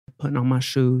putting on my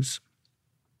shoes,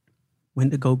 went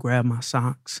to go grab my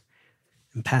socks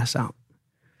and pass out.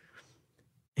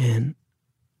 And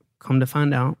come to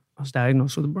find out, I was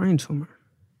diagnosed with a brain tumor.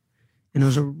 And it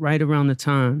was right around the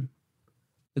time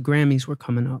the Grammys were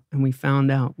coming up, and we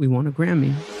found out we won a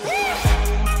Grammy.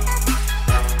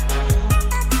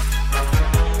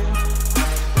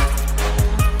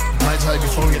 I tell you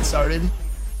before we get started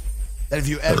that if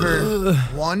you ever,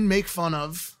 one, make fun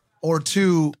of, or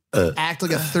two, act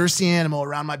like a thirsty animal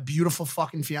around my beautiful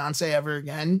fucking fiance ever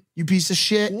again, you piece of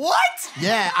shit. What?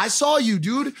 Yeah, I saw you,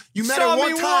 dude. You met her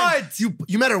one time.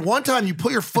 You met her one time. You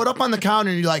put your foot up on the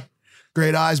counter and you're like,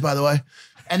 great eyes, by the way.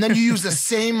 And then you use the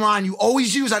same line you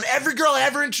always use on every girl I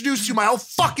ever introduced you my whole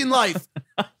fucking life.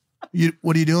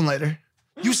 What are you doing later?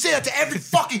 You say that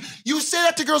to you say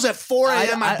that to girls at 4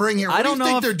 a.m. I bring here. What do you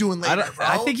think they're doing later, bro?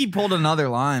 I think he pulled another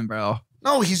line, bro.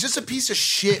 No, he's just a piece of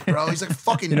shit, bro. He's like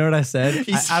fucking. You know what I said?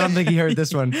 I don't think he heard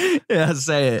this one. Yeah,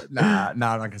 say it. Nah, I'm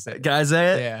not gonna say it. Can I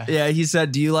say it? Yeah. Yeah, he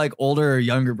said, do you like older or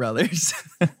younger brothers?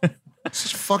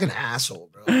 Such a fucking asshole,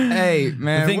 bro. Hey,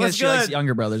 man, The thing what's is, she likes good?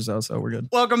 younger brothers, though, so we're good.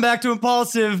 Welcome back to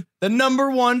Impulsive, the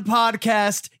 #1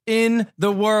 podcast in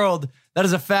the world. That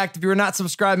is a fact. If you're not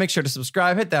subscribed, make sure to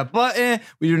subscribe. Hit that button.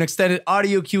 We do an extended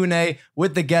audio Q&A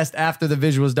with the guest after the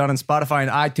visual is done on Spotify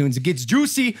and iTunes. It gets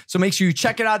juicy, so make sure you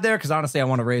check it out there because honestly, I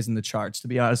want to raise in the charts. To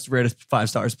be honest, rate us 5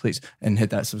 stars, please, and hit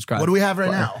that subscribe. What do we have right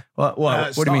now? What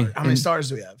do you mean? How many stars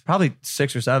do we have? Probably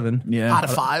 6 or 7. Yeah. Out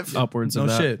of 5? Upwards No of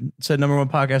that. shit. It said #1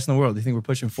 podcast in the world. Do you think we're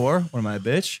pushing 4? What am I, a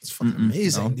bitch? It's fucking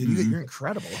amazing, dude. You're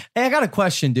incredible. Hey, I got a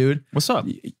question, dude. What's up?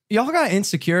 Y'all got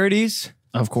insecurities?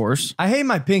 Of course. I hate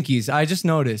my pinkies. I just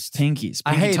noticed. Pinkies.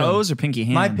 I Pinky hate toes or pinky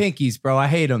hand? My pinkies, bro. I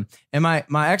hate them. And my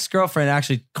ex-girlfriend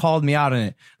actually called me out on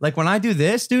it. Like when I do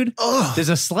this, dude, there's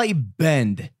a slight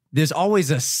bend. There's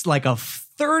always a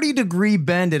 30-degree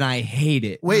bend and I hate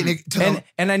it. Wait, Nick,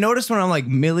 and I noticed when I'm like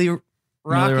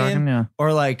rocking, yeah.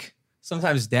 or like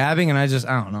sometimes dabbing and I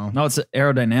don't know. No, it's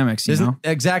aerodynamics, you know?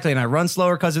 Exactly. And I run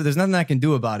slower because there's nothing I can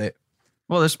do about it.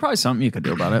 Well, there's probably something you could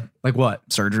do about it. Like what?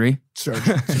 Surgery.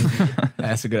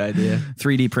 That's a good idea.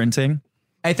 3D printing.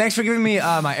 Hey, thanks for giving me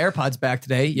my AirPods back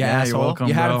today. Yeah, you're welcome,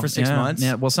 You had bro. them for 6 months.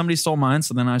 Yeah, well, somebody stole mine,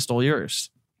 so then I stole yours.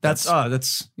 That's how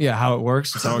it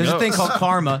works. how it There's a goes. thing called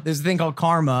karma.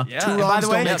 Yeah. And by the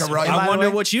way, I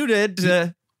wonder what you did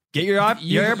to get your AirPods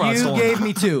You stolen. gave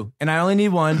me 2, and I only need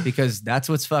 1 because that's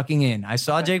what's fucking in. I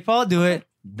saw Jake Paul do it.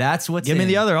 That's what's Give in. me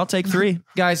the other. I'll take 3.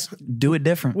 Guys, Do it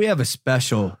different. we have a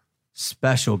special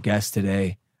guest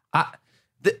today.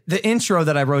 The intro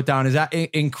that I wrote down is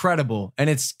incredible, and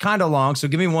it's kind of long, so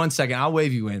give me 1 second. I'll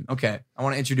wave you in. Okay, I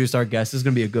want to introduce our guest. This is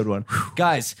going to be a good one.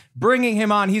 Guys, bringing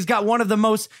him on, he's got one of the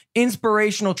most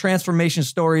inspirational transformation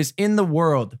stories in the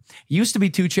world. He used to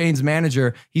be 2 Chainz's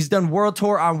manager. He's done world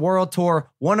tour on world tour,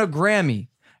 won a Grammy,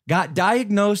 got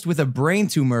diagnosed with a brain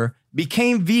tumor,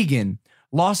 became vegan,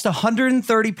 lost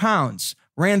 130 pounds,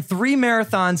 ran 3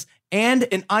 marathons and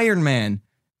an Ironman,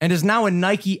 and is now a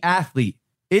Nike athlete.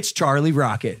 It's Charlie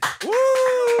Rocket.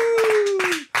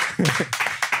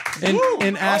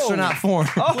 in astronaut form.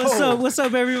 What's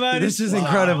up, everybody? This is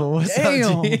incredible. What's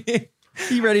up, G?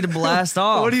 You ready to blast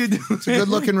off? What are you doing? It's a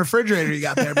good-looking refrigerator you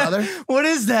got there, brother. What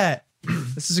is that?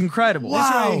 This is incredible. This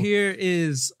right here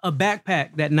is a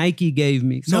backpack that Nike gave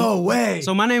me. No way.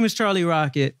 So my name is Charlie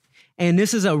Rocket, and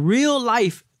this is a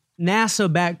real-life NASA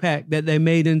backpack that they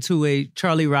made into a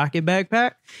Charlie Rocket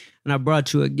backpack, and I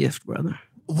brought you a gift, brother.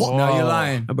 What? No, you're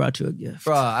lying. I brought you a gift.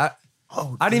 Bro, I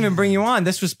didn't even bring you on.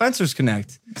 This was Spencer's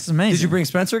Connect. This is amazing. Did you bring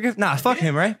Spencer a gift? Nah, fuck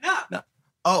him, right? No.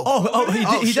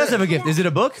 He does have a gift. Is it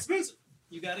a book? Spencer,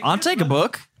 you got a I'll gift, take a brother?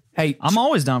 book. Hey, I'm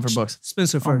always down for books.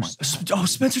 Spencer first.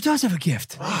 Spencer does have a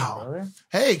gift. Wow.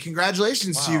 Hey,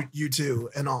 congratulations to you two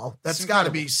and all. That's got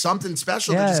to be something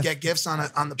special to just get gifts on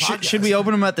the podcast. Should we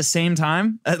open them at the same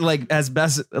time, as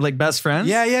best friends?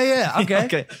 Yeah. Okay.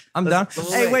 Okay. I'm down.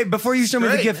 Hey, wait, before you show me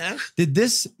the Great, gift, man. did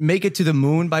this make it to the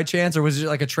moon by chance, or was it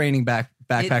like a training backpack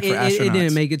for astronauts? It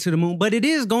didn't make it to the moon, but it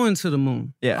is going to the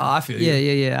moon. Yeah. Oh, I feel you.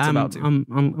 Yeah. I'm about to.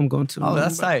 I'm going to the moon. Oh,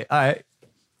 that's bro. tight. All right.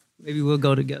 Maybe we'll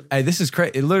go together. Hey, this is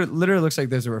crazy. It literally looks like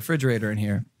there's a refrigerator in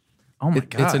here. Oh my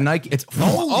God. It's a Nike.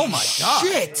 Oh my God.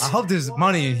 Shit. I hope there's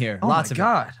money in here. Oh Lots my of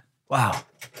God. it. Wow.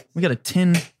 We got a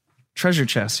tin treasure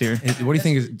chest here. What do you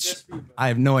think is? I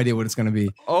have no idea what it's going to be.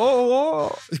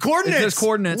 Oh. Coordinates. There's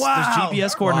coordinates. Wow.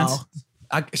 There's GPS coordinates.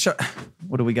 Wow.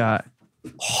 What do we got?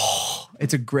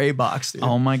 It's a gray box, dude.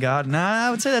 Oh my God. Nah,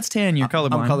 I would say that's tan. You're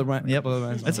colorblind. I'm colorblind. Yep.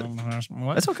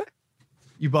 Colorblind. It's okay.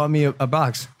 You bought me a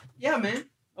box. Yeah, man.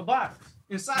 A box.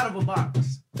 Inside of a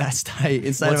box. That's tight.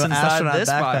 Inside What's of an inside astronaut this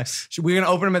backpack. box? We're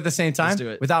gonna open them at the same time. Let's do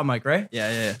it. Without Mike, right?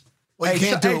 Yeah. Well, you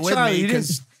can't do it with Charlie, me you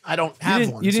because I don't have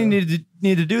one. You didn't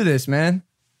need to do this, man.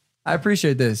 I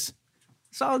appreciate this.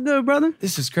 It's all good, brother.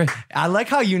 This is great. I like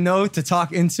how you know to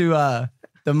talk into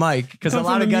the mic because a Come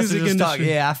lot from of the guests are music just talking.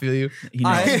 industry. Yeah, I feel you. You know.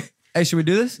 All right. Hey, should we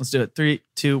do this? Let's do it. 3,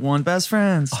 2, 1. Best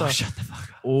friends. Oh, shut the fuck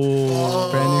up.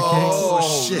 Oh, Brand new kicks.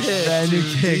 Oh, shit. Brand new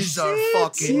Dude, kicks. these are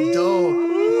fucking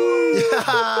dope. Yeah.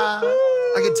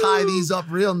 I can tie these up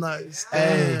real nice.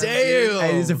 Hey, damn.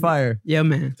 Hey, these are fire. Yeah,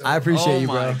 man. I appreciate you,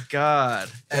 bro. Oh my God.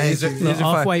 Hey, these are fire.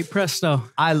 Off-white Presto.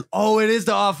 It is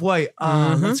the off-white.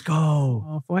 Let's go.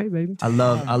 Off-white, baby. I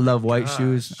love white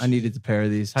shoes. I needed a pair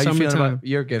of these. How you feeling Summertime. about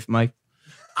your gift, Mike?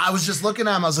 I was just looking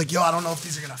at them. I was like, yo, I don't know if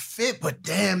these are going to fit, but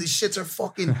damn, these shits are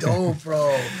fucking dope, bro.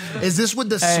 Is this with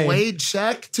the suede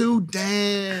check too?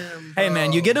 Damn. Hey, bro.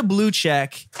 man, you get a blue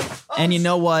check, and you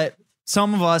know what?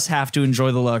 Some of us have to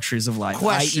enjoy the luxuries of life.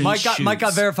 Question. I.e. Mike got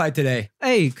shoes. verified today.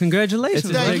 Hey, congratulations.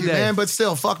 It's a Thank big you, day. man. But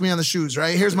still, fuck me on the shoes,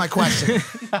 right? Here's my question.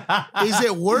 Is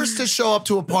it worse to show up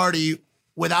to a party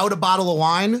without a bottle of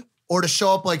wine or to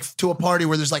show up like to a party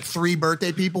where there's like 3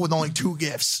 birthday people with only 2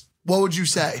 gifts? What would you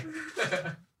say?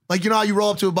 Like, you know how you roll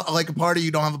up to a party,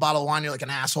 you don't have a bottle of wine, you're like an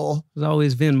asshole. There's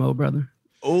always Venmo, brother.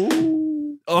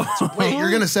 Wait, you're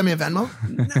going to send me a Venmo?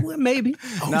 Maybe.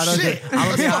 Oh, No, don't shit. do it.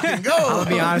 Let's fucking go. I'll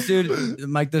be honest, dude.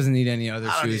 Mike doesn't need any other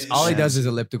I don't shoes. need All he shit. does is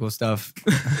elliptical stuff.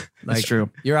 That's true.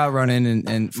 You're out running,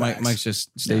 and Mike's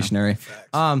just stationary.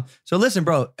 So listen,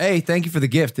 bro. Hey, thank you for the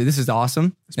gift. This is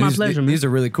awesome. It's my pleasure, man. These are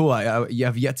really cool. You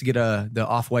have yet to get the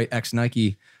Off-White X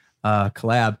Nike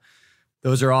collab.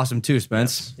 Those are awesome too,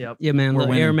 Spence. Yep. Yeah, man. We're Little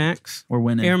winning. Air Max. We're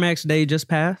winning. Air Max Day just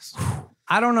passed.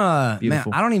 I don't man.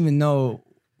 Beautiful. I don't even know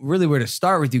really where to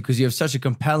start with you because you have such a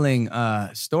compelling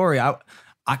story. I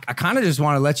kind of just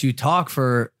want to let you talk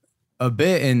for a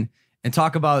bit and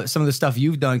talk about some of the stuff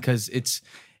you've done because it's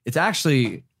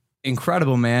actually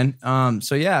incredible, man.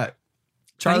 So yeah,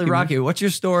 Charlie you, Rocket, what's your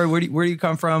story? Where do you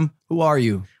come from? Who are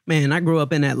you? Man, I grew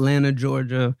up in Atlanta,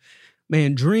 Georgia.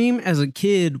 Man, dream as a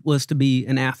kid was to be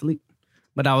an athlete,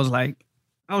 but I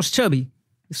was chubby.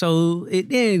 So it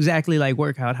didn't exactly like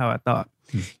work out how I thought.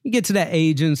 You get to that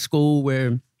age in school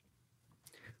where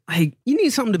like you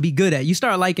need something to be good at. You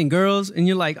start liking girls and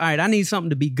you're like, all right, I need something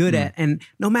to be good at. And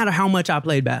no matter how much I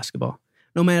played basketball,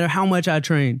 no matter how much I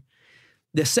trained,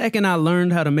 the second I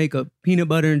learned how to make a peanut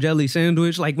butter and jelly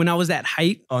sandwich, like when I was that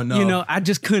height, Oh, no. you know, I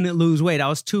just couldn't lose weight. I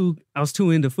was too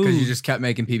into food Because you just kept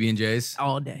making PB&Js.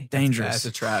 all day. Dangerous. That's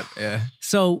a trap. Yeah.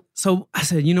 So I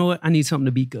said, you know what? I need something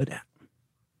to be good at.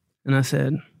 And I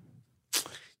said,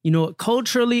 you know what?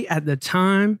 Culturally at the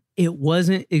time, it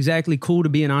wasn't exactly cool to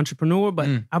be an entrepreneur, but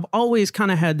I've always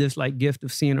kind of had this like gift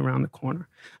of seeing around the corner.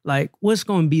 Like, what's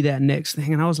going to be that next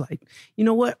thing? And I was like, you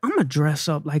know what? I'm going to dress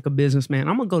up like a businessman.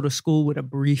 I'm going to go to school with a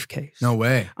briefcase. No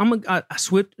way. I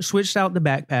switched out the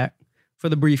backpack for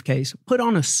the briefcase, put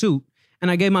on a suit,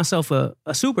 and I gave myself a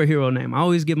superhero name. I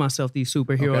always give myself these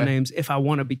superhero names if I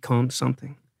want to become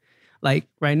something. Like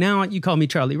right now, you call me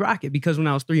Charlie Rocket because when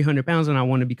I was 300 pounds and I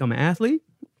wanted to become an athlete,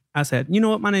 I said, you know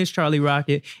what, my name's Charlie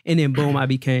Rocket. And then boom, I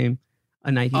became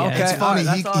a Nike Okay. athlete. It's funny.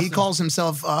 That's He awesome. calls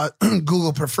himself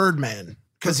Google Preferred Man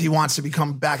because he wants to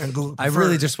become back on Google I Preferred.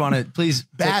 really just want to please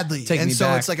badly. take and me so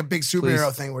back. it's like a big superhero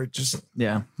Please. thing where it just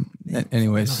Yeah.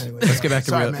 Anyways, No, let's get back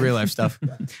to sorry, man. real life stuff.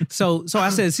 So I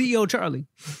said, CEO Charlie.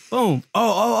 Boom.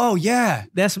 Oh, yeah.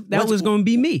 That was going to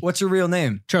be me. What's your real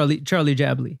name? Charlie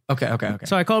Jabley. Okay.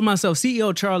 So I called myself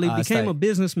CEO Charlie, That's became tight. a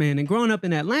businessman. And growing up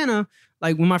in Atlanta,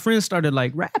 like when my friends started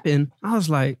like rapping, I was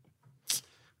like,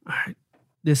 all right,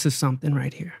 this is something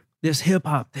right here. This hip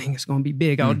hop thing is going to be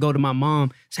big. I would go to my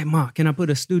mom, say, Ma, can I put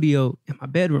a studio in my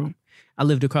bedroom? I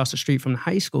lived across the street from the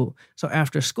high school. So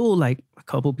after school, like a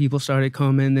couple people started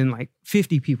coming, then like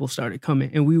 50 people started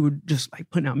coming. And we were just like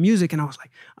putting out music. And I was like,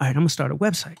 all right, I'm going to start a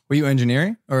website. Were you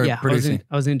engineering or Yeah, producing?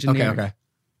 I was engineering. Okay.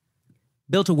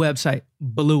 Built a website,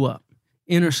 blew up.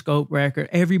 Interscope record.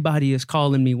 Everybody is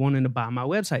calling me wanting to buy my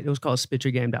website. It was called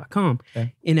spityourgame.com.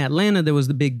 Okay. In Atlanta, there was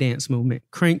the big dance movement.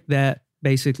 Crank that,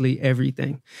 basically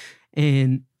everything.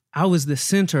 And I was the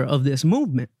center of this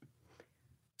movement.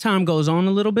 Time goes on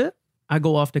a little bit. I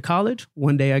go off to college.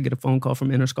 One day I get a phone call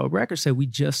from Interscope Records, said we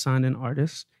just signed an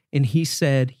artist. And he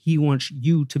said he wants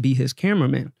you to be his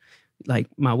cameraman. Like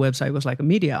my website was like a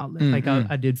media outlet. Like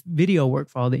I did video work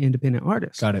for all the independent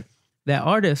artists. Got it. That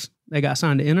artist that got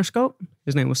signed to Interscope,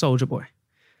 his name was Soulja Boy.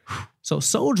 So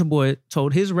Soulja Boy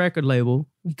told his record label,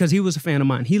 because he was a fan of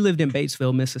mine. He lived in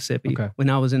Batesville, Mississippi when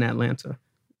I was in Atlanta.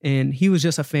 And he was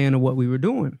just a fan of what we were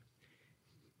doing.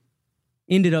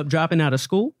 Ended up dropping out of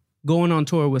school, going on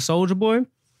tour with Soulja Boy.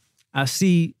 I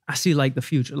see like the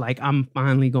future. Like I'm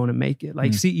finally going to make it.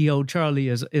 Like CEO Charlie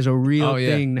is a real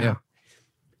thing now. Yeah.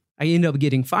 I ended up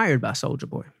getting fired by Soulja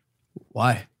Boy.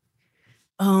 Why?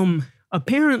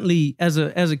 Apparently, as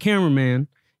a cameraman,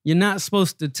 you're not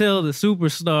supposed to tell the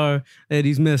superstar that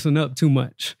he's messing up too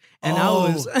much. And I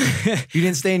was you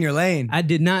didn't stay in your lane. I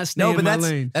did not stay in my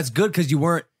lane. That's good because you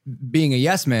weren't being a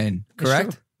yes man,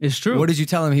 correct? It's true. What did you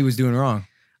tell him he was doing wrong?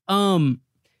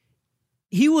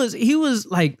 He was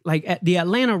like at the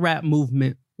Atlanta rap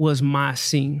movement was my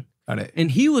scene. Got it. And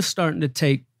he was starting to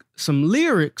take some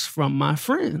lyrics from my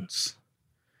friends.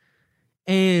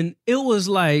 And it was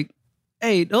like,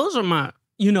 hey, those are my,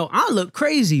 I look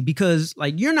crazy because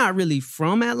like you're not really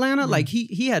from Atlanta. Like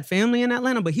he had family in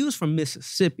Atlanta, but he was from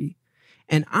Mississippi.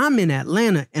 And I'm in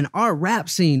Atlanta, and our rap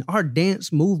scene, our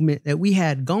dance movement that we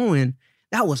had going,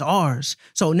 that was ours.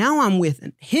 So now I'm with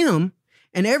him,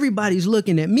 and everybody's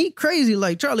looking at me crazy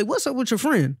like, Charlie, what's up with your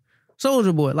friend?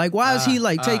 Soulja Boy. Like, why is he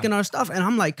like taking our stuff? And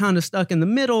I'm like kind of stuck in the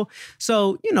middle.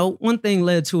 So, one thing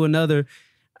led to another.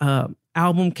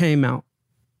 Album came out.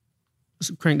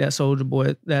 Crank That Soulja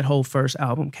Boy, that whole first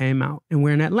album came out, and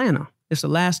we're in Atlanta. It's the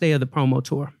last day of the promo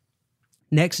tour.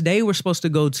 Next day, we're supposed to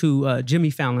go to Jimmy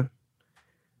Fallon.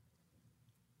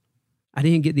 I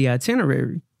didn't get the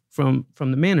itinerary from the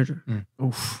manager.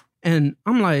 Oof. And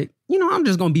I'm like, I'm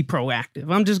just going to be proactive.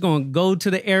 I'm just going to go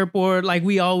to the airport like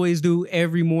we always do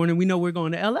every morning. We know we're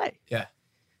going to LA. Yeah.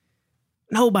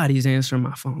 Nobody's answering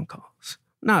my phone calls.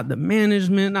 Not the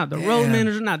management, not the road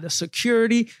manager, not the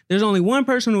security. There's only one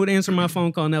person who would answer my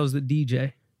phone call, and that was the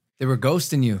DJ. They were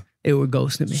ghosting you. They were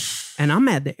ghosting me. And I'm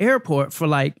at the airport for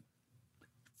like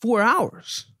 4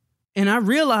 hours. And I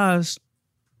realized,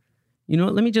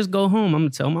 let me just go home. I'm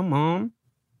going to tell my mom,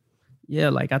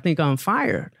 I think I'm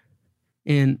fired.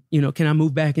 And, can I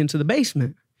move back into the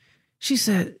basement? She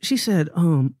said,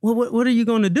 well, what are you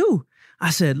going to do?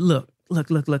 I said, look.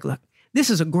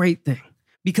 This is a great thing.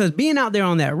 Because being out there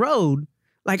on that road,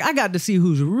 like I got to see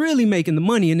who's really making the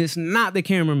money, and it's not the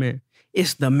cameraman.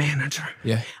 It's the manager.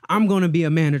 Yeah. I'm going to be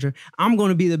a manager. I'm going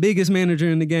to be the biggest manager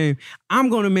in the game. I'm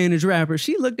going to manage rappers.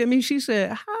 She looked at me. She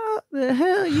said, how the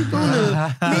hell are you going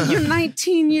to, man, you're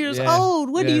 19 years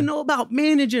old. What do you know about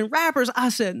managing rappers? I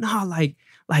said, no, like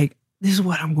this is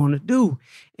what I'm going to do.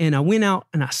 And I went out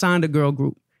and I signed a girl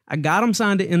group. I got them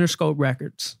signed to Interscope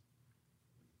Records.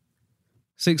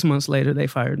 6 months later, they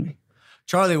fired me.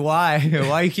 Charlie, why?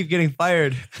 Why you keep getting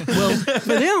fired? Well,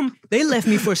 for them, they left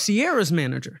me for Sierra's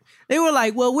manager. They were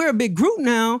like, well, we're a big group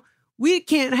now. We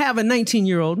can't have a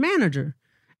 19-year-old manager.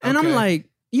 And I'm like,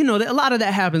 a lot of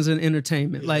that happens in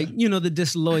entertainment. Like, the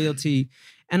disloyalty.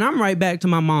 And I'm right back to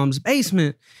my mom's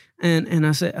basement. And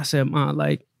I said, Ma,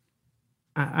 like,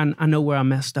 I know where I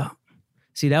messed up.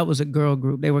 See, that was a girl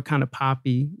group. They were kind of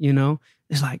poppy,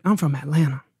 It's like, I'm from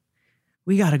Atlanta.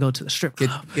 We got to go to the strip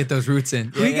club. Get those roots in.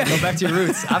 Go back to your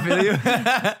roots. I feel you.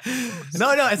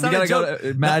 No, it's not a joke. Go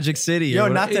to Magic City. Yo,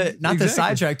 not to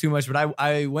sidetrack too much, but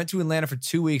I went to Atlanta for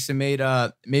 2 weeks and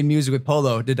made music with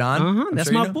Polo. Didon.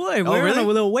 That's my boy. We're in a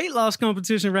little weight loss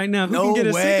competition right now. Who can get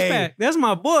a six-pack? That's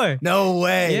my boy. No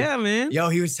way. Yeah, man. Yo,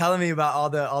 he was telling me about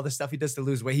all the stuff he does to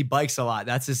lose weight. He bikes a lot.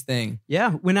 That's his thing.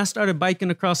 Yeah. When I started biking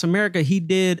across America,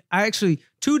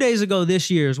 2 days ago this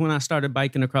year is when I started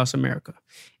biking across America.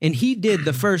 And he did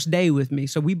the first day with me.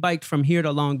 So we biked from here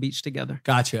to Long Beach together.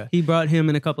 Gotcha. He brought him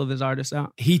and a couple of his artists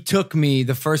out.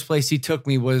 The first place he took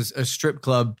me was a strip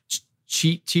club.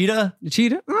 Cheetah?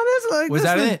 Cheetah? Oh, was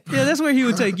that it? Yeah, that's where he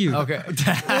would take you. Okay. What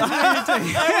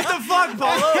the fuck,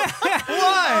 Polo?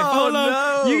 Why?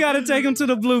 Polo, you got to take him to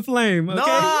the Blue Flame, okay?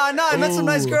 No, I met some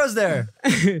nice girls there.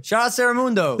 Shout out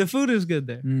Saramundo. The food is good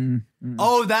there.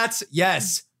 Oh,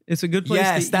 yes. It's a good place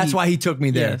to eat. That's why he took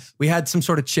me there. Yes. We had some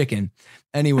sort of chicken.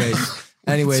 Anyways.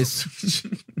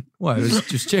 What? It was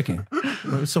just chicken.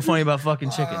 What's so funny about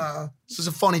fucking chicken? This is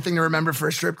a funny thing to remember for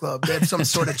a strip club. They have some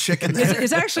sort of chicken there.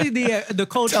 It's actually the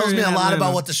culture. Tells me a lot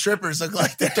about what the strippers look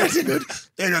like.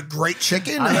 They're a great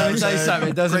chicken. Let me tell you something.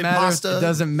 It doesn't matter. Pasta. It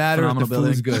doesn't matter if the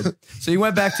food's good. So you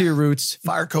went back to your roots.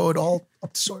 Fire code, all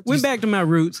up to sorts. Went back to my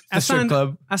roots. Strip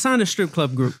club. I signed a strip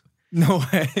club group. No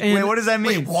way. And wait, what does that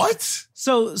mean? Wait, what?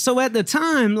 So at the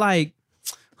time, like,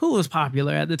 who was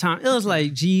popular at the time? It was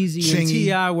like Jeezy and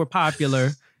T.I. were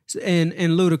popular, and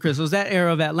Ludacris. It was that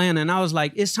era of Atlanta. And I was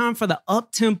like, it's time for the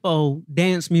up-tempo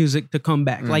dance music to come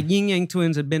back. Like Yin Yang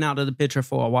Twins had been out of the picture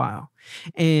for a while.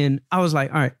 And I was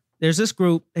like, all right, there's this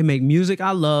group. They make music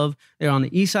I love. They're on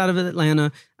the east side of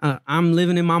Atlanta. I'm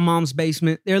living in my mom's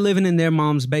basement. They're living in their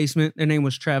mom's basement. Their name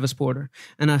was Travis Porter.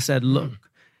 And I said, look,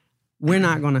 we're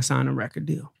not going to sign a record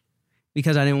deal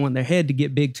because I didn't want their head to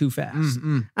get big too fast.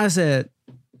 I said,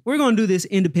 we're going to do this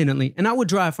independently. And I would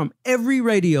drive from every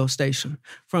radio station,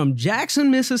 from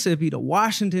Jackson, Mississippi to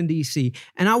Washington, D.C.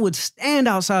 And I would stand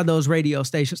outside those radio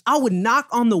stations. I would knock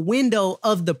on the window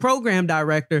of the program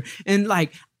director and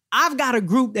like, I've got a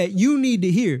group that you need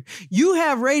to hear. You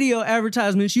have radio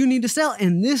advertisements you need to sell.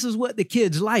 And this is what the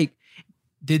kids like.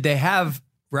 Did they have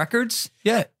records?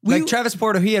 Yeah. Like Travis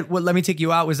Porter, he had Let Me Take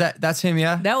You Out. That's him,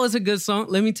 yeah? That was a good song.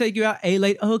 Let Me Take You Out.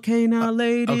 Okay, now,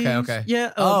 ladies. Okay.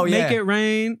 Yeah. Yeah. Make it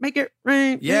rain. Make it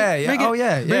rain.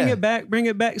 Yeah. Bring it back. Bring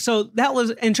it back. So that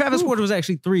was, and Travis Porter was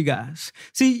actually 3 guys.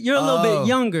 See, you're a little bit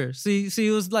younger. See,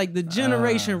 it was like the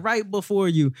generation right before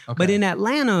you. Okay. But in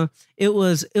Atlanta, it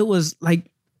was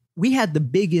like, we had the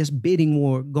biggest bidding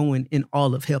war going in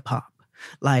all of hip hop.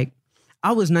 Like,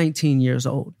 I was 19 years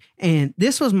old and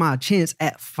this was my chance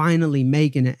at finally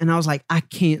making it. And I was like, I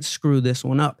can't screw this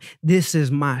one up. This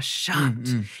is my shot.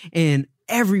 Mm-hmm. And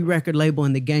every record label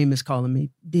in the game is calling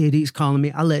me. Diddy's calling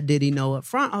me. I let Diddy know up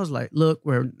front. I was like, look,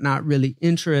 we're not really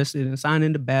interested in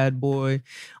signing to Bad Boy.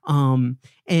 And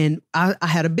I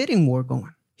had a bidding war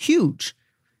going. Huge.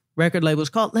 Record labels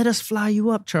called, let us fly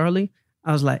you up, Charlie.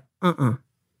 I was like, I'm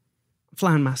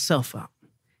flying myself up.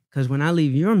 Because when I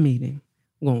leave your meeting,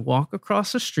 I'm going to walk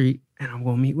across the street and I'm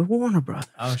going to meet with Warner Brothers.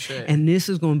 Oh, shit. And this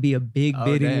is going to be a big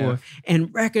bidding war.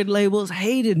 And record labels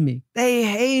hated me. They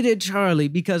hated Charlie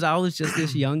because I was just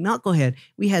this young knucklehead.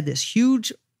 We had this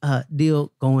huge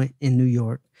deal going in New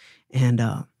York and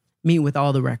meet with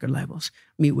all the record labels.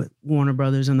 Meet with Warner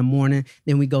Brothers in the morning.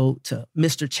 Then we go to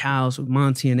Mr. Childs with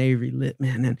Monty and Avery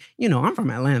Littman. And, you know, I'm from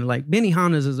Atlanta. Like,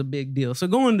 Benihana's is a big deal. So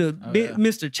going to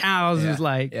Mr. Childs is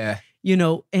like, you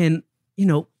know, and, you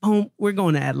know, we're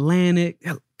going to Atlantic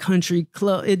Country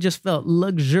Club. It just felt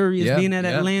luxurious being at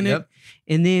Atlantic. Yep.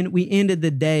 And then we ended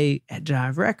the day at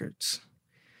Jive Records.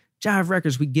 Jive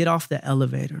Records, we get off the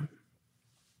elevator.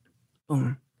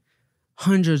 Boom.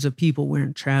 Hundreds of people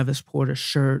wearing Travis Porter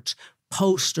shirts,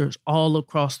 posters all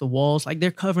across the walls. Like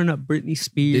they're covering up Britney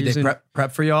Spears. Did they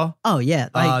prep for y'all? Oh, yeah.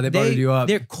 Like they buttered you up.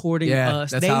 They're courting us.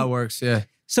 That's how it works, yeah.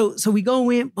 So we go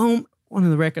in, boom. One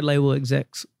of the record label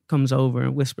execs comes over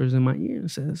and whispers in my ear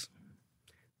and says,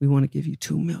 we want to give you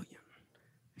 $2 million.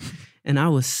 And I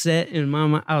was set in my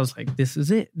mind. I was like, this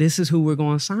is it. This is who we're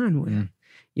going to sign with.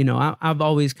 You know, I've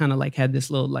always kind of like had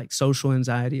this little like social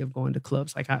anxiety of going to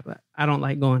clubs. Like I don't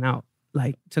like going out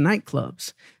like to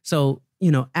nightclubs. So,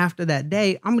 you know, after that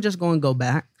day, I'm just going to go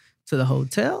back to the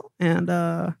hotel and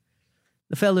the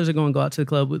fellas are going to go out to the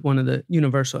club with one of the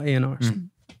Universal A&Rs.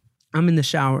 I'm in the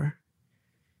shower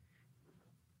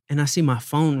and I see my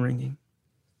phone ringing.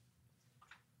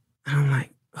 And I'm like,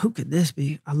 who could this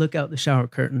be? I look out the shower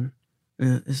curtain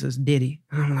and it says Diddy.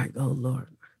 And I'm like, oh Lord,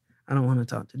 I don't want to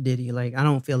talk to Diddy. Like, I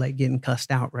don't feel like getting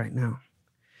cussed out right now.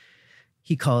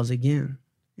 He calls again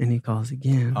and he calls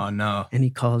again. Oh no. And he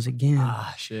calls again.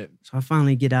 Ah, shit. So I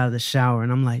finally get out of the shower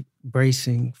and I'm like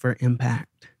bracing for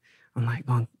impact. I'm like,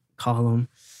 going to call him.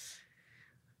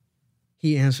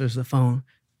 He answers the phone.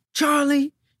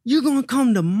 Charlie, you gonna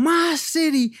come to my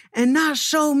city and not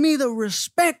show me the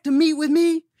respect to meet with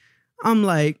me? I'm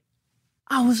like,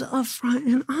 I was upfront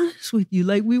and honest with you.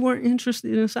 Like, we weren't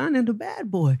interested in signing to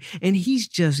Bad Boy. And he's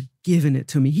just giving it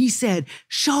to me. He said,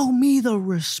 show me the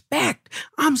respect.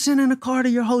 I'm sending a car to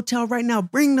your hotel right now.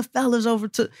 Bring the fellas over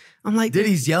to... I'm like...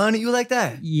 Diddy's yelling at you like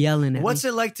that? Yelling at me. What's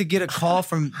it like to get a call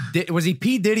from... Was he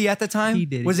P. Diddy at the time? P.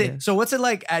 Diddy, Was it? So what's it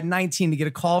like at 19 to get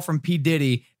a call from P.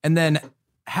 Diddy and then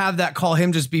have that call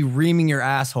him just be reaming your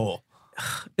asshole?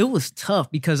 It was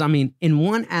tough because, I mean, in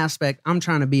one aspect, I'm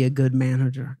trying to be a good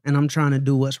manager and I'm trying to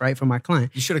do what's right for my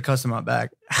client. You should have cussed him out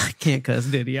back. I can't cuss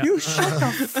Diddy out. You shut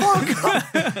the fuck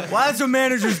up. Why that's what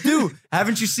managers do.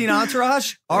 Haven't you seen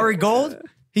Entourage? Ari Gold?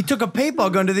 He took a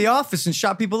paintball gun to the office and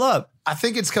shot people up. I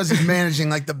think it's because he's managing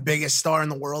like the biggest star in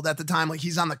the world at the time. Like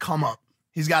he's on the come up.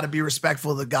 He's got to be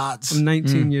respectful of the gods. I'm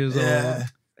 19 years old.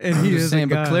 And he is saying,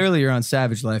 but clearly you're on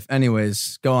Savage Life.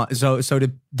 Anyways, go on. So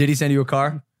did he send you a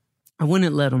car? I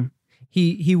wouldn't let him.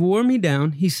 He wore me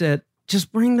down. He said,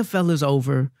 just bring the fellas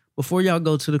over before y'all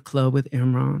go to the club with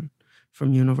Imran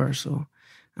from Universal.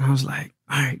 And I was like,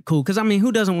 all right, cool. Because, I mean,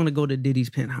 who doesn't want to go to Diddy's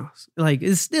penthouse? Like,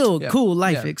 it's still a cool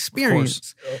life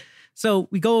experience. So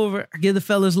we go over, I give the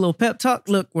fellas a little pep talk.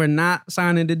 Look, we're not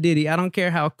signing to Diddy. I don't care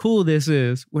how cool this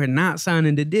is. We're not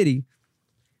signing to Diddy.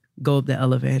 Go up the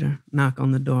elevator, knock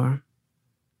on the door.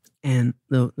 And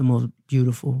the most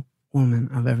beautiful woman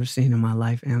I've ever seen in my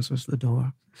life answers the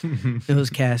door. It was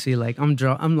Cassie. Like I'm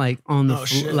like on the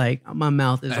floor, like my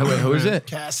mouth is. Wait, who is it?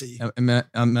 Cassie. I'm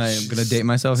gonna date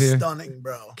myself here. Stunning,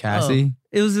 bro. Cassie.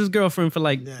 It was his girlfriend for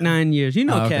like 9 years. You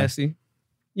know Cassie.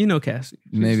 You know Cassie.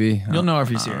 Maybe. You'll know if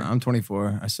he's here. I'm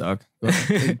 24. I suck.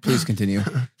 Please continue.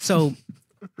 So,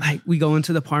 like, we go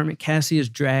into the apartment. Cassie is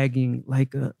dragging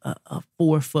like a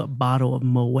 4-foot bottle of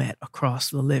Moet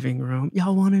across the living room.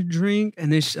 Y'all want a drink?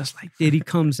 And it's just like Diddy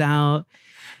comes out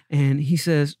and he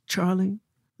says, Charlie,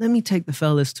 let me take the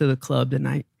fellas to the club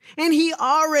tonight. And he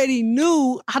already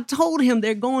knew. I told him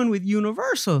they're going with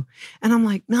Universal. And I'm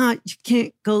like, nah, you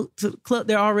can't go to the club.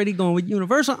 They're already going with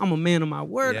Universal. I'm a man of my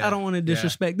word. Yeah, I don't want to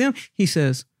disrespect them. He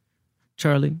says,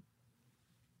 Charlie,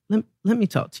 let me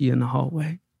talk to you in the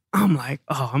hallway. I'm like,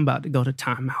 oh, I'm about to go to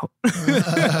timeout.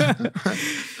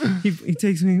 he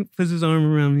takes me, puts his arm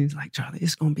around me. He's like, Charlie,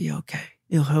 it's going to be okay.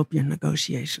 It'll help your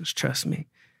negotiations. Trust me.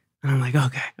 And I'm like,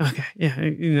 okay. Yeah,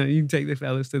 you know, you can take the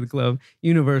fellas to the club.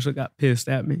 Universal got pissed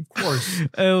at me. Of course.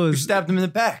 You stabbed him in the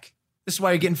back. This is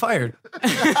why you're getting fired.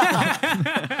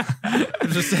 I'm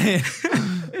just saying.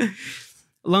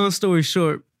 Long story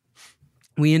short,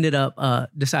 we ended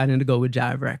up deciding to go with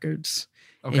Jive Records.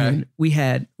 Okay. And we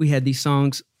had these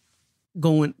songs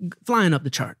flying up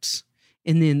the charts.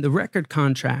 And then the record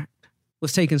contract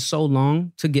was taking so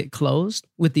long to get closed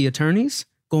with the attorneys,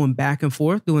 going back and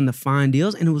forth, doing the fine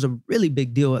deals. And it was a really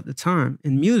big deal at the time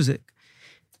in music.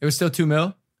 It was still $2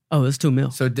 million? Oh, it was $2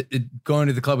 million. So going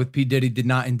to the club with P. Diddy did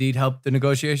not indeed help the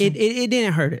negotiation? It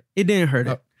didn't hurt it. It didn't hurt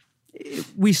it.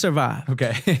 We survived.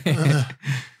 Okay.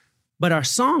 But our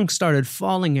songs started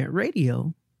falling at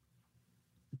radio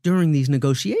during these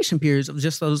negotiation periods of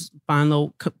just those fine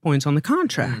little points on the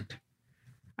contract.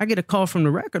 I get a call from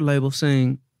the record label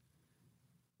saying,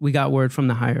 we got word from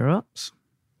the higher ups.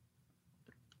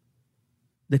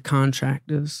 The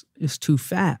contract is too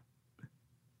fat.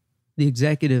 The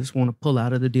executives want to pull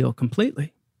out of the deal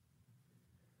completely.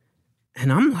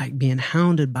 And I'm like being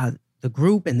hounded by the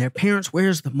group and their parents.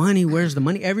 Where's the money? Where's the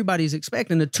money? Everybody's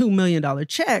expecting a $2 million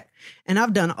check. And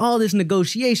I've done all this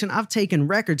negotiation. I've taken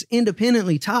records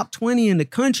independently, top 20 in the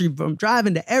country, from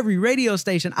driving to every radio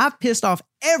station. I've pissed off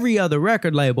every other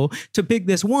record label to pick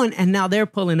this one. And now they're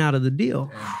pulling out of the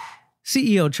deal.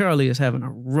 CEO Charlie is having a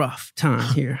rough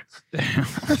time here.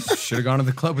 Should have gone to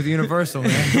the club with Universal,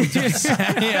 man.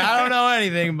 Yeah, I don't know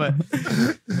anything, but.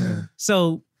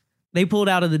 So they pulled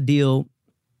out of the deal.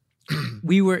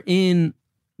 We were in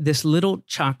this little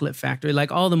chocolate factory.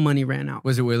 Like, all the money ran out.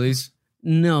 Was it Willie's?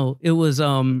 No, it was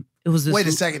this. Wait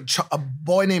a second. A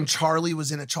boy named Charlie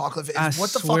was in a chocolate. What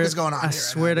the fuck is going on here? I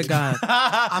swear to God.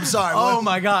 I'm sorry. Oh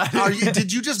my God.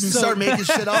 Did you just start making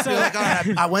shit up? You're like, all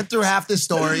right, I went through half this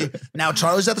story. Now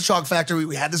Charlie's at the chocolate factory.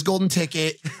 We had this golden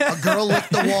ticket. A girl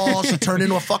licked the wall. She turned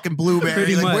into a fucking blueberry.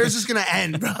 Pretty much. Where's this gonna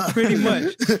end, bro? Pretty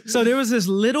much. So there was this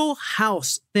little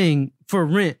house thing for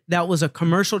rent that was a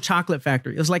commercial chocolate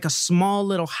factory. It was like a small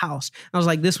little house. I was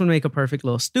like, this would make a perfect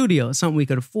little studio. It's something we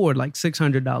could afford, like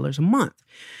 $600 a month.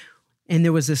 And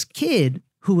there was this kid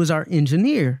who was our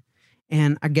engineer,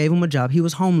 and I gave him a job. He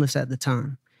was homeless at the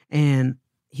time, and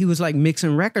he was like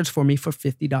mixing records for me for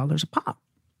 $50 a pop.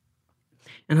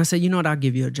 And I said, you know what? I'll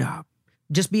give you a job.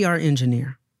 Just be our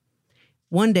engineer.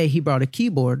 One day he brought a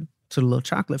keyboard to the little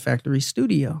chocolate factory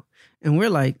studio, and we're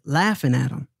like laughing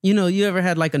at him. You know, you ever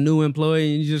had like a new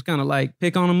employee and you just kind of like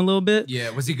pick on him a little bit? Yeah.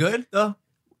 Was he good though?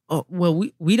 Oh, well,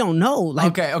 we don't know.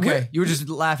 Like, okay. You were just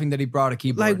laughing that he brought a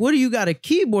keyboard. Like, what do you got a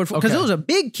keyboard for? Because it was a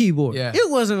big keyboard. Yeah. It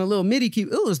wasn't a little MIDI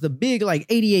keyboard. It was the big, like,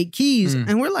 88 keys.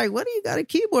 And we're like, what do you got a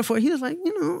keyboard for? He was like,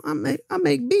 you know, I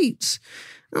make beats.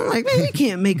 I'm like, man, you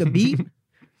can't make a beat.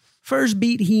 First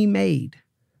beat he made.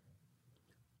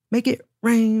 Make it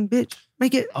rain, bitch.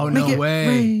 Make it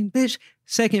rain, bitch.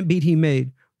 Second beat he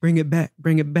made. Bring it back,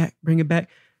 bring it back, bring it back.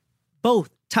 Both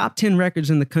top 10 records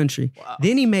in the country. Wow.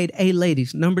 Then he made A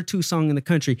Ladies, #2 song in the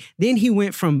country. Then he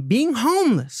went from being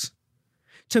homeless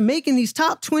to making these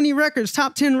top 20 records,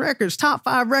 top 10 records, top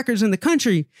 5 records in the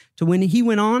country, to when he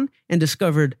went on and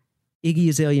discovered Iggy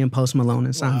Azalea and Post Malone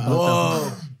and signed both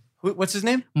of them. What's his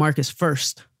name? Marcus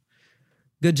First.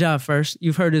 Good job, First.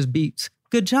 You've heard his beats.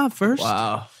 Good job, First.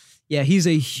 Wow. Yeah, he's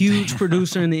a huge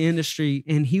producer in the industry,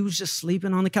 and he was just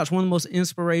sleeping on the couch. One of the most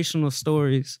inspirational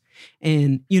stories.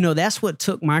 And, you know, that's what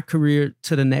took my career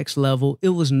to the next level. It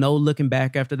was no looking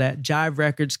back after that. Jive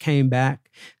Records came back,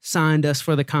 signed us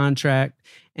for the contract,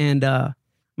 and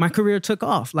my career took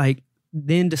off. Like,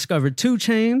 then discovered 2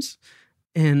 Chainz,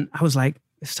 and I was like,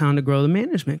 it's time to grow the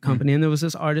management company. And there was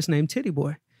this artist named Titty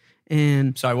Boy.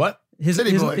 And sorry, what? His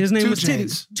name was Titty.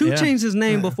 2 Chainz, his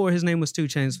name before his name was 2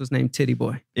 Chainz was named Titty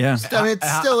Boy. Yeah. I mean,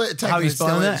 it's still how you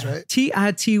spelling that? right?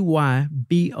 TITYBOI.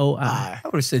 I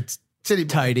would have said Titty Boy.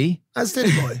 tidy. That's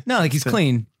Titty Boy. No, like he's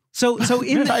clean. So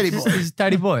in Tidy Boy. He's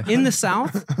tidy boy. in the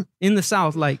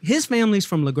South, like his family's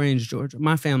from LaGrange, Georgia.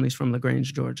 My family's from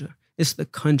LaGrange, Georgia. It's the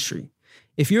country.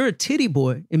 If you're a titty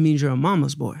boy, it means you're a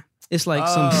mama's boy. It's like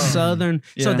some Southern.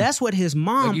 Yeah. So that's what his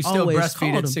mom Like you still always breastfeed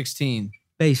called at him, 16.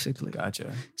 basically.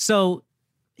 Gotcha. So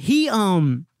he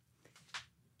signed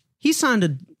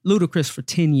a Ludacris for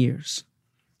 10 years.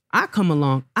 I come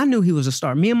along, I knew he was a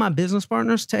star. Me and my business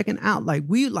partners checking out, like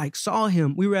we like saw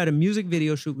him. We were at a music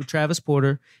video shoot with Travis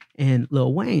Porter and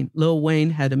Lil Wayne. Lil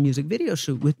Wayne had a music video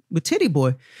shoot with Titty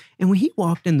Boy. And when he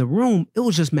walked in the room, it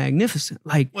was just magnificent.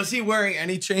 Like, Was he wearing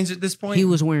any chains at this point? he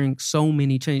was wearing so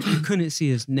many chains. You couldn't see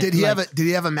his neck. Did he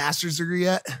have a master's degree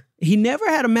yet? He never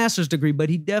had a master's degree, but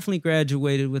he definitely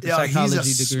graduated with a psychology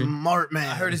he's a degree. smart man.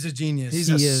 I heard he's a genius. He's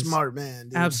He a is. smart man,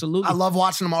 dude. Absolutely. I love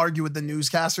watching him argue with the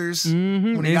newscasters.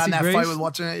 Mhm. When he got in Nancy that Grace. fight with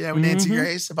with Nancy Mhm.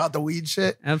 Grace about the weed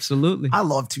shit. Absolutely. I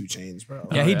love 2 Chainz, bro.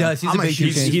 yeah, he does. He's I'm a a big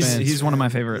huge 2 Chainz fan. He's one of my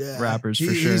favorite Yeah. rappers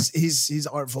for sure. He's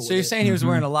artful. So with you're it. saying he was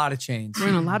wearing a lot of chains?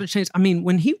 Wearing a lot of chains. I mean,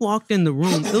 when he walked in the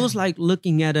room, it was like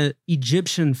looking at an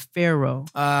Egyptian pharaoh.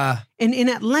 And in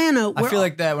Atlanta, I feel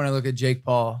like that when I look at Jake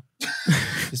Paul.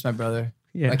 He's my brother.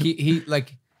 yeah. Like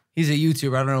he's a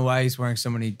YouTuber. I don't know why he's wearing so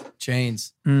many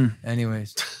chains.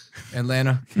 Anyways,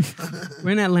 Atlanta.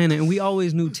 We're in Atlanta, and we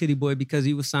always knew Titty Boy because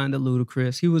he was signed to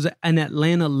Ludacris. He was an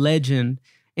Atlanta legend,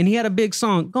 and he had a big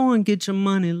song, "Go and Get Your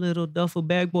Money, Little Duffel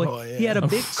Bag Boy." Oh, yeah. He had a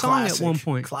big song at one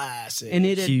point. Classic. And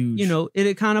it had, Huge. it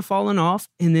had kind of fallen off.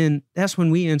 And then that's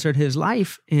when we entered his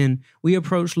life, and we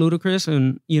approached Ludacris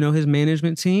and, his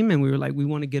management team. And we were like, we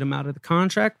want to get him out of the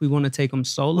contract. We want to take him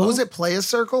solo. What was it? Player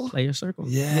Circle? Player Circle.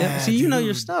 Yeah, See, you know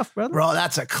your dude. stuff, brother. Bro,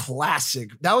 that's a classic.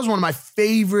 That was one of my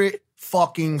favorite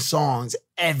fucking songs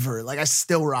ever. Like, I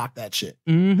still rock that shit.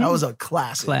 Mhm. That was a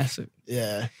classic. Classic.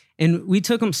 Yeah. And we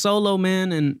took him solo,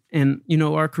 man, and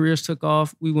our careers took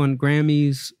off. We won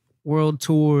Grammys, world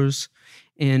tours,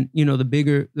 and the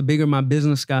bigger my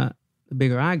business got, the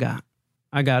bigger I got.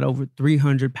 I got over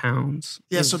 300 pounds.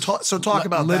 Yeah, so talk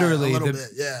about literally, that a little bit.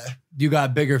 Yeah. You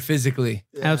got bigger physically.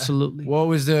 Yeah. Absolutely. What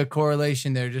was the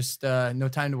correlation there? Just no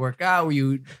time to work out? Were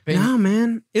you Nah,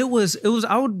 man. It was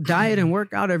I would diet and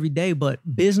work out every day, but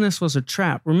business was a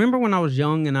trap. Remember when I was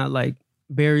young and I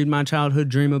buried my childhood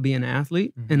dream of being an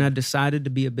athlete and I decided to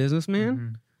be a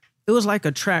businessman? It was like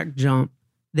a track jump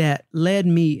that led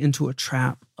me into a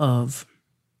trap of,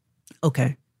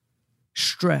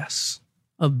 stress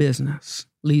of business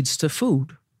leads to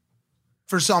food.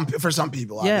 For some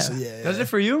people, obviously. Yeah. Does it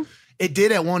for you? It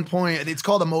did at one point. It's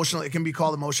called emotional. It can be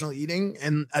called emotional eating.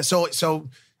 And so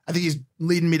I think he's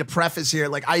leading me to preface here.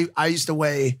 Like I used to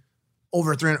weigh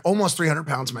over almost 300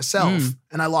 pounds myself,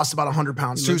 and I lost about 100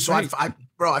 pounds too. So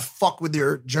I fuck with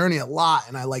your journey a lot,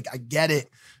 and I get it.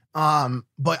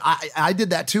 But I did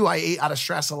that too. I ate out of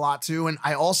stress a lot too, and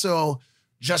I also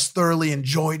just thoroughly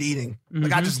enjoyed eating.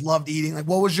 Like I just loved eating. Like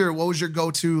what was your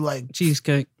go-to like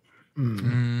Cheesecake.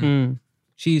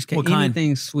 Cheesecake. What kind?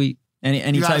 Anything sweet. Any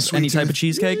You got a type sweet of tooth?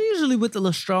 cheesecake? Usually with the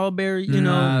little strawberry,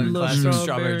 little Classic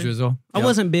strawberry. drizzle. I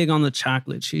wasn't big on the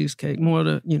chocolate cheesecake. More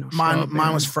the, mine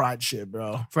strawberry. was fried shit,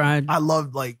 bro. fried. I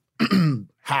loved like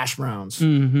hash browns. What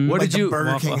Like did the you?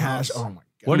 Burger Waffle King hash? House. Oh my god.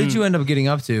 What did you end up getting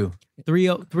up to?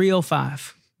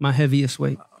 305, my heaviest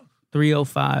weight.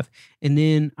 305. And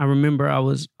then I remember I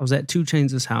was at 2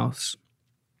 Chainz' house.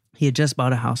 He had just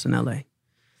bought a house in LA.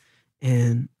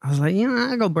 And I was like,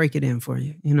 I'll go break it in for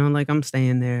you. Like I'm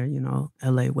staying there,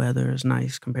 LA weather is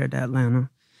nice compared to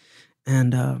Atlanta.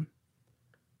 And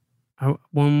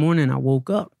one morning I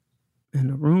woke up and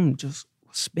the room just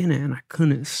was spinning and I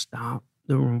couldn't stop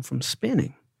the room from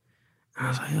spinning. I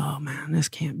was like, oh man, this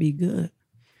can't be good.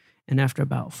 And after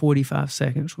about 45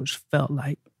 seconds, which felt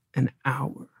like an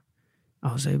hour,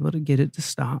 I was able to get it to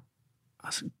stop. I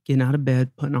was getting out of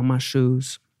bed, putting on my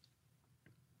shoes,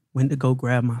 went to go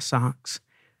grab my socks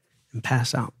and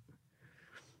pass out.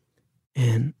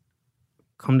 And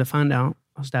come to find out,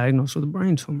 I was diagnosed with a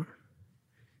brain tumor.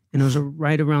 And it was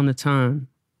right around the time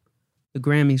the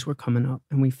Grammys were coming up,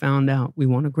 and we found out we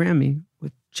won a Grammy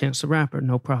with Chance the Rapper,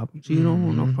 No Problems. You don't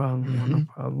want no problem, you want no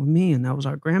problem with me. And that was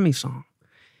our Grammy song.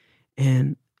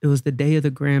 And it was the day of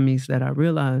the Grammys that I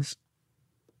realized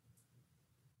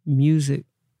music,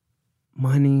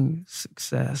 money,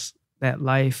 success, that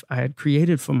life I had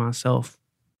created for myself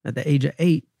at the age of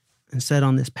 8 and set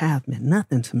on this path meant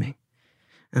nothing to me.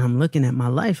 And I'm looking at my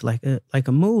life like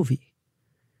a movie.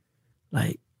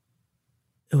 Like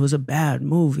it was a bad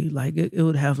movie. Like it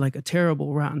would have like a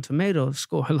terrible Rotten Tomatoes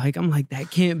score. Like I'm like,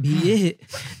 that can't be it.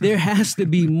 There has to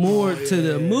be more to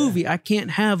the movie. I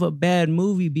can't have a bad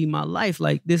movie be my life.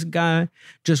 Like this guy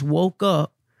just woke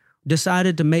up,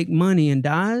 decided to make money and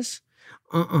dies.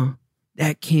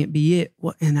 that can't be it.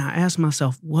 And I asked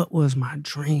myself, what was my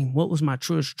dream? What was my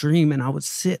truest dream? And I would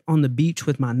sit on the beach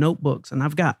with my notebooks, and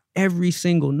I've got every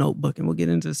single notebook, and we'll get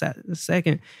into that in a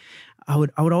second. I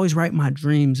would always write my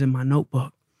dreams in my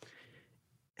notebook.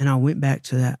 And I went back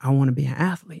to that. I want to be an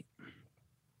athlete.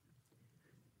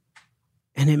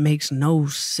 And it makes no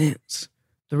sense,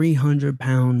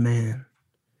 300-pound man,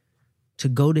 to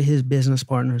go to his business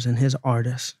partners and his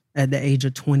artists at the age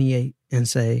of 28 and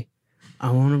say,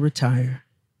 I want to retire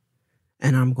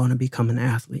and I'm going to become an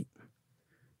athlete.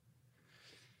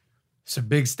 It's a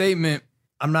big statement.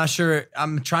 I'm not sure.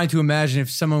 I'm trying to imagine if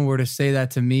someone were to say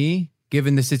that to me,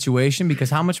 given the situation, because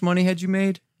how much money had you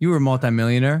made? You were a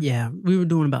multimillionaire. Yeah, we were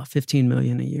doing about $15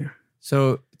 million a year.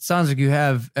 So it sounds like you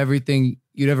have everything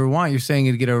you'd ever want. You're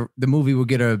saying the movie will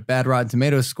get a bad Rotten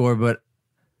Tomatoes score, but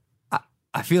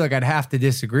I feel like I'd have to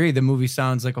disagree. The movie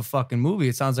sounds like a fucking movie.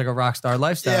 It sounds like a rock star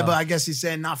lifestyle. Yeah, but I guess he's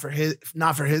saying not for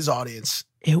his audience.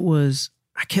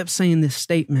 I kept saying this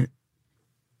statement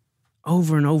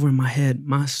over and over in my head.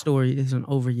 My story isn't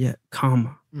over yet,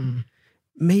 comma. Mm.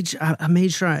 I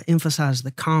made sure I emphasized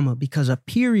the comma, because a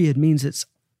period means it's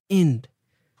end.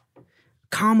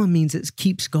 Comma means it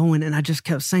keeps going. And I just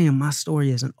kept saying, my story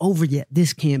isn't over yet.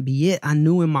 This can't be it. I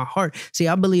knew in my heart. See,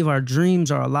 I believe our dreams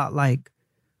are a lot like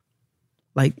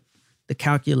the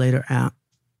calculator app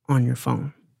on your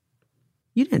phone.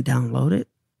 You didn't download it.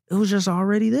 It was just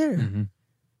already there. Mm-hmm.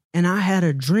 And I had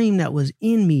a dream that was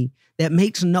in me that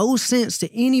makes no sense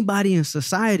to anybody in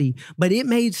society, but it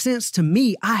made sense to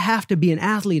me. I have to be an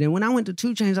athlete. And when I went to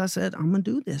 2 Chainz, I said, I'm going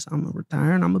to do this. I'm going to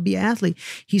retire and I'm going to be an athlete.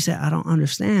 He said, I don't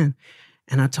understand.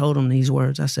 And I told him these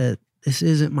words. I said, this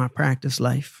isn't my practice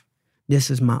life. This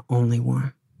is my only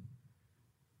one.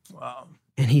 Wow.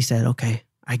 And he said, okay,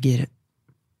 I get it.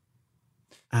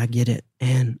 I get it.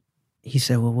 And he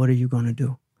said, well, what are you going to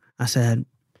do? I said,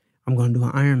 I'm going to do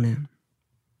an Ironman.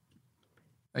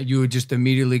 You would just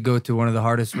immediately go to one of the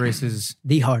hardest races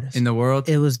The hardest. in the world?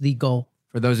 It was the goal.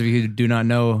 For those of you who do not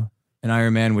know, an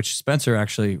Ironman, which Spencer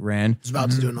actually ran. He's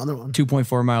about to do another one.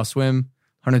 2.4 mile swim,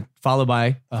 followed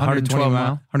by a 112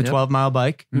 mile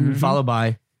bike, followed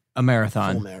by a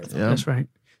marathon. Full marathon. Yep. That's right.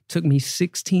 Took me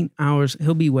 16 hours.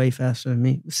 He'll be way faster than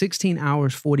me. 16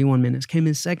 hours, 41 minutes. Came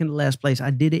in second to last place.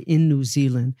 I did it in New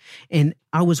Zealand. And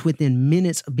I was within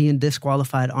minutes of being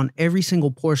disqualified on every single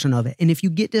portion of it. And if you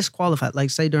get disqualified,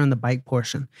 like say during the bike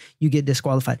portion, you get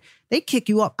disqualified, they kick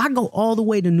you up. I go all the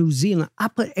way to New Zealand. I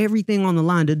put everything on the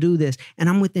line to do this. And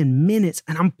I'm within minutes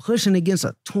and I'm pushing against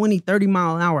a 20, 30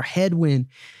 mile an hour headwind.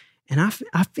 And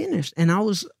I finished, and I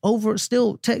was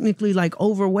still technically like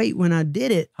overweight when I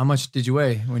did it. How much did you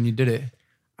weigh when you did it?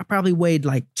 I probably weighed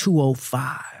like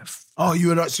 205. Oh,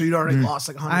 you'd already lost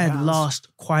like 100 I had pounds. lost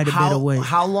quite a bit of weight.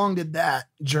 How long did that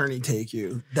journey take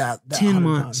you? That 10 100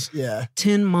 months. pounds? Yeah.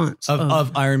 10 months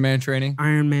Of Ironman training?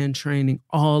 Ironman training,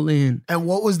 all in. And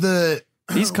what was the...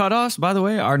 These cutoffs, by the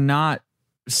way, are not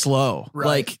slow. Right.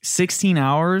 Like 16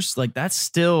 hours, like that's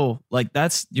still like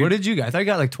that's What did you get? I thought you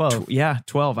got like 12. Yeah,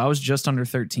 12. I was just under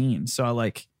 13. So I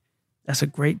like That's a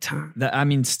great time. that. I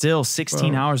mean, still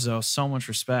 16 Bro. hours though. So much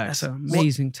respect. That's an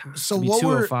amazing time. So To be what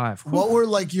were 205. what were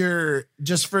like your,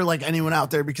 just for like anyone out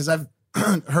there, because I've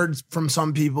heard from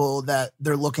some people that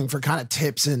they're looking for kind of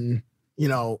tips and, you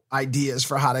know, ideas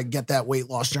for how to get that weight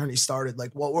loss journey started.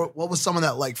 Like what was some of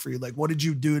that like for you? Like what did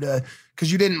you do to,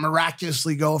 because you didn't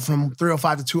miraculously go from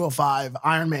 305 to 205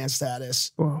 Ironman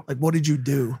status. Bro, Like what did you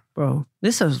do?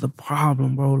 this is the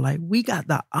problem, bro. Like, we got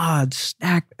the odds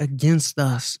stacked against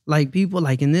us. Like, people,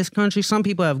 like in this country, some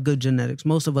people have good genetics.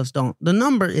 Most of us don't. The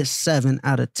number is 7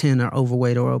 out of 10 are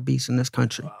overweight or obese in this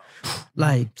country.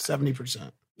 Like,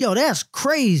 70%. yo, that's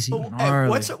crazy. Hey,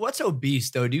 what's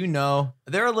obese though? Do you know?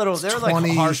 They're like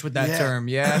harsh with that term.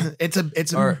 Yeah.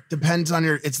 Depends on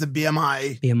it's the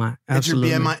BMI. BMI, absolutely.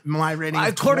 It's your BMI rating.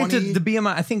 According 20. to the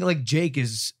BMI, I think like Jake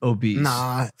is obese.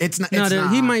 Nah, it's not. No, It's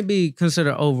not. he might be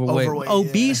considered overweight. Overweight,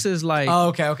 Obese is like, Oh,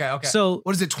 okay. so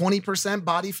What is it? 20%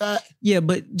 body fat? yeah,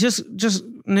 but just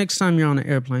next time you're on an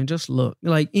airplane, just look.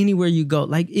 Like, anywhere you go,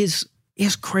 like, it's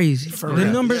crazy. For The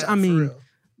real. numbers, Yeah, I for mean, real.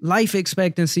 life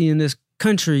expectancy in this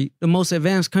country, the most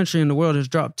advanced country in the world, has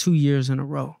dropped 2 years in a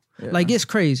row. Like, it's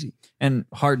crazy. And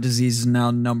heart disease is now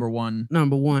number one.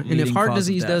 Number one. And if Leading heart cause of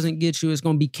disease death. doesn't get you, it's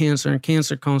going to be cancer, and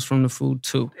cancer comes from the food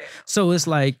too. So it's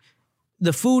like,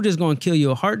 the food is going to kill you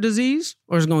of heart disease,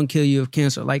 or it's going to kill you of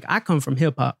cancer. Like, I come from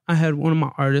hip hop. I had one of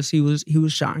my artists, he was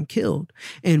shot and killed.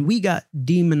 And we got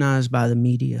demonized by the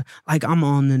media. Like, I'm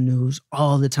on the news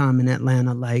all the time in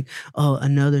Atlanta, like, oh,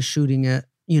 another shooting at,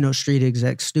 Street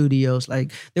Exec Studios.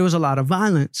 Like, there was a lot of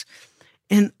violence.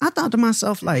 And I thought to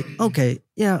myself, like, okay,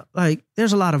 yeah, like,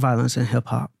 there's a lot of violence in hip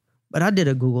hop. But I did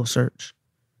a Google search.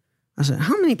 I said,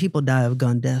 how many people die of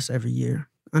gun deaths every year?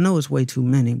 I know it's way too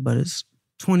many, but it's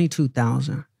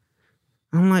 22,000.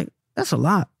 I'm like, that's a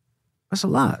lot. That's a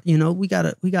lot. You know, we got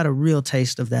a real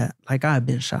taste of that. Like I've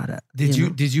been shot at. Did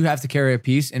you have to carry a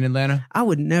piece in Atlanta? I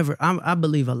would never. I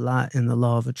believe a lot in the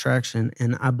law of attraction,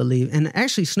 and I believe, and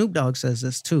actually Snoop Dogg says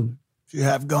this too. If you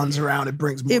have guns around, it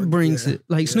brings more. It brings it.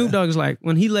 Like Snoop Dogg is like,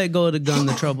 when he let go of the gun,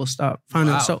 the trouble stopped.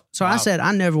 Wow. So I said,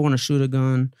 I never want to shoot a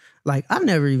gun. Like I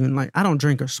never even I don't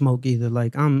drink or smoke either.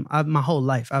 Like my whole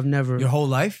life, I've never. Your whole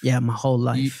life? Yeah, my whole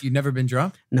life. You never been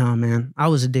drunk? No, man. I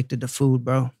was addicted to food,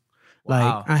 bro.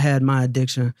 Like I had my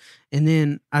addiction, and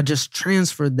then I just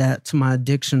transferred that to my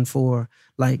addiction for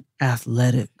like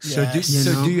athletics. Yes.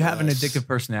 So do you have an addictive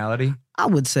personality? I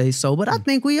would say so, but I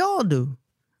think we all do.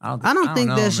 I don't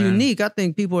think that's unique. I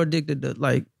think people are addicted to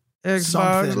like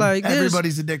Xbox, like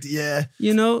everybody's addicted. Yeah,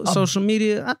 you know, social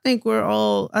media. I think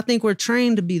we're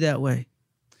trained to be that way.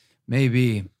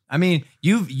 Maybe. I mean,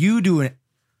 you do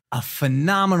a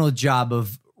phenomenal job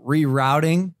of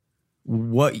rerouting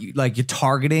what you like. You're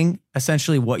targeting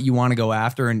essentially what you want to go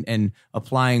after and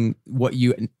applying what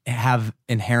you have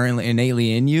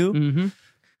innately in you.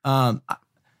 Mm-hmm.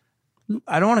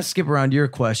 I don't want to skip around your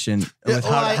question with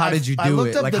how did you do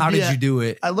it? Like, how did you do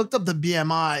it? I looked up the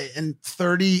BMI, and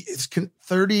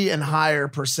 30 and higher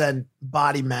 %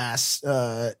 body mass,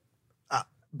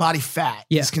 body fat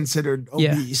is considered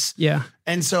obese. Yeah.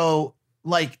 And so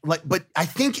but I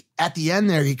think at the end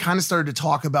there, he kind of started to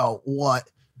talk about what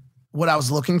I was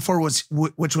looking for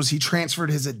which was he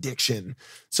transferred his addiction.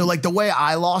 So like the way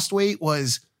I lost weight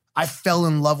was I fell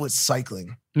in love with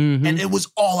cycling. Mm-hmm. And it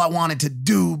was all I wanted to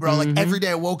do, bro. Like every day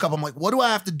I woke up, I'm like, what do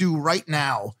I have to do right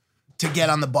now to get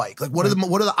on the bike? Like what are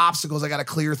the obstacles I got to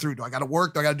clear through? Do I got to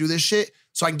work? Do I got to do this shit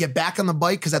so I can get back on the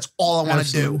bike? Cause that's all I want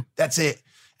to do. That's it.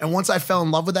 And once I fell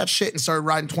in love with that shit and started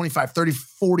riding 25, 30,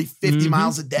 40, 50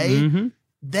 miles a day,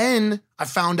 then I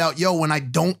found out, when I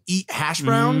don't eat hash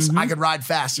browns, I could ride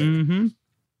faster.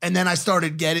 And then I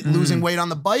started losing weight on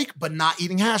the bike, but not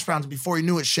eating hash browns. Before you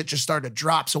knew it, shit just started to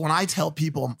drop. So when I tell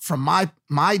people from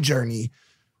my journey,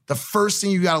 the first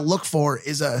thing you got to look for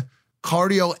is a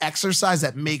cardio exercise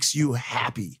that makes you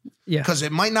happy. Yeah. Because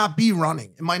it might not be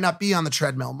running. It might not be on the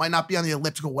treadmill. It might not be on the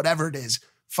elliptical, whatever it is.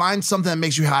 Find something that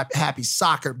makes you happy.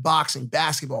 Soccer, boxing,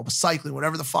 basketball, cycling,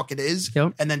 whatever the fuck it is.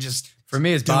 Yep. And then just for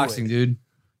me, it's boxing, dude.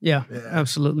 Yeah,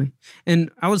 absolutely.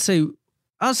 And I would say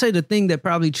the thing that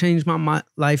probably changed my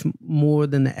life more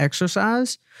than the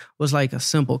exercise was like a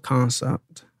simple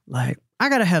concept. Like I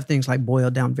got to have things like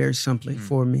boiled down very simply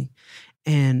for me.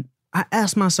 And I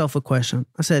asked myself a question.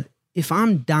 I said, if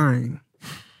I'm dying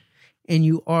and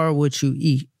you are what you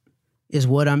eat, is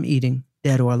what I'm eating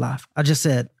dead or alive? I just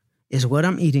said, is what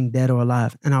I'm eating dead or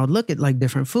alive? And I would look at like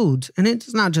different foods, and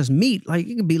it's not just meat. Like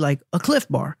it could be like a Cliff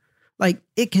Bar. Like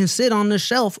it can sit on the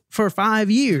shelf for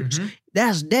 5 years.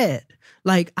 That's dead.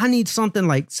 Like I need something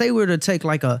like, say we were to take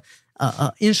like a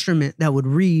instrument that would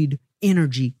read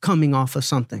energy coming off of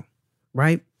something,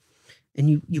 right?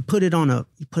 And you put it on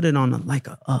like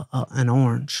an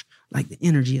orange, like the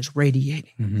energy is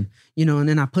radiating, you know. And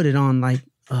then I put it on like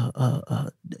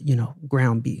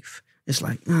ground beef. It's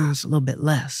like it's a little bit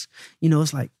less, you know.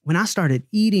 It's like when I started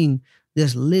eating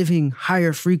this living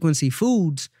higher frequency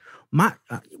foods.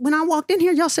 When I walked in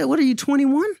here, y'all said, "What are you,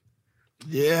 21?"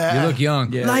 Yeah, you look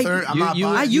young. Yeah, like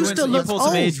I used to look old.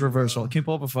 Some age reversal. Can you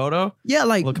pull up a photo? Yeah,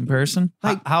 like a little comparison.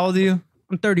 Like how old are you?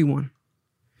 I'm 31.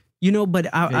 You know, but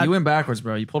you went backwards,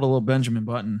 bro. You pulled a little Benjamin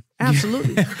Button.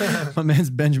 Absolutely. My man's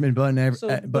Benjamin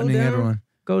buttoning everyone.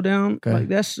 Go down. Okay. Like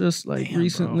that's just like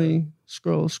recently.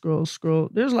 Bro. Scroll.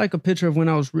 There's like a picture of when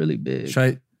I was really big. Should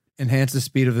I enhance the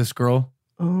speed of the scroll?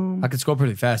 I could scroll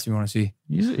pretty fast if you want to see.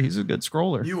 He's a good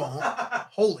scroller. You won't.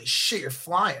 Holy shit, you're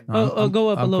flying. Go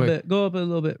up a little bit. Go up a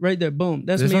little bit. Right there. Boom.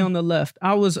 That's me on the left.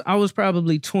 I was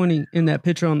probably 20 in that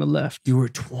picture on the left. You were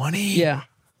 20? Yeah.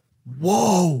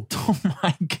 Whoa. Oh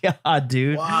my God,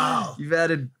 dude. Wow. You've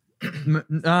added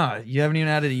you haven't even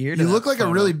added a year to You look like a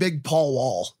really big Paul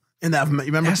Wall in that. You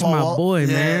remember That's Paul my Wall? boy, Yeah,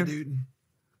 man. dude.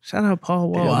 Shout out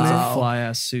Paul Wall, Wow. man. That's a fly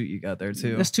ass suit you got there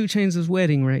too. That's 2 Chainz'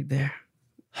 wedding right there.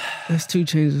 That's 2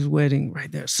 Chainz' wedding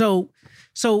right there. So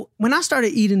when I started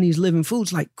eating these living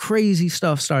foods, like crazy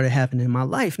stuff started happening in my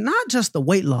life. Not just the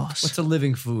weight loss. What's a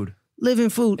living food? Living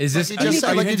food. Is this like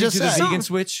you just said. The vegan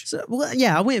switch? So, well,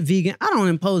 yeah, I went vegan. I don't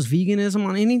impose veganism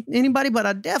on anybody, but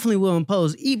I definitely will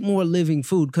eat more living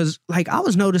food. Because like I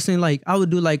was noticing, like I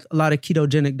would do like a lot of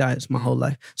ketogenic diets my whole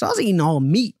life. So I was eating all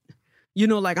meat. You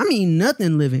know, like I'm eating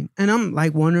nothing living. And I'm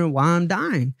like wondering why I'm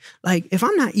dying. Like if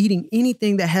I'm not eating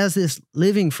anything that has this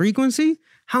living frequency,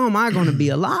 how am I going to be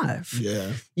alive?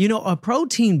 Yeah. You know, a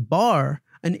protein bar,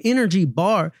 an energy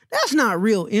bar, that's not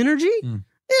real energy.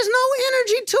 There's no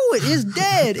energy to it. It's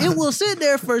dead. It will sit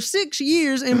there for 6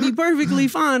 years and be perfectly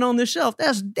fine on the shelf.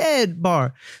 That's dead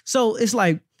bar. So it's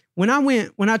like when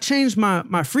I changed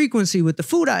my frequency with the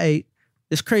food I ate,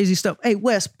 this crazy stuff. Hey,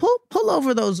 Wes, pull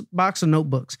over those box of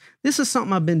notebooks. This is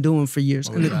something I've been doing for years.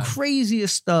 And the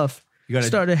craziest stuff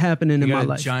started happening in my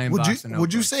life.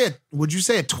 Would you say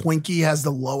a Twinkie has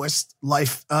the lowest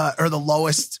life or the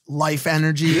lowest life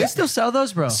energy? Do they still sell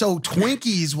those, bro? So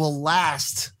Twinkies will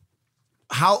last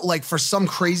for some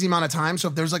crazy amount of time. So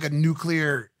if there's like a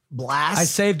nuclear blast, I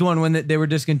saved one when they were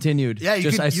discontinued. Yeah,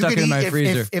 I stuck it in my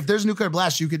freezer. If there's nuclear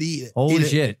blast, you could eat it. Holy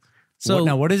shit! So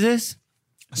now what is this?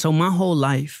 So my whole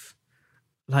life,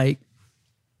 like,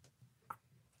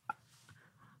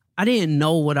 I didn't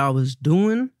know what I was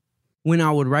doing when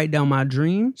I would write down my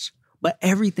dreams, but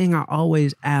everything I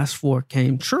always asked for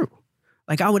came true.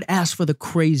 Like, I would ask for the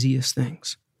craziest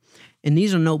things. And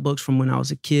these are notebooks from when I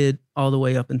was a kid all the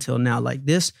way up until now. Like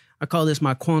this, I call this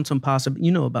my quantum possibility.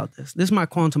 You know about this. This is my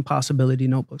quantum possibility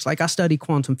notebooks. Like, I study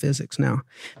quantum physics now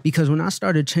because when I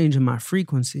started changing my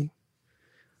frequency,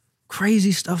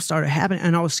 crazy stuff started happening.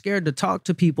 And I was scared to talk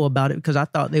to people about it because I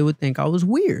thought they would think I was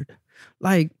weird.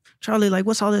 Like, Charlie, like,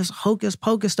 what's all this hocus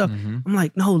pocus stuff? I'm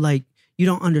like, no, like, you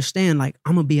don't understand. Like,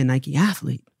 I'm going to be a Nike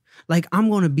athlete. Like, I'm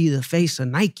going to be the face of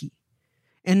Nike.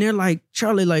 And they're like,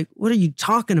 Charlie, like, what are you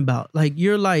talking about? Like,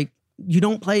 you're like, you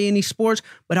don't play any sports,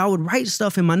 but I would write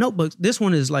stuff in my notebooks. This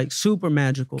one is like super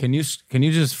magical. Can you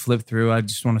just flip through? I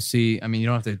just want to see. I mean, you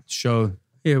don't have to show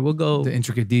Here, we'll go. the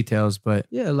intricate details, but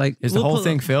Yeah, like. is the whole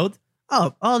thing filled?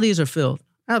 Oh, all these are filled.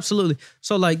 Absolutely.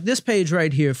 So like this page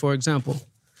right here, for example,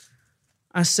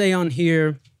 I say on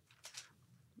here,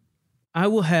 I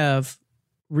will have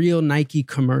real Nike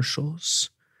commercials.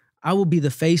 I will be the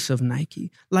face of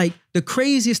Nike. Like the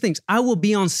craziest things. I will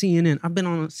be on CNN. I've been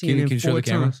on CNN can you show 4 the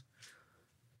camera? times.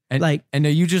 And are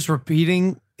you just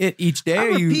repeating it each day?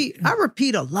 I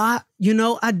repeat a lot. You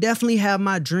know, I definitely have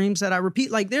my dreams that I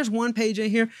repeat. Like there's one page in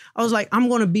here. I was like, I'm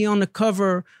going to be on the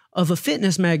cover of a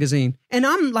fitness magazine. And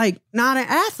I'm like not an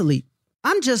athlete.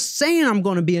 I'm just saying I'm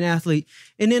going to be an athlete.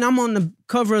 And then I'm on the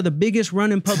cover of the biggest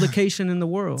running publication in the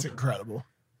world. It's incredible.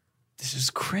 This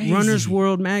is crazy. Runner's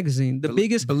World magazine. The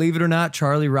biggest. Believe it or not,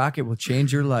 Charlie Rocket will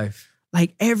change your life.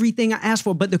 Like everything I asked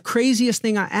for. But the craziest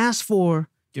thing I asked for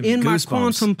in my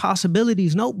quantum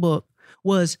possibilities notebook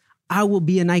was I will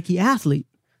be a Nike athlete.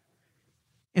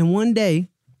 And one day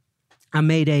I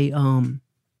made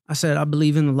I said, I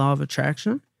believe in the law of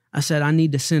attraction. I said, I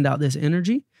need to send out this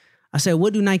energy. I said,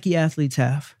 what do Nike athletes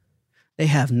have? They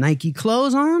have Nike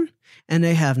clothes on and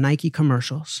they have Nike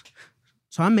commercials.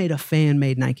 So I made a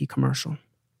fan-made Nike commercial.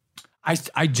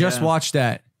 I just watched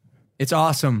that. It's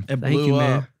awesome. It Thank blew you, up.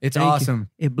 man. It's Thank you. awesome.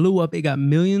 It blew up. It got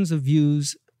millions of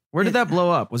views. Where did that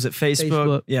blow up? Was it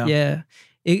Facebook? Yeah.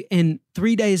 And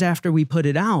 3 days after we put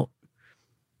it out,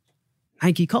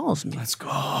 Nike calls me. Let's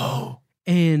go.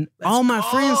 And all my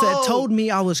friends that told me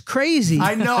I was crazy.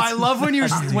 I know. I love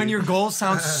when your goals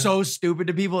sound so stupid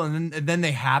to people and then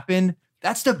they happen.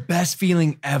 That's the best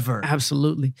feeling ever.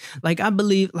 Absolutely. Like I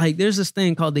believe, like there's this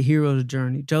thing called the hero's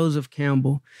journey, Joseph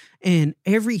Campbell. And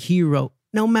every hero,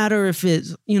 no matter if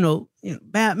it's,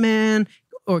 Batman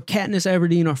or Katniss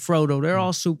Everdeen or Frodo, they're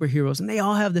all superheroes and they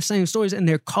all have the same stories and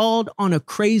they're called on a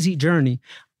crazy journey.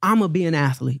 I'm going to be an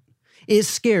athlete. It's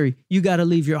scary. You got to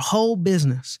leave your whole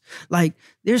business. Like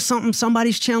there's something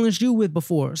somebody's challenged you with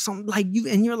before, something like you,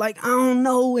 and you're like, I don't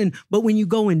know. But when you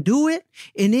go and do it,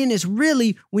 and then it's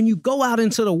really when you go out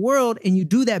into the world and you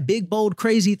do that big, bold,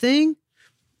 crazy thing,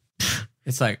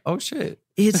 it's like, oh shit.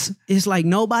 It's like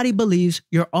nobody believes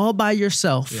you're all by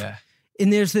yourself. Yeah.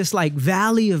 And there's this like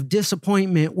valley of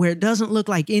disappointment where it doesn't look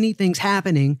like anything's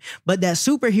happening, but that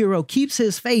superhero keeps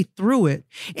his faith through it.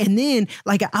 And then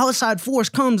like an outside force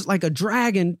comes, like a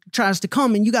dragon tries to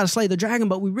come and you got to slay the dragon,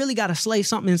 but we really got to slay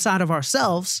something inside of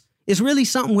ourselves. It's really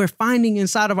something we're finding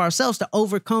inside of ourselves to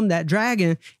overcome that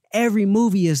dragon. Every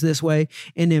movie is this way.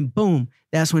 And then boom,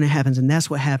 that's when it happens. And that's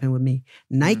what happened with me.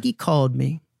 Nike called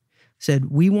me,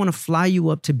 said, we want to fly you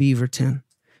up to Beaverton.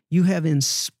 You have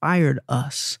inspired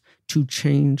us to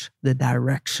change the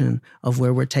direction of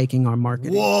where we're taking our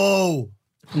marketing. Whoa.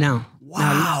 Now,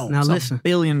 Wow. Now It's listen. $1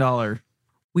 billion.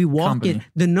 We walk in company.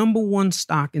 the number one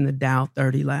stock in the Dow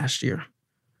 30 last year,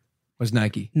 Was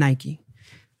Nike. Nike.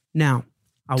 Now,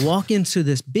 I walk into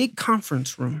this big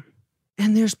conference room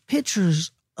and there's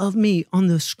pictures of me on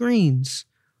the screens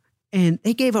and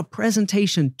they gave a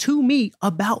presentation to me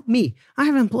about me. I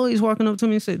have employees walking up to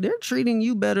me and say, they're treating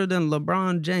you better than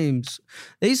LeBron James.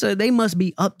 They said they must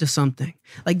be up to something.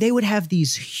 Like they would have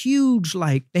these huge,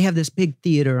 like they have this big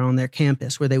theater on their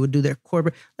campus where they would do their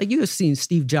corporate, like you have seen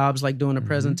Steve Jobs like doing a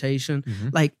presentation.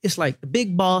 Like it's like the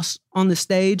big boss on the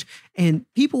stage and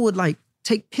people would like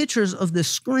take pictures of the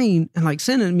screen and like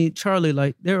sending me, Charlie,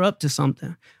 like they're up to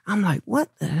something. I'm like, what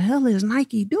the hell is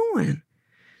Nike doing?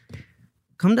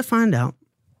 Come to find out,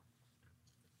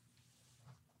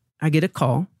 I get a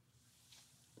call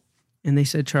and they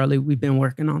said, Charlie, we've been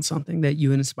working on something that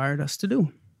you inspired us to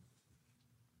do.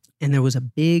 And there was a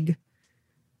big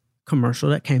commercial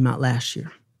that came out last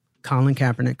year, Colin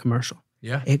Kaepernick commercial.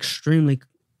 Yeah. Extremely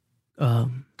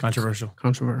Controversial.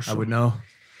 controversial. I would know.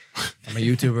 I'm a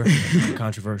YouTuber.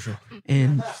 Controversial.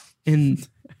 And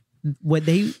what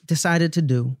they decided to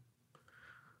do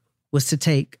was to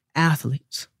take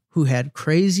athletes who had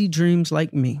crazy dreams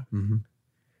like me,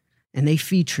 and they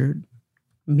featured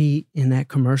me in that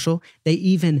commercial. They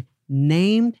even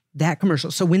named that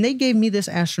commercial. So when they gave me this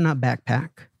astronaut backpack,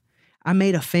 I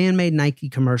made a fan-made Nike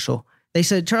commercial. They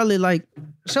said, Charlie, like,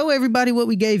 show everybody what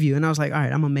we gave you. And I was like, all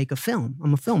right, I'm gonna make a film.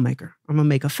 I'm a filmmaker. I'm gonna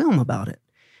make a film about it.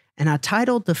 And I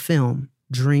titled the film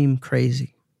Dream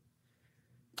Crazy.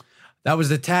 That was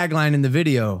the tagline in the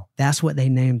video. That's what they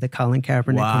named the Colin Kaepernick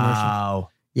commercial. Wow.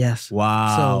 Yes.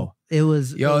 Wow. So it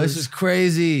was. This is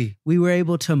crazy. We were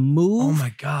able to move. Oh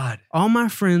my God. All my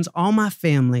friends, all my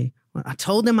family. I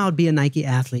told them I would be a Nike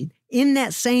athlete. In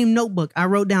that same notebook, I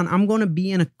wrote down, I'm going to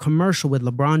be in a commercial with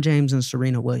LeBron James and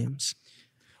Serena Williams.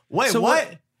 Wait, So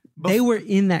what? They were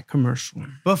in that commercial.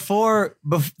 Before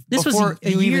This was before a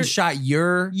you year- even shot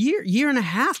your... Year and a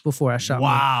half before I shot mine.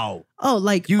 Wow. Oh,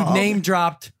 like... You oh, name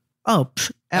dropped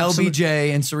absolutely.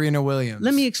 LBJ and Serena Williams.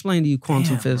 Let me explain to you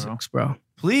quantum Damn, physics, bro.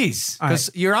 Please, All because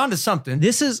you're onto something.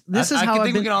 This is I how I've think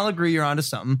we been... can all agree you're onto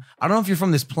something. I don't know if you're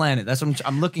from this planet. That's what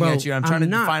I'm looking Bro, at you. I'm trying I'm to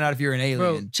not. find out if you're an alien.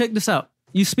 Bro, check this out.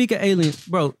 You speak of aliens.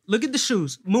 Bro, look at the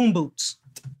shoes. Moon boots.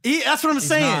 That's what I'm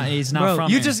saying. He's not Bro,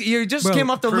 from You here. just Bro, came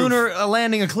off the proof. lunar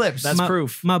landing eclipse. That's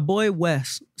proof. My boy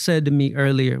Wes said to me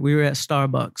earlier, we were at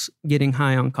Starbucks getting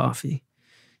high on coffee.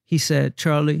 He said,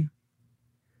 Charlie,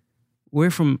 we're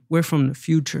from the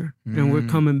future and we're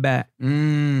coming back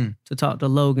to talk to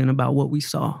Logan about what we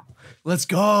saw. Let's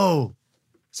go.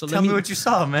 So Tell me what you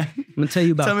saw, man. I'm going to tell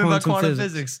you about Tell me about quantum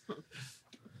physics. physics.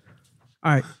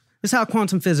 All right. This is how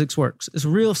quantum physics works. It's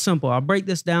real simple. I'll break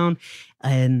this down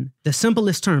in the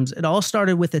simplest terms. It all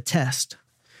started with a test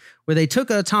where they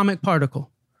took an atomic particle.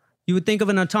 You would think of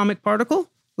an atomic particle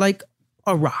like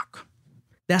a rock.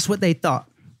 That's what they thought.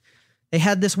 They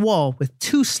had this wall with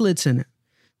 2 slits in it.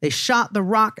 They shot the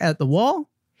rock at the wall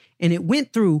and it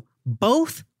went through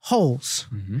both holes.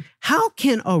 How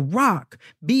can a rock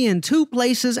be in 2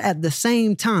 places at the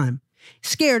same time?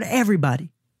 Scared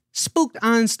everybody. Spooked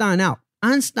Einstein out.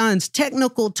 Einstein's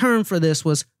technical term for this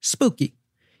was spooky.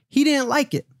 He didn't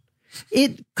like it.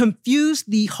 It confused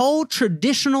the whole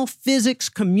traditional physics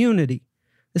community.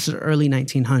 This is early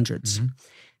 1900s.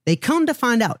 They come to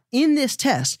find out in this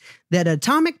test that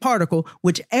atomic particle,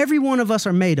 which every one of us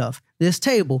are made of, this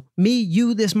table, me,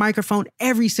 you, this microphone,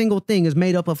 every single thing is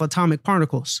made up of atomic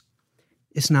particles.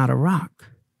 It's not a rock.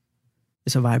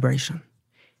 It's a vibration.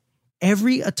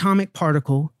 Every atomic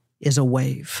particle is a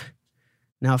wave.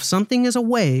 Now, if something is a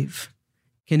wave,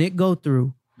 can it go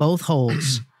through both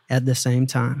holes at the same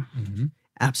time?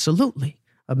 Absolutely.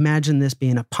 Imagine this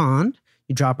being a pond.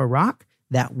 You drop a rock,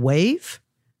 that wave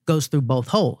goes through both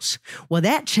holes. Well,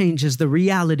 that changes the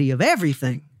reality of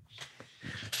everything.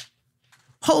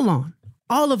 Hold on.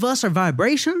 All of us are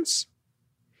vibrations?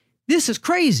 This is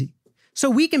crazy.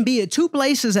 So we can be at 2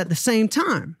 places at the same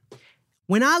time.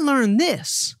 When I learned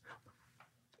this,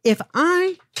 if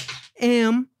I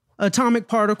am atomic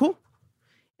particle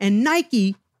and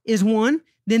Nike is one,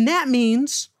 then that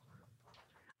means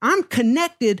I'm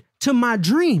connected to my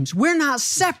dreams. We're not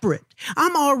separate.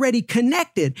 I'm already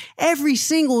connected. Every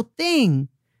single thing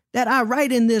that I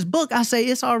write in this book, I say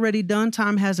it's already done.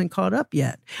 Time hasn't caught up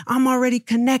yet. I'm already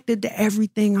connected to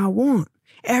everything I want.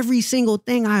 Every single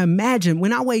thing I imagine.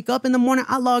 When I wake up in the morning,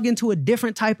 I log into a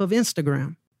different type of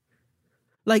Instagram.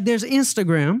 Like there's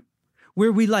Instagram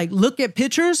where we like look at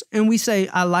pictures and we say,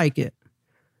 I like it.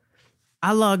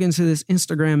 I log into this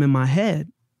Instagram in my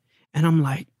head and I'm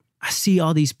like, I see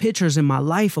all these pictures in my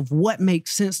life of what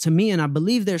makes sense to me. And I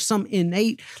believe there's some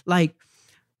innate like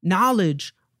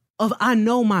knowledge of I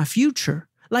know my future.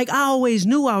 Like I always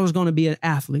knew I was going to be an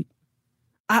athlete.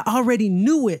 I already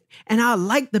knew it and I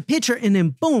liked the picture and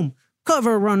then boom,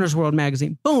 Cover of Runner's World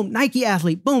magazine. Boom, Nike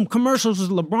athlete. Boom, commercials with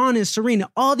LeBron and Serena.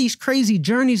 All these crazy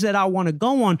journeys that I want to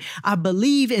go on. I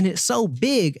believe in it so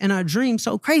big and I dream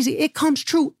so crazy. It comes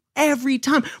true every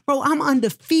time. Bro, I'm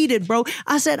undefeated, bro.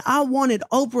 I said I wanted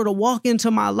Oprah to walk into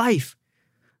my life.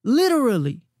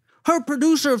 Literally. Her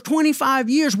producer of 25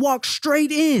 years walked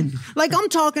straight in. Like I'm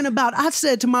talking about, I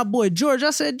said to my boy George,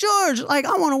 I said, George, like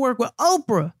I want to work with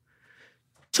Oprah.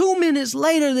 2 minutes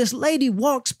later, this lady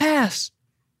walks past.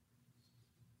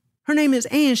 Her name is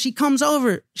Ann. She comes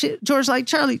over. George's like,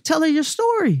 Charlie, tell her your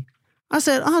story. I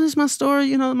said, oh, this is my story,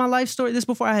 you know, my life story. This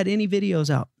before I had any videos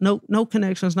out. No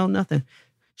connections, no nothing.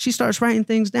 She starts writing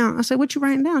things down. I said, what you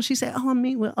writing down? She said, oh, I'm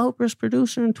meeting with Oprah's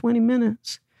producer in 20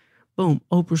 minutes. Boom,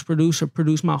 Oprah's producer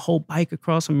produced my whole Bike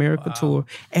Across America tour.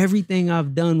 Everything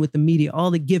I've done with the media,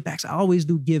 all the givebacks. I always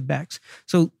do givebacks.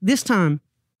 So this time,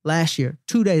 last year,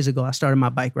 2 days ago, I started my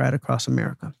bike ride across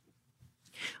America.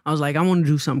 I was like, I want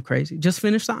to do something crazy. Just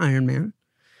finished the Ironman.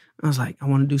 I was like, I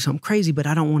want to do something crazy, but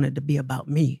I don't want it to be about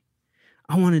me.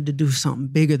 I wanted to do something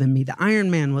bigger than me. The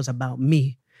Ironman was about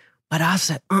me. But I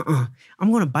said, I'm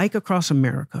going to bike across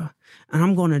America and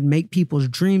I'm going to make people's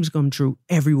dreams come true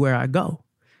everywhere I go.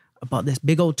 I bought this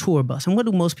big old tour bus. And what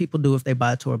do most people do if they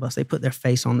buy a tour bus? They put their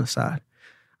face on the side.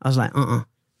 I was like, I'm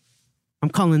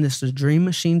calling this the Dream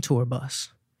Machine Tour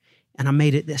Bus. And I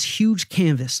made it this huge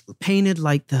canvas painted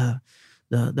like the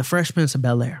Fresh Prince of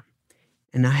Bel-Air.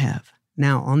 And I have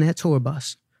now on that tour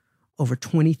bus over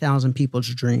 20,000 people's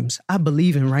dreams. I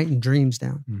believe in writing dreams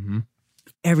down. Mm-hmm.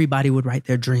 Everybody would write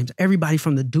their dreams. Everybody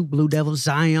from the Duke Blue Devils,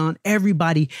 Zion,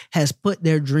 everybody has put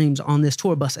their dreams on this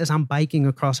tour bus as I'm biking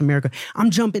across America.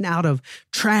 I'm jumping out of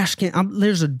trash can.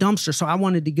 There's a dumpster. So I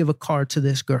wanted to give a card to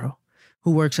this girl who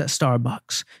works at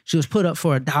Starbucks. She was put up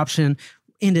for adoption,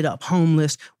 ended up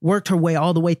homeless, worked her way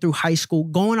all the way through high school,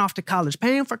 going off to college,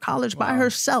 paying for college by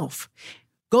herself.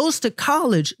 Goes to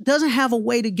college, doesn't have a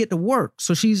way to get to work.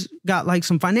 So she's got like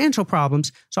some financial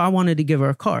problems. So I wanted to give her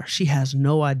a car. She has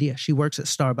no idea. She works at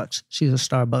Starbucks. She's a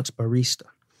Starbucks barista.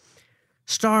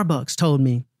 Starbucks told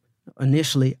me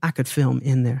initially I could film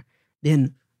in there.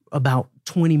 Then about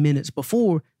 20 minutes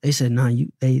before, they said,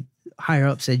 they higher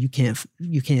up said, you can't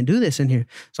do this in here.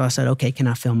 So I said, okay, can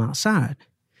I film outside?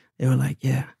 They were like,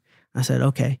 yeah. I said,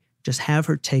 okay, just have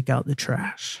her take out the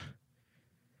trash.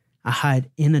 I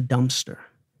hide in a dumpster.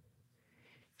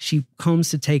 She comes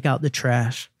to take out the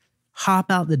trash,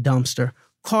 hop out the dumpster,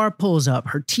 car pulls up,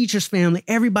 her teacher's family,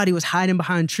 everybody was hiding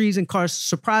behind trees and cars,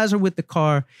 surprise her with the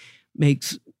car,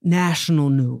 makes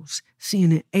national news,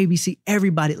 CNN, ABC,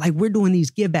 everybody, like we're doing these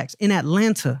givebacks. In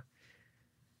Atlanta,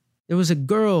 there was a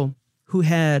girl who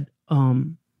had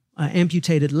an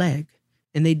amputated leg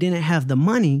and they didn't have the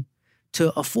money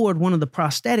to afford one of the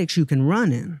prosthetics you can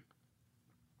run in.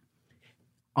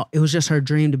 It was just her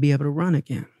dream to be able to run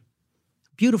again.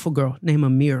 Beautiful girl named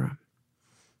Amira.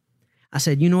 I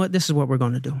said, you know what? This is what we're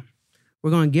going to do. We're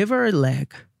going to give her a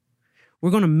leg. We're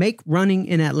going to make running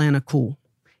in Atlanta cool.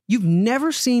 You've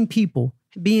never seen people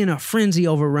be in a frenzy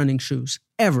over running shoes,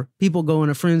 ever. People go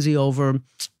in a frenzy over,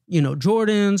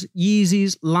 Jordans,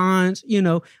 Yeezys, Lines,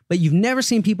 but you've never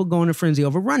seen people go in a frenzy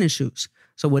over running shoes.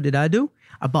 So what did I do?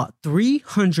 I bought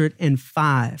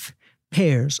 305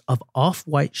 pairs of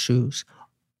off-white shoes,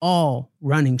 all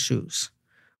running shoes.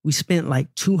 We spent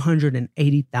like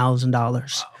 $280,000. Wow.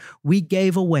 We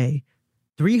gave away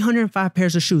 305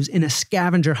 pairs of shoes in a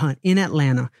scavenger hunt in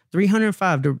Atlanta,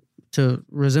 305 to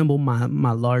resemble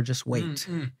my largest weight.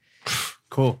 Mm-hmm.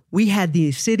 Cool. We had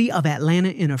the city of Atlanta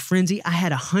in a frenzy. I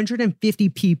had 150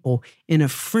 people in a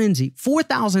frenzy.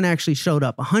 4,000 actually showed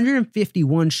up,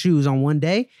 151 shoes on one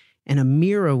day. And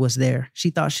Amira was there. She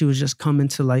thought she was just coming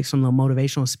to like some little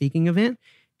motivational speaking event.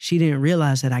 She didn't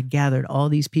realize that I gathered all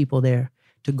these people there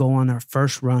to go on our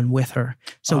first run with her.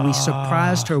 So we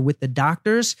surprised her with the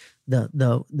doctors,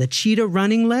 the cheetah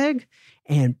running leg,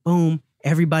 and boom,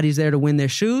 everybody's there to win their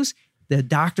shoes. The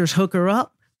doctors hook her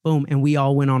up, boom, and we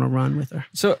all went on a run with her.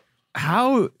 So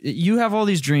how you have all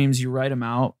these dreams, you write them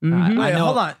out. Mm-hmm. I know.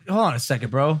 Hold on a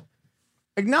second, bro.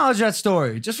 Acknowledge that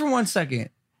story just for 1 second.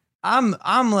 I'm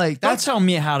like, don't tell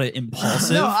me how to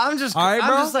impulsive. No, I'm just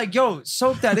like, yo,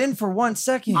 soak that in for 1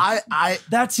 second.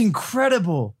 That's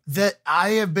incredible. That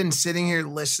I have been sitting here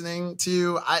listening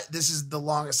to. This is the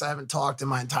longest I haven't talked in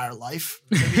my entire life,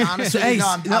 to be honest.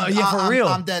 For real.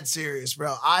 I'm dead serious,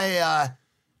 bro. I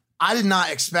did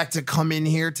not expect to come in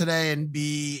here today and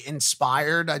be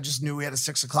inspired. I just knew we had a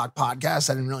 6 o'clock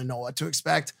podcast. I didn't really know what to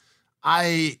expect.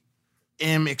 I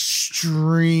am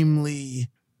extremely...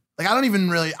 Like, I don't even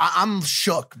really, I'm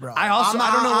shook, bro. I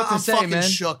don't know what to say, man. I'm fucking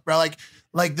shook, bro.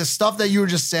 Like the stuff that you were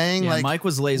just saying, Mike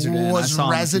was lasered in. Was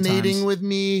resonating with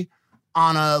me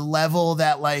on a level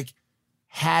that like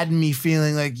had me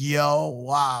feeling like, yo,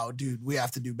 wow, dude, we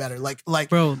have to do better. Like,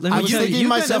 bro, let me I was tell you, thinking to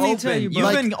myself, You've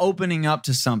been opening up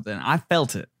to something. I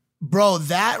felt it. bro,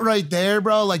 that right there,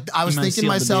 bro. Like, I was thinking to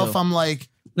myself, I'm like,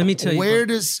 let me tell you, where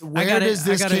bro. does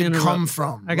this kid come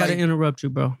from? I gotta Like, interrupt you,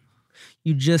 bro.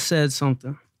 You just said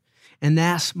something, and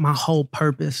that's my whole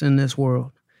purpose in this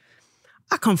world.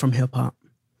 I come from hip hop.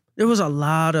 There was a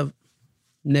lot of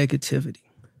negativity.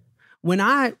 When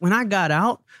I got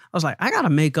out, I was like, I gotta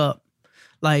make up.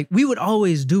 Like, we would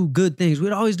always do good things.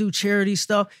 We'd always do charity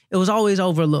stuff. It was always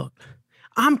overlooked.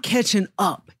 I'm catching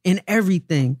up in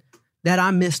everything that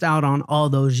I missed out on all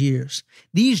those years.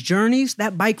 These journeys,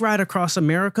 that bike ride across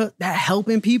America, that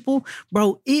helping people,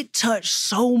 bro, it touched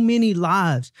so many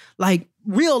lives, like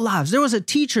real lives. There was a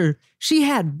teacher, she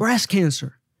had breast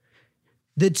cancer.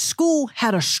 The school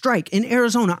had a strike in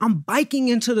Arizona. I'm biking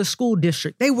into the school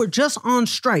district. They were just on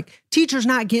strike. Teachers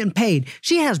not getting paid.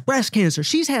 She has breast cancer.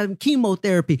 She's having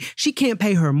chemotherapy. She can't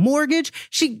pay her mortgage.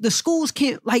 The schools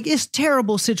can't, like, it's a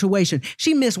terrible situation.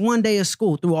 She missed one day of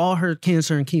school through all her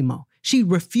cancer and chemo. She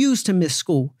refused to miss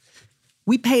school.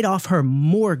 We paid off her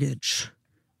mortgage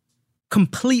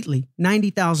completely,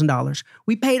 $90,000.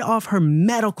 We paid off her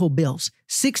medical bills,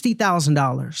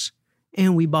 $60,000.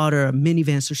 And we bought her a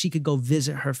minivan so she could go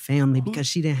visit her family because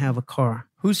she didn't have a car.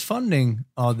 Who's funding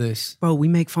all this? Bro, we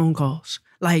make phone calls.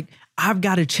 Like, I've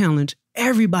got to challenge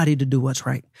everybody to do what's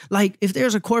right. Like, if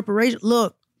there's a corporation,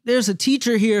 look, there's a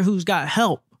teacher here who's got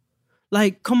help.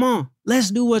 Like, come on, let's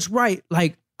do what's right.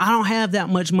 Like, I don't have that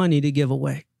much money to give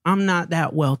away. I'm not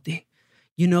that wealthy,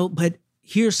 but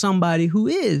here's somebody who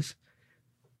is.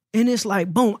 And it's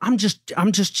like, boom, I'm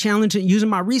just challenging, using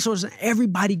my resources. And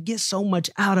everybody gets so much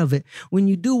out of it. When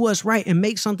you do what's right and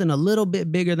make something a little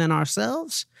bit bigger than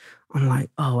ourselves, I'm like,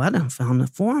 oh, I done found the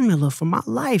formula for my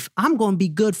life. I'm going to be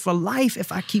good for life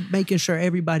if I keep making sure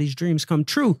everybody's dreams come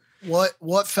true.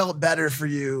 what felt better for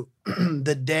you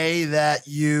the day that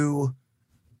you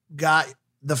got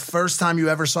the first time you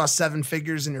ever saw 7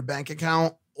 figures in your bank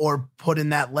account, or putting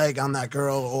that leg on that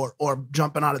girl, or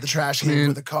jumping out of the trash can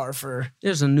with a car for...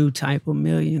 There's a new type of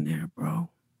millionaire, bro.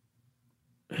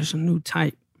 There's a new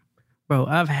type. Bro,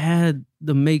 I've had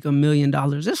to make $1 million.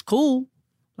 It's cool.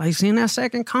 Like, seeing that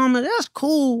second comment, that's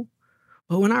cool.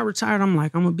 But when I retired, I'm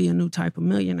like, I'm going to be a new type of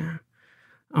millionaire.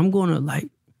 I'm going to, like,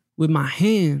 with my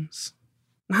hands,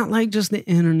 not like just the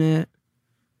internet.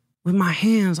 With my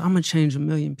hands, I'm going to change 1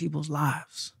 million people's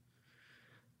lives.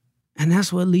 And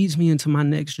that's what leads me into my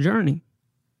next journey.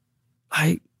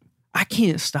 Like, I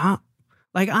can't stop.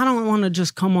 Like, I don't want to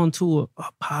just come onto a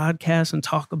podcast and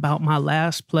talk about my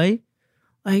last play.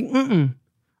 Like,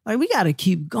 Like, we got to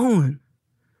keep going.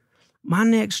 My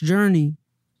next journey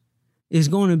is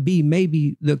going to be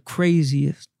maybe the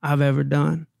craziest I've ever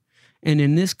done. And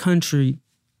in this country,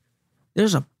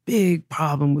 there's a big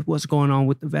problem with what's going on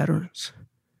with the veterans.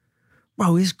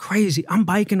 Bro, it's crazy. I'm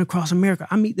biking across America.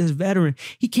 I meet this veteran.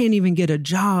 He can't even get a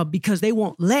job because they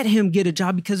won't let him get a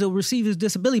job because he'll receive his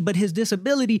disability. But his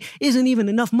disability isn't even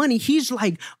enough money. He's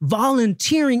like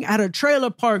volunteering at a trailer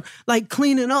park, like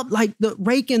cleaning up, like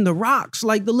raking the rocks,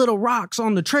 like the little rocks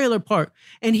on the trailer park.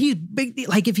 And he's big.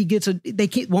 Like, if he gets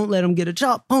won't let him get a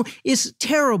job. It's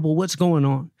terrible what's going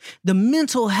on. The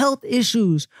mental health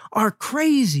issues are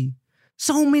crazy.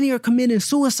 So many are committing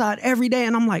suicide every day.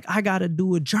 And I'm like, I got to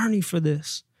do a journey for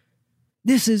this.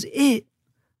 This is it.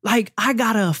 Like, I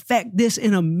got to affect this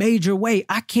in a major way.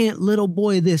 I can't little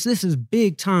boy this. This is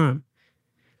big time.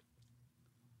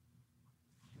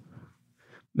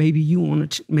 Maybe you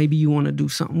want to do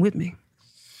something with me.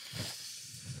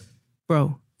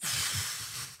 Bro,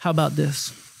 how about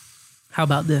this?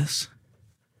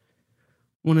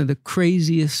 One of the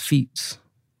craziest feats.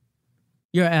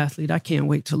 You're an athlete. I can't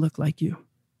wait to look like you.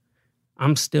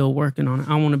 I'm still working on it.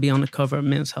 I want to be on the cover of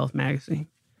Men's Health magazine.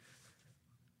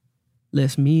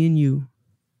 Let's me and you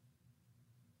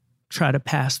try to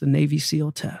pass the Navy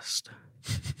SEAL test.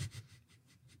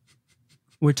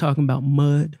 We're talking about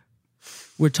mud.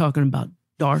 We're talking about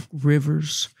dark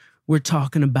rivers. We're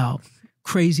talking about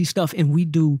crazy stuff. And we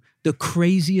do the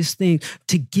craziest thing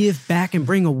to give back and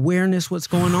bring awareness what's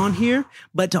going on here,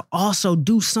 but to also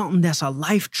do something that's a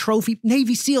life trophy.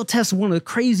 Navy SEAL test is one of the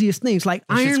craziest things. Like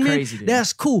Ironman,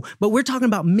 that's cool. But we're talking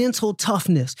about mental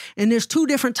toughness. And there's 2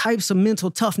 different types of mental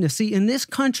toughness. See, in this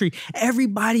country,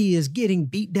 everybody is getting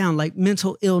beat down, like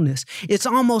mental illness. It's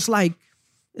almost like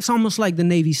the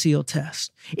Navy SEAL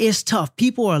test. It's tough.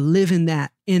 People are living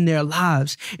that in their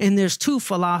lives. And there's 2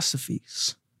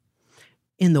 philosophies.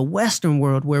 In the Western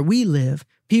world where we live,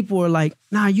 people are like,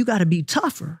 nah, you got to be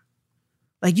tougher.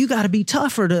 Like, you got to be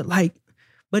tougher to, like,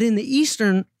 But in the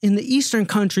Eastern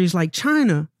countries like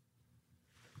China,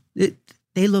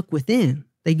 they look within.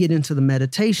 They get into the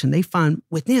meditation. They find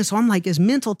within. So I'm like, it's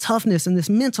mental toughness and this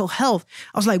mental health.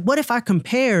 I was like, what if I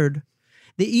compared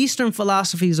the Eastern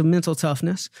philosophies of mental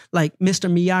toughness, like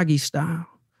Mr. Miyagi style?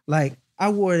 Like, I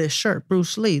wore this shirt,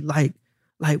 Bruce Lee. Like,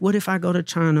 what if I go to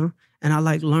China and I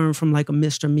like learn from like a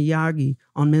Mr. Miyagi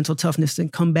on mental toughness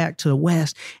and come back to the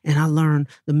West and I learn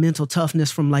the mental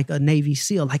toughness from like a Navy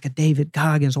SEAL, like a David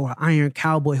Goggins or an Iron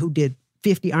Cowboy who did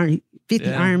 50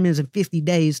 Ironmans in 50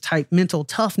 days type mental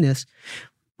toughness.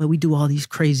 But we do all these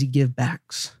crazy give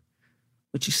backs.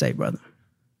 What you say, brother?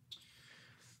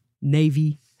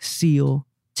 Navy SEAL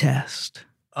test.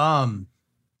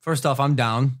 First off, I'm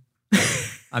down.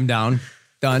 I'm down.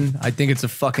 Done. I think it's a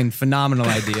fucking phenomenal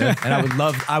idea. And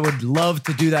I would love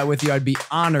to do that with you. I'd be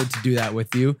honored to do that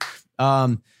with you.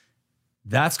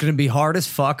 That's going to be hard as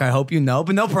fuck. I hope you know,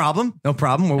 but no problem. No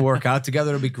problem. We'll work out together.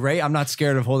 It'll be great. I'm not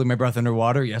scared of holding my breath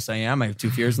underwater. Yes, I am. I have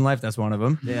 2 fears in life. That's one of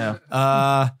them.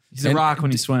 Yeah. He's a rock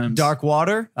when he swims. Dark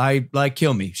water. I like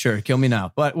kill me. Sure. Kill me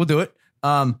now, but we'll do it.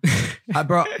 I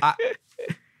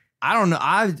don't know.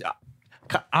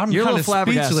 I'm You're kind a of little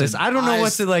speechless. flabbergasted. I don't know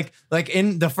what to like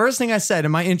in the first thing I said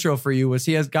in my intro for you was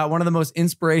he has got one of the most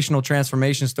inspirational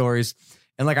transformation stories.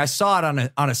 And like, I saw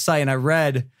it on a site and I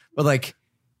read, but like,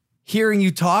 hearing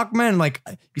you talk, man, like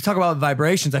you talk about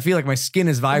vibrations, I feel like my skin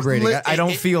is vibrating. I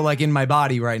don't feel like in my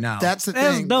body right now. That's the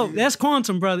That's thing. dope. That's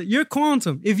quantum, brother. You're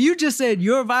quantum. If you just said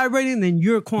you're vibrating, then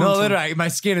you're quantum. No, literally, my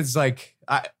skin is like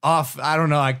off. I don't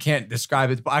know. I can't describe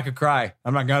it. But I could cry.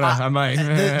 I'm not gonna. I might.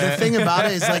 The thing about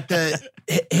it is like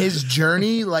his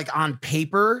journey, like on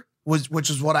paper, which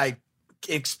is what I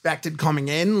expected coming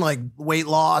in, like weight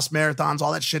loss, marathons,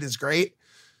 all that shit is great.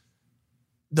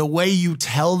 The way you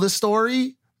tell the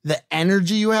story, the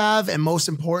energy you have, and most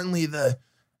importantly, the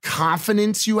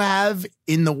confidence you have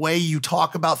in the way you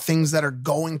talk about things that are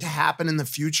going to happen in the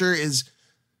future is,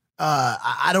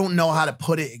 I don't know how to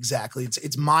put it exactly.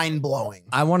 It's mind blowing.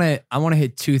 I want to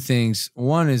hit 2 things.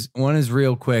 One is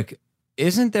real quick.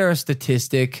 Isn't there a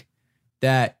statistic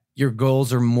that your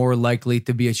goals are more likely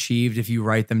to be achieved if you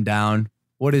write them down?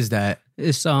 What is that?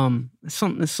 It's some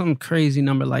crazy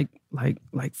number like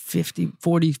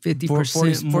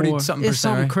 50% more. 40 something it's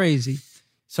something right? crazy.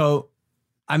 So,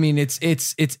 I mean,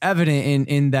 it's evident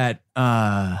in that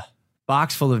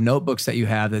box full of notebooks that you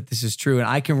have that this is true, and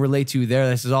I can relate to you there.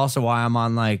 This is also why I'm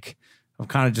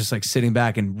kind of just like sitting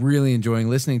back and really enjoying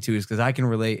listening to is because I can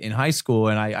relate. In high school,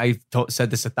 and I said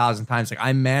this 1,000 times, like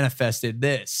I manifested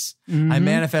this. I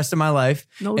manifested my life.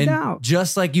 No and doubt.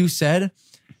 Just like you said,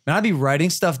 and I'd be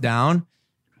writing stuff down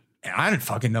and I didn't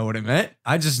fucking know what it meant.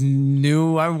 I just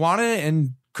knew I wanted it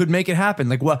and could make it happen.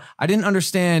 Like, well, I didn't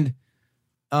understand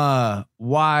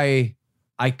why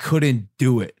I couldn't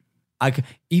do it.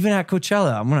 Even at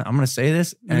Coachella, I'm gonna say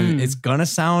this, and it's gonna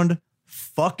sound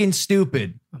fucking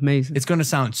stupid. Amazing. It's gonna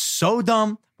sound so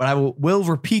dumb, but I will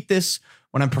repeat this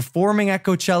when I'm performing at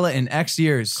Coachella in X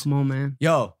years. Come on, man.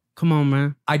 Yo, come on,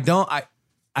 man.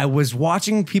 I was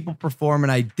watching people perform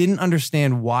and I didn't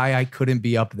understand why I couldn't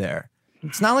be up there.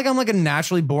 It's not like I'm like a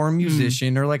naturally born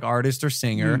musician or like artist or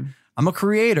singer. I'm a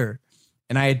creator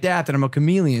and I adapt and I'm a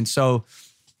chameleon. So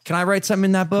can I write something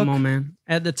in that book? Come on, man.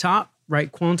 At the top,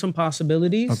 write quantum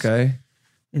possibilities. Okay.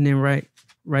 And then write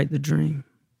the dream.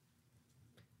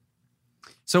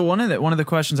 So one of the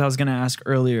questions I was going to ask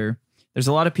earlier, there's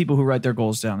a lot of people who write their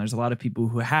goals down. There's a lot of people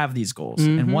who have these goals.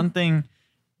 And one thing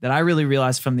that I really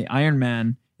realized from the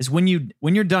Ironman is when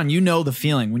you're done, you know the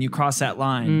feeling when you cross that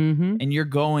line and you're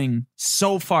going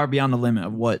so far beyond the limit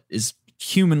of what is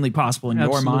humanly possible in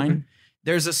your mind.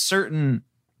 There's a certain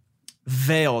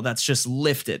veil that's just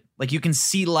lifted. Like you can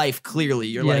see life clearly.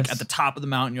 You're like at the top of the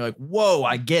mountain. You're like, whoa,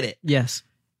 I get it. Yes.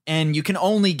 And you can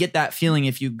only get that feeling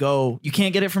if you go. You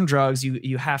can't get it from drugs.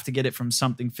 You have to get it from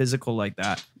something physical like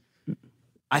that.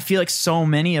 I feel like so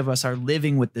many of us are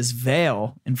living with this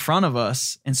veil in front of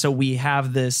us. And so we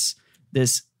have this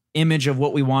image of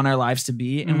what we want our lives to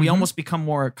be. And we almost become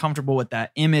more comfortable with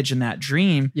that image and that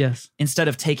dream instead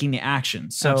of taking the action.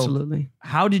 So absolutely.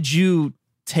 How did you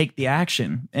take the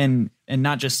action and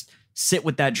not just sit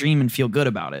with that dream and feel good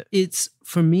about it? It's,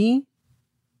 for me,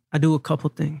 I do a couple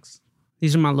things.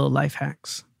 These are my little life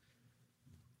hacks.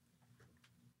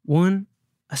 One,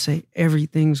 I say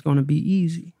everything's going to be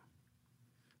easy.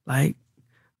 Like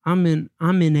I'm in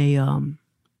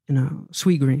a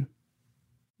Sweet Green,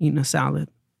 eating a salad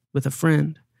with a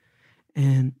friend,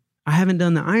 and I haven't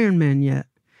done the Ironman yet.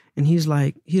 And he's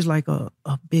like a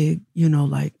big,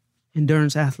 like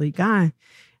endurance athlete guy,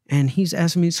 and he's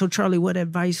asking me, so Charlie, what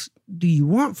advice do you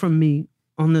want from me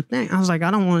on the thing? I was like,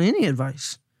 I don't want any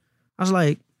advice. I was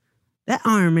like, that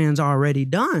Ironman's already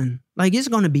done. Like, it's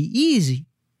going to be easy.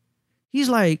 He's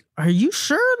like, are you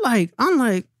sure? Like, I'm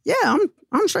like, yeah,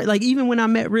 I'm straight. Like, even when I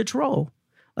met Rich Roll,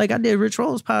 like I did Rich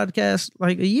Roll's podcast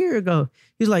like a year ago.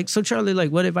 He's like, so Charlie,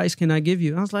 like, what advice can I give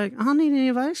you? I was like, I don't need any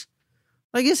advice.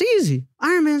 Like, it's easy.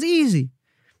 Ironman's easy.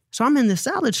 So I'm in the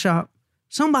salad shop.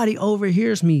 Somebody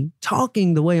overhears me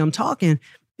talking the way I'm talking.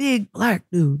 Big black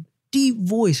dude, deep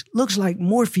voice, looks like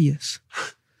Morpheus.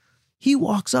 He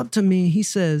walks up to me and he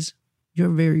says, you're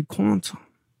very quantum.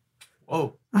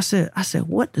 Whoa. I said,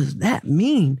 what does that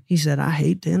mean? He said, I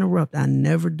hate to interrupt. I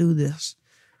never do this.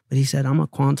 But he said, I'm a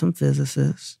quantum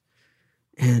physicist.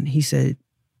 And he said,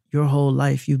 your whole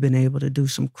life, you've been able to do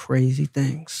some crazy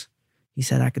things. He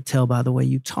said, I could tell by the way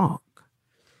you talk.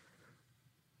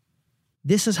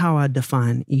 This is how I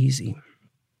define easy.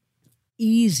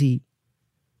 Easy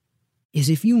is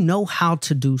if you know how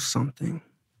to do something.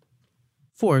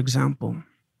 For example,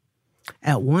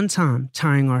 at one time,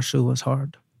 tying our shoe was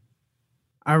hard.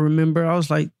 I remember I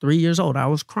was like 3 years old. I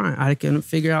was crying. I couldn't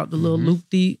figure out the little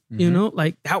loop-de, you know,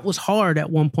 like that was hard at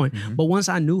one point. But once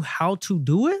I knew how to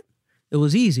do it, it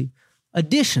was easy.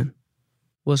 Addition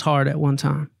was hard at one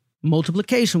time.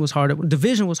 Multiplication was hard.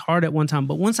 Division was hard at one time.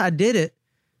 But once I did it,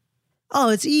 oh,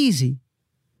 it's easy.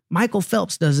 Michael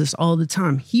Phelps does this all the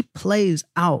time. He plays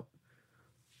out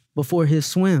before his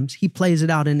swims. He plays it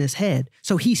out in his head.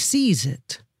 So he sees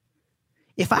it.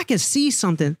 If I can see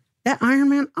something, that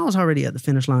Ironman, I was already at the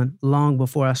finish line long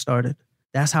before I started.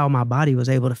 That's how my body was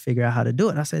able to figure out how to do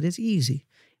it. I said, it's easy.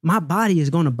 My body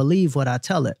is going to believe what I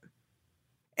tell it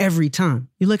every time.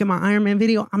 You look at my Ironman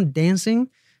video, I'm dancing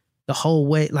the whole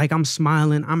way. Like I'm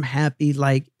smiling, I'm happy.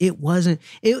 Like there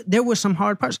were some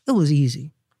hard parts. It was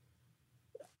easy.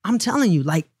 I'm telling you,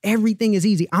 like everything is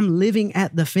easy. I'm living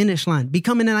at the finish line.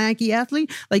 Becoming a Nike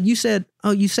athlete, like you said,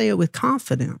 oh, you say it with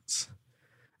confidence.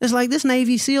 It's like this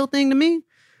Navy SEAL thing to me.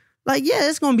 Like, yeah,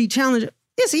 it's going to be challenging.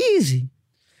 It's easy.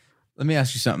 Let me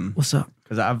ask you something. What's up?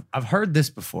 Because I've heard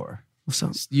this before. What's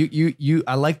up?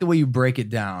 I like the way you break it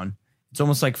down. It's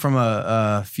almost like from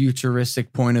a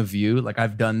futuristic point of view. Like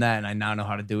I've done that and I now know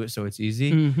how to do it, so it's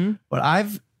easy. Mm-hmm. But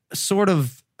I've sort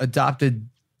of adopted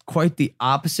quite the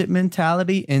opposite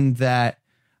mentality in that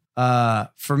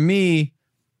for me,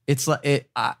 it's like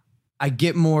I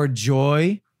get more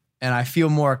joy and I feel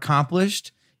more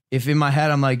accomplished if in my head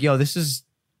I'm like, yo, this is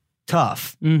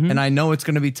tough. And I know it's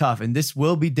going to be tough and this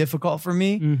will be difficult for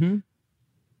me.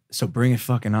 So bring it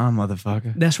fucking on,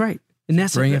 motherfucker. That's right. And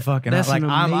that's bring it fucking on. Like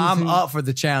I'm up for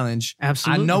the challenge.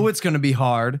 Absolutely. I know it's going to be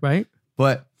hard. Right.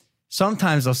 But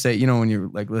sometimes I'll say, you know, when you're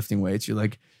like lifting weights, you're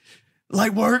like,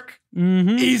 light work,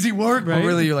 easy work. Right. But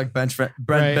really you're like bench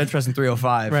pressing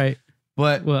 305. Right.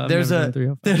 But there's a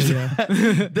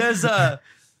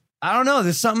I don't know,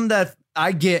 there's something that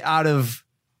I get out of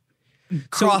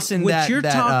crossing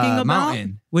that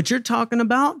mountain. What you're talking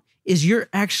about is you're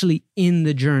actually in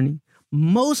the journey.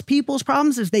 Most people's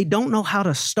problems is they don't know how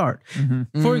to start.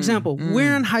 For example,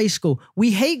 we're in high school.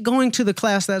 We hate going to the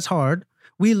class that's hard.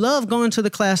 We love going to the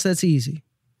class that's easy.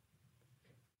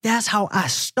 That's how I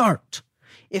start.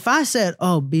 If I said,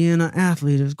 oh, being an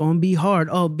athlete is going to be hard.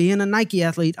 Oh, being a Nike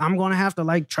athlete, I'm going to have to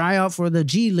like try out for the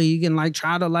G League and like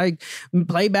try to like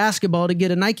play basketball to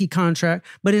get a Nike contract.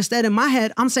 But instead in my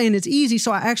head, I'm saying it's easy.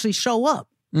 So I actually show up.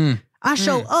 I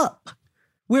show up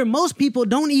where most people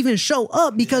don't even show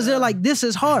up because they're like, this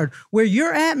is hard. Where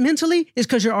you're at mentally is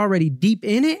because you're already deep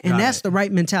in it. And that's the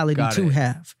right mentality to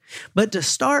have. But to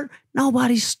start,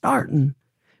 nobody's starting.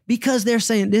 Because they're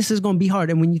saying this is going to be hard.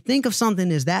 And when you think of something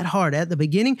as that hard at the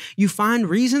beginning, you find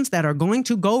reasons that are going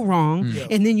to go wrong.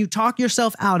 And then you talk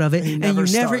yourself out of it and you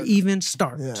never even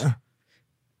start. Yeah.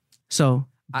 So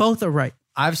both are right.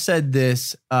 I've said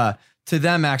this to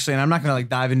them actually, and I'm not going to like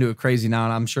dive into it crazy now.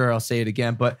 And I'm sure I'll say it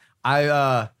again, but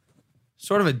I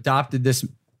sort of adopted this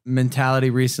mentality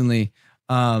recently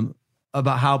about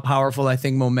how powerful I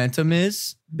think momentum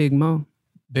is. Big Mo.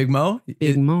 Big Mo?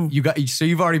 Big Mo. So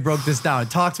you've already broke this down.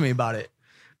 Talk to me about it.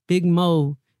 Big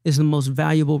Mo is the most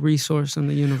valuable resource in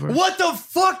the universe. What the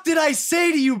fuck did I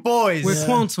say to you boys? We're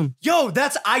quantum. Yo,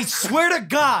 I swear to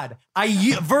God,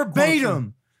 verbatim,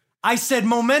 quantum. I said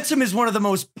momentum is one of the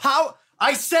most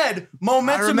is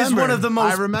one of the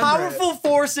most powerful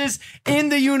forces in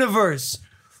the universe.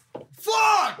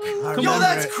 Fuck! Yo,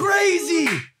 that's crazy!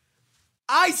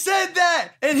 I said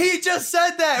that, and he just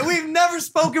said that. We've never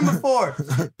spoken before.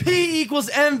 P equals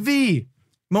MV.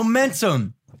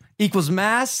 Momentum equals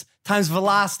mass times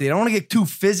velocity. I don't want to get too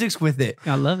physics with it.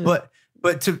 I love it.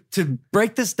 But to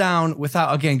break this down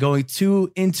without, again, going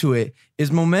too into it,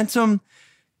 is momentum.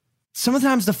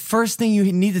 Sometimes the first thing you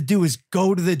need to do is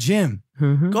go to the gym.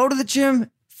 Go to the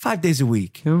gym 5 days a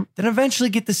week. Yeah. Then eventually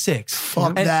get to 6.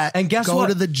 Fuck that. And guess Go what?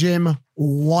 to the gym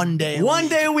one day a One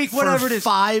week. day a week, whatever for it is.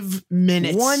 5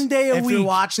 minutes. One day a If week. you're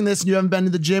watching this and you haven't been to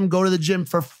the gym, go to the gym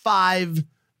for 5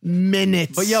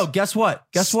 minutes. But yo, guess what?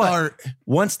 Guess what?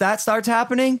 Once that starts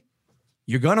happening,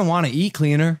 you're going to want to eat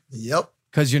cleaner Yep.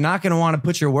 because you're not going to want to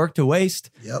put your work to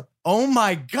waste. Yep. Oh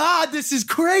my God, this is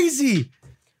crazy.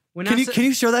 When Can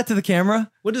you show that to the camera?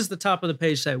 What does the top of the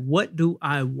page say? What do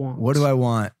I want? What do I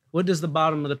want? What does the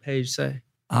bottom of the page say?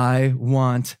 I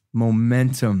want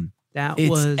momentum. It's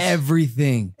was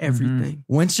everything. everything.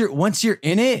 Once you're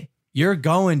in it, you're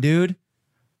going, dude.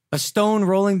 A stone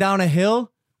rolling down a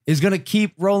hill is going to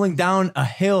keep rolling down a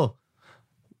hill.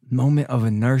 Moment of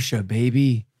inertia,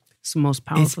 baby. It's the most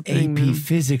powerful thing, AP man.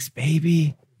 physics,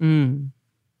 baby.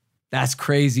 That's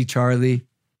crazy, Charlie.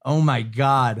 Oh my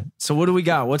God. So what do we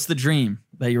got? What's the dream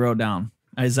that you wrote down?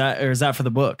 Is that for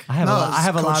the book? I have a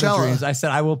lot of Coachella. dreams. I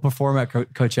said I will perform at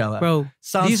Coachella. Bro,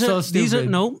 Sounds these so are, stupid. These are,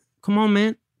 no, come on,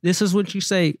 man. This is what you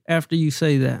say after you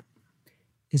say that.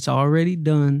 It's already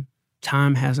done.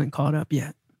 Time hasn't caught up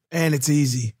yet. And it's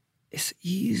easy. It's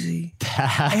easy.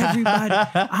 Everybody,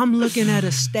 I'm looking at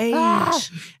a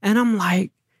stage and I'm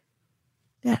like,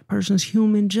 that person's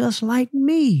human just like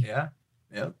me. Yeah.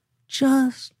 Yep.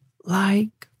 Just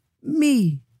like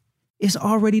me. It's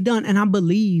already done. And I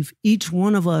believe each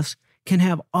one of us can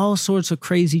have all sorts of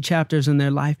crazy chapters in their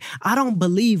life. I don't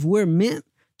believe we're meant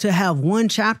to have one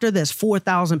chapter that's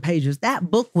 4,000 pages.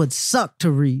 That book would suck to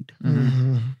read.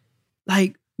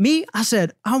 Like me, I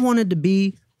said, I wanted to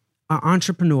be an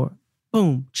entrepreneur.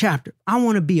 Boom, chapter. I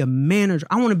want to be a manager.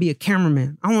 I want to be a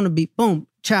cameraman. I want to be, boom,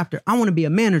 chapter. I want to be a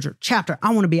manager. Chapter.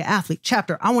 I want to be an athlete.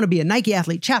 Chapter. I want to be a Nike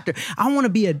athlete. Chapter. I want to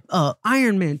be a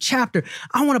Ironman. Chapter.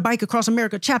 I want to bike across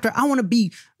America. Chapter. I want to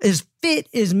be as fit,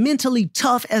 as mentally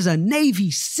tough as a Navy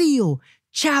SEAL.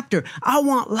 Chapter. I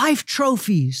want life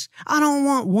trophies. I don't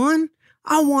want one.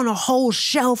 I want a whole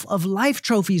shelf of life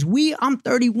trophies. I'm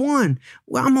 31.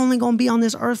 Well, I'm only going to be on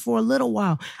this earth for a little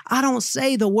while. I don't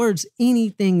say the words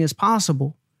anything is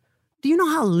possible. Do you know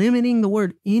how limiting the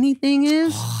word anything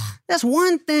is? That's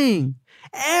one thing.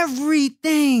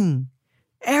 Everything.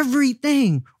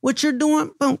 What you're doing,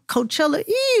 boom, Coachella,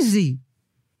 easy.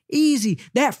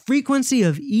 That frequency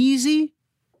of easy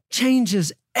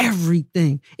changes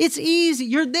everything. It's easy.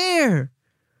 You're there.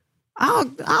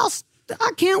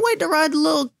 I can't wait to ride the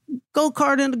little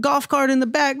go-kart and the golf cart in the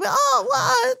back. Oh,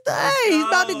 what? Hey, he's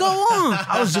about to go on.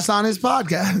 I was just on his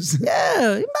podcast.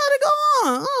 Yeah, he's about to go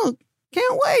on. Oh,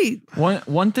 can't wait.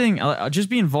 One thing, just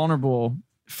being vulnerable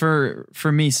for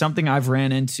me, something I've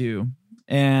ran into,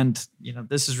 and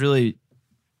this is really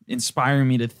inspiring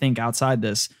me to think outside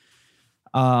this.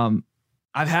 I've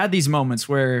had these moments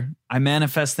where I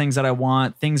manifest things that I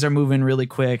want. Things are moving really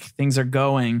quick. Things are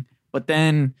going. But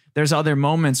then there's other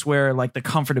moments where like the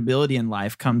comfortability in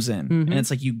life comes in. And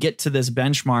it's like you get to this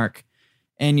benchmark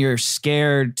and you're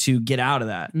scared to get out of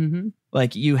that.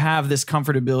 Like you have this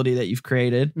comfortability that you've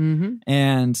created.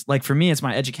 And like for me, it's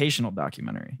my educational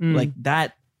documentary. Like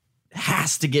that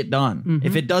has to get done.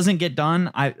 If it doesn't get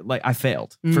done, I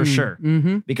failed for sure.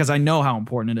 Because I know how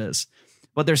important it is.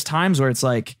 But there's times where it's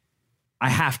like I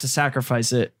have to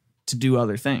sacrifice it to do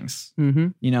other things.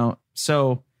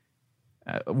 So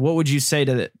what would you say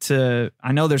to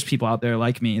I know there's people out there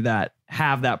like me that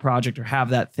have that project or have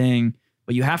that thing,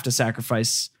 but you have to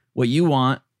sacrifice what you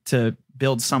want to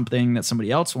build something that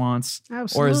somebody else wants.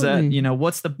 Absolutely. Or is that,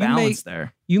 what's the balance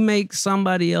there? You make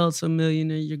somebody else a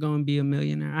millionaire, you're going to be a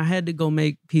millionaire. I had to go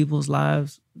make people's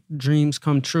lives, dreams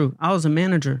come true. I was a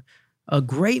manager. A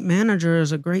great manager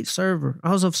is a great server.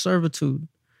 I was of servitude.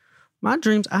 My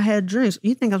dreams, I had dreams.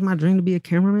 You think it was my dream to be a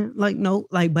cameraman? Like, no,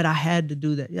 but I had to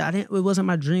do that. Yeah, it wasn't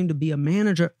my dream to be a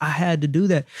manager. I had to do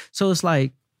that. So it's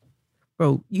like,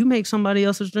 bro, you make somebody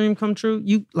else's dream come true.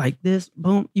 You like this,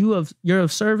 boom, you're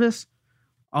of service.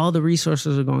 All the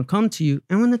resources are going to come to you.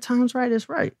 And when the time's right, it's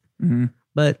right.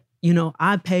 But,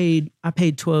 I paid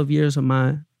 12 years of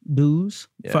my dues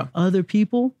for other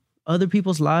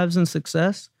people's lives and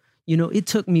success. It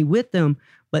took me with them.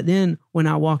 But then when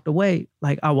I walked away,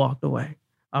 I walked away.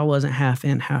 I wasn't half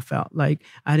in, half out. Like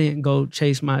I didn't go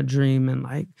chase my dream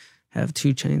and have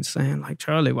 2 Chainz saying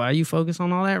Charlie, why are you focused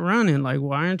on all that running? Like,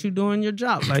 why aren't you doing your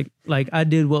job? Like I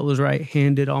did what was right,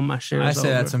 handed all my shares I say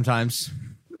over. that sometimes.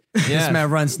 This man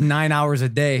runs 9 hours a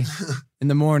day in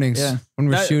the mornings when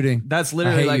we're shooting. That's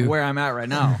literally where I'm at right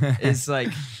now. It's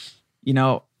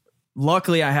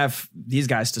luckily I have these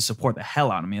guys to support the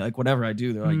hell out of me. Like whatever I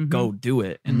do, they're like, go do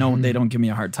it. And no, they don't give me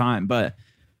a hard time. But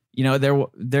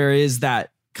there is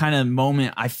that kind of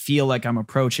moment I feel like I'm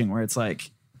approaching where it's like,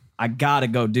 I gotta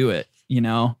go do it. you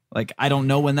know, like I don't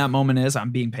know when that moment is.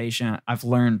 I'm being patient. I've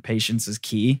learned patience is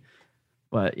key.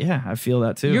 But yeah, I feel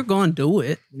that too. You're going to do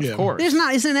it. Of course.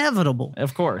 It's inevitable.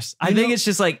 Of course. I think it's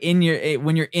just like when you're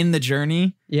in the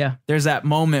journey, there's that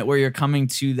moment where you're coming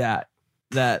to that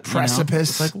precipice. You know,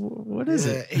 it's like, what is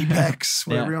it? Apex,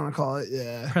 whatever you want to call it.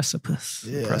 Yeah. Precipice.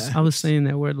 Yeah. I was saying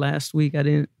that word last week. I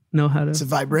didn't know how to. It's a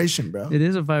vibration, bro. It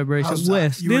is a vibration.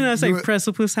 Wes, didn't I say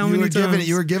precipice how many times?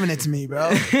 You were giving it to me,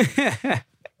 bro.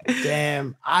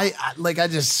 Damn. I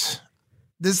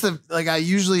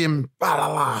usually am blah,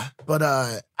 blah, blah, but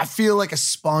I feel like a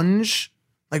sponge.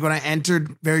 Like when I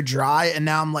entered very dry and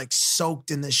now I'm like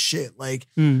soaked in this shit. Like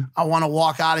I want to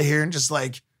walk out of here and just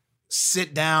like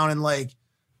sit down and like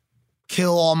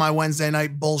kill all my Wednesday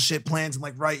night bullshit plans and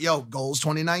like write, goals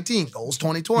 2019, goals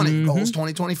 2020, goals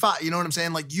 2025. You know what I'm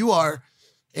saying? Like you are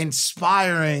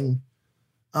inspiring.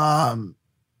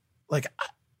 Like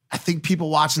I think people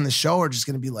watching the show are just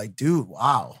going to be like, dude,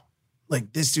 wow.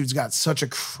 Like this dude's got such a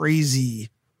crazy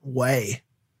way.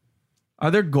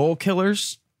 Are there goal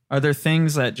killers? Are there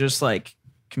things that just like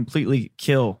completely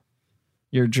kill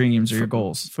your dreams or your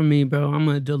goals? For me, bro, I'm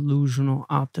a delusional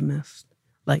optimist.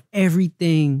 Like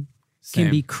everything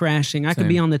can be crashing. I could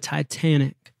be on the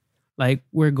Titanic. Like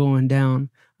we're going down.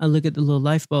 I look at the little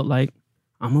lifeboat like,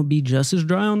 I'm going to be just as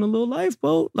dry on the little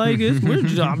lifeboat. Like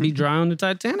I'll be dry on the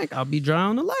Titanic. I'll be dry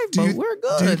on the lifeboat. We're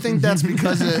good. Do you think that's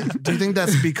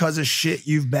because of shit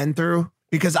you've been through?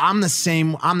 Because I'm the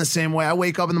same way. I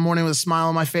wake up in the morning with a smile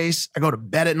on my face. I go to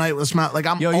bed at night with a smile. Like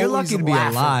you're lucky to be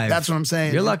laughing. alive. That's what I'm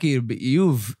saying. You're lucky to be,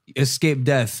 you've escaped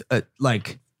death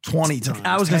like 20 times.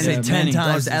 I was going to say 10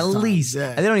 times at least.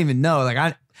 Yeah. They don't even know.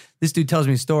 Like this dude tells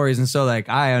me stories, and so like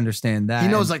I understand that. He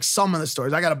knows like some of the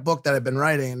stories. I got a book that I've been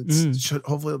writing, and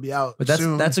hopefully it'll be out. But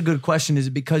soon. that's a good question. Is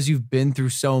it because you've been through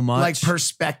so much? Like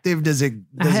perspective?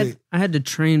 I had to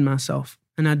train myself,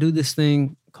 and I do this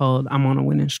thing called I'm on a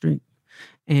winning streak,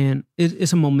 and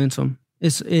it's a momentum.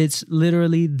 It's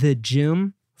literally the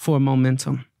gym for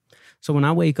momentum. So when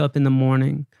I wake up in the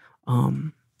morning,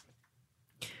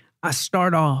 I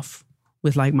start off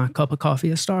with like my cup of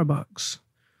coffee at Starbucks.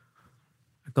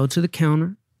 I go to the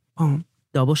counter, boom,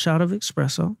 double shot of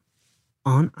espresso,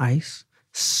 on ice,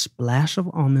 splash of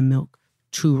almond milk,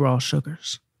 2 raw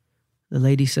sugars. The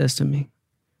lady says to me,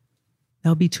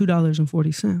 that'll be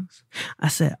 $2.40. I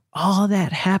said, all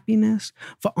that happiness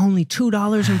for only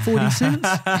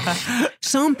 $2.40?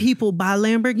 Some people buy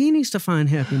Lamborghinis to find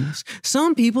happiness.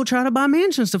 Some people try to buy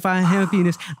mansions to find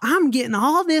happiness. I'm getting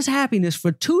all this happiness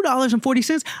for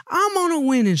 $2.40. I'm on a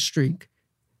winning streak.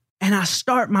 And I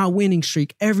start my winning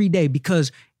streak every day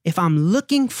because if I'm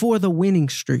looking for the winning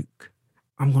streak,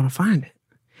 I'm going to find it.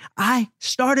 I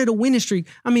started a winning streak.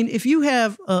 I mean, if you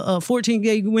have a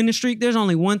 14-day winning streak, there's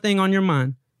only one thing on your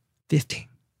mind, 15.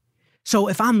 So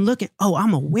if I'm looking,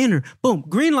 I'm a winner. Boom,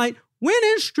 green light,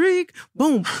 winning streak.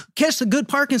 Boom, catch a good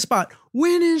parking spot,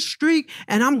 winning streak.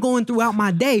 And I'm going throughout my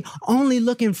day only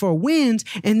looking for wins.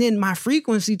 And then my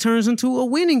frequency turns into a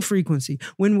winning frequency.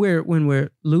 When we're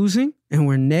losing and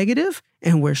we're negative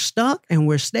and we're stuck and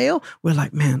we're stale, we're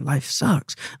like, man, life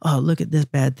sucks. Oh, look at this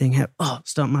bad thing happen. Oh,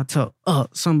 stumped my toe. Oh,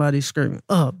 somebody's screaming.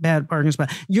 Oh, bad parking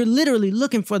spot. You're literally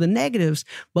looking for the negatives.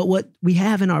 But what we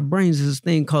have in our brains is this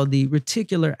thing called the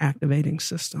reticular activating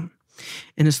system.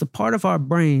 And it's the part of our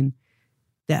brain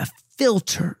that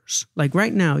filters. Like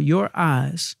right now, your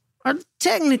eyes are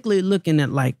technically looking at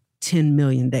like 10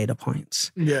 million data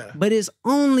points. Yeah. But it's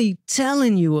only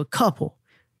telling you a couple.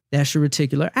 That's your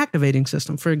reticular activating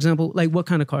system. For example, like what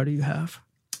kind of car do you have?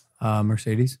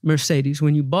 Mercedes. Mercedes.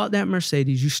 When you bought that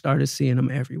Mercedes, you started seeing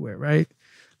them everywhere, right?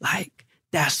 Like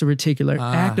that's the reticular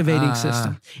activating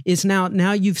system. It's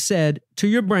now you've said to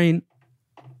your brain,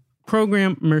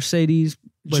 program Mercedes,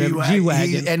 whatever,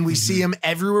 G-Wagon. And we see him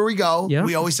everywhere we go. Yep.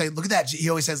 We always say, look at that. He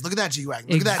always says, look at that G-Wagon.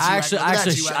 Look at that G-Wagon. I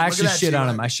actually shit on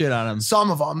him. I shit on him.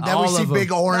 Some of them. Then we see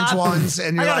big orange ones.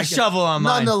 And you're I got like, a shovel on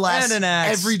mine. Nonetheless, And an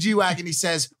axe. every G-Wagon he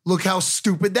says, look how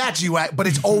stupid that G-Wagon. But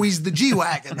it's always the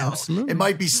G-Wagon though. Absolutely. It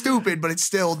might be stupid, but it's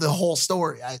still the whole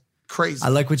story. Crazy. I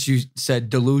like what you said,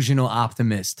 delusional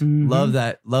optimist. Love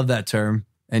that term.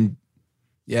 And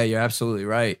yeah, you're absolutely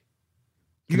right.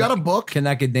 You got a book? Can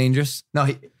that get dangerous? No.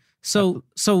 So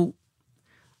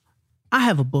I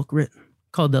have a book written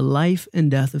called The Life and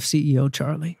Death of CEO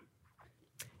Charlie.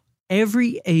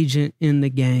 Every agent in the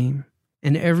game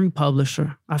and every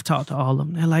publisher, I've talked to all of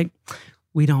them. They're like,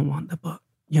 we don't want the book.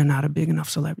 you're not a big enough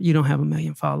celebrity. You don't have 1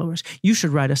 million followers. You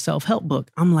should write a self-help book.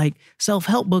 I'm like,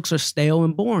 self-help books are stale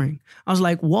and boring. I was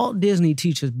like, Walt Disney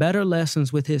teaches better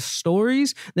lessons with his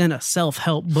stories than a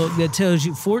self-help book that tells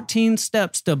you 14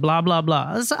 steps to blah, blah,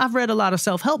 blah. I've read a lot of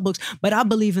self-help books, but I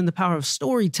believe in the power of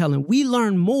storytelling. We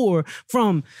learn more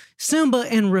from Simba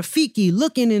and Rafiki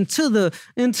looking into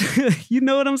you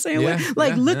know what I'm saying?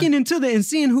 Looking into and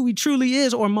seeing who he truly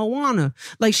is, or Moana.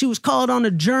 Like, she was called on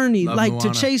a journey,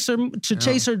 to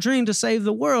chase her dream to save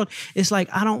the world. It's like,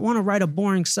 I don't want to write a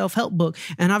boring self-help book.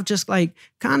 And I've just all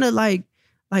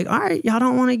right, y'all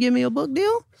don't want to give me a book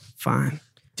deal? Fine.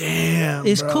 Damn,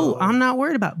 it's bro. cool. I'm not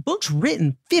worried about it. Books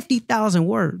written 50,000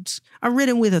 words. I've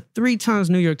written with a 3 times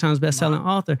New York Times bestselling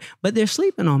author, but they're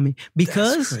sleeping on me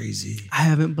because That's crazy. I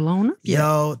haven't blown up yet.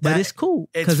 Yo, but it's cool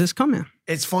because it's coming.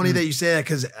 It's funny that you say that,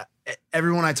 because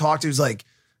everyone I talk to is like,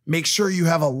 make sure you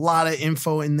have a lot of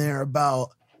info in there about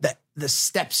the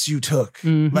steps you took.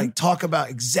 Mm-hmm. Like, talk about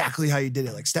exactly how you did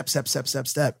it. Like, step.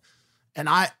 And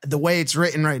the way it's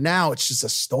written right now, it's just a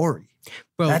story.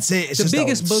 Bro, that's it. It's the just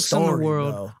biggest a books story, in the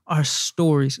world bro. are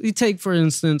stories. You take, for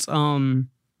instance, The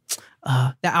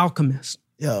Alchemist.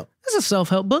 Yeah. It's a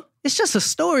self-help book. It's just a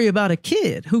story about a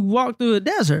kid who walked through a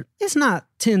desert. It's not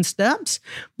 10 steps.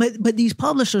 But these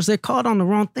publishers, they're caught on the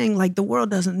wrong thing. Like, the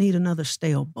world doesn't need another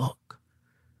stale book.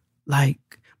 Like,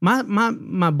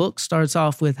 my book starts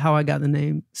off with how I got the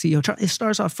name CEO. It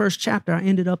starts off, first chapter, I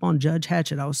ended up on Judge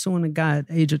Hatchett. I was suing a guy at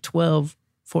the age of 12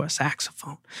 for a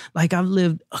saxophone. Like, I've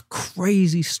lived a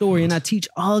crazy story, and I teach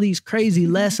all these crazy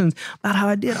lessons about how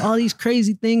I did all these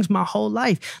crazy things my whole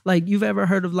life. Like, you've ever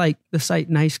heard of like the site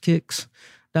nicekicks.com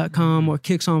or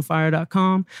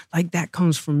kicksonfire.com? Like, that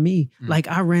comes from me. Like,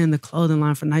 I ran the clothing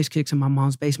line for Nice Kicks in my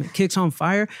mom's basement. Kicks on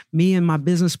Fire, me and my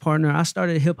business partner, I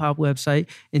started a hip hop website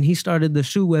and he started the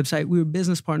shoe website. We were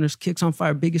business partners. Kicks on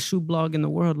Fire, biggest shoe blog in the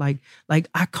world. Like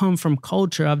I come from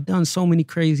culture. I've done so many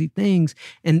crazy things,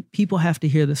 and people have to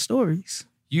hear the stories.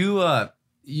 You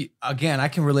again, I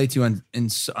can relate to you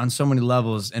on so many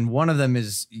levels, and one of them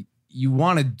is you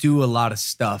want to do a lot of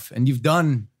stuff, and you've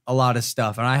done a lot of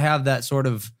stuff, and I have that sort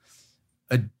of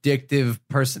addictive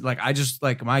person. Like, I just,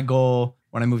 like, my goal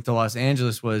when I moved to Los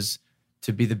Angeles was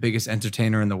to be the biggest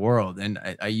entertainer in the world, and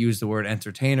I use the word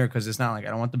entertainer because it's not like I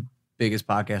don't want the biggest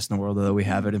podcast in the world, although we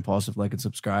have it. Impulsive, like and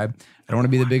subscribe. I don't want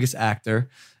to be the biggest actor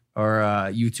or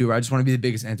YouTuber. I just want to be the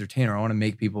biggest entertainer. I want to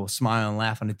make people smile and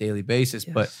laugh on a daily basis.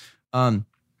 Yes. But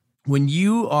when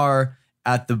you are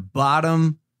at the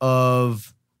bottom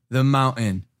of the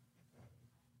mountain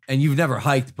and you've never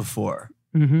hiked before,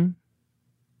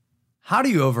 how do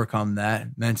you overcome that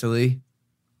mentally?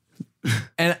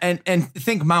 and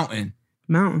think mountain,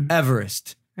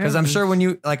 Everest. Because I'm sure when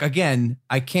you, like, again,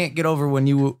 I can't get over when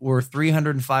you were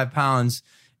 305 pounds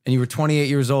and you were 28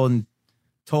 years old and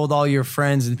told all your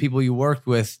friends and people you worked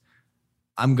with,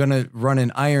 I'm going to run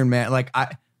an Ironman. Like,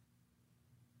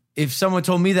 if someone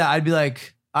told me that, I'd be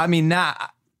like, I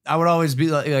would always be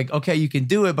like, okay, you can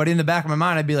do it. But in the back of my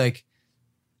mind, I'd be like,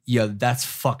 yeah, that's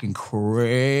fucking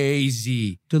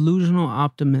crazy. Delusional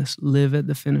optimists live at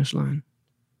the finish line.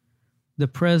 The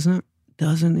present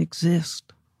doesn't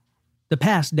exist. The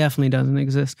past definitely doesn't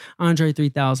exist. Andre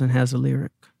 3000 has a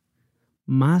lyric.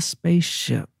 My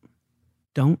spaceship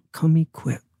don't come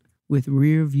equipped with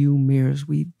rear view mirrors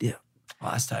we dip. Oh,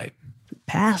 that's tight. The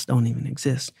past don't even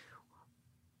exist.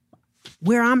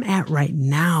 Where I'm at right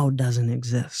now doesn't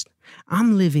exist.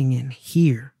 I'm living in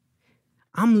here.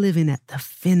 I'm living at the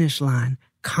finish line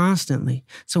constantly.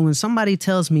 So when somebody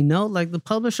tells me no, like the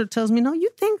publisher tells me no, you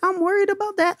think I'm worried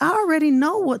about that? I already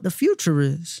know what the future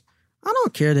is. I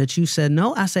don't care that you said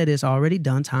no. I said it's already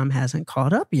done. Time hasn't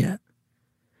caught up yet.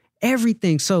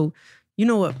 Everything. So you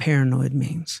know what paranoid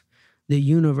means? The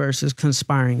universe is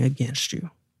conspiring against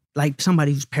you. Like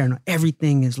somebody who's paranoid.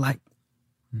 Everything is like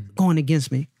going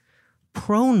against me.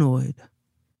 Pronoid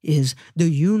is the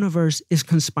universe is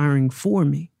conspiring for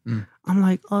me. I'm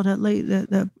like, oh,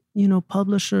 that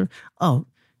publisher. Oh,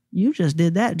 you just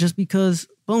did that just because,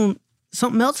 boom,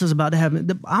 something else is about to happen.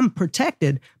 I'm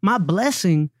protected. My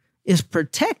blessing is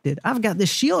protected. I've got this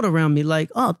shield around me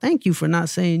like, oh, thank you for not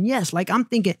saying yes. Like, I'm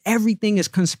thinking everything is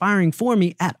conspiring for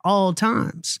me at all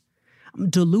times. I'm a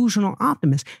delusional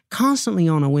optimist, constantly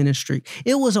on a winning streak.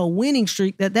 It was a winning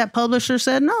streak that publisher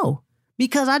said no,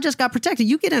 because I just got protected.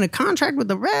 You get in a contract with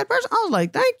the red person. I was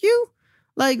like, thank you.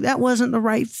 Like, that wasn't the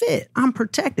right fit. I'm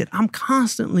protected. I'm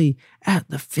constantly at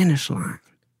the finish line.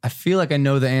 I feel like I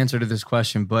know the answer to this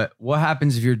question, but what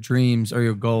happens if your dreams or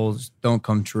your goals don't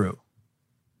come true?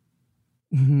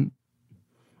 I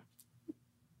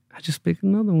just pick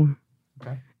another one.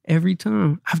 Okay. Every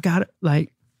time. I've got it.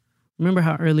 Like, Remember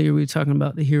how earlier we were talking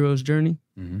about the hero's journey?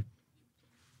 Mm-hmm.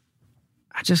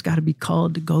 I just got to be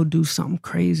called to go do something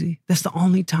crazy. That's the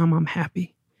only time I'm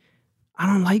happy. I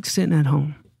don't like sitting at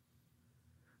home.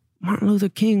 Martin Luther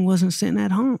King wasn't sitting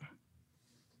at home.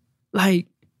 Like,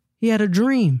 he had a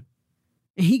dream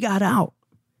and he got out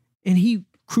and he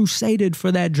crusaded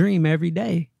for that dream every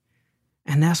day.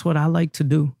 And that's what I like to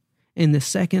do. And the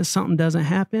second something doesn't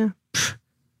happen,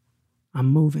 I'm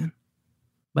moving.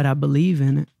 But I believe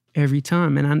in it every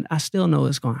time. And I still know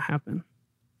it's going to happen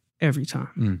every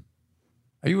time.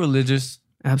 Are you religious?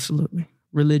 Absolutely.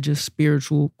 Religious,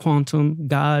 spiritual, quantum,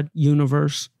 God,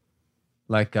 universe.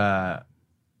 Like,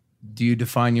 do you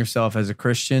define yourself as a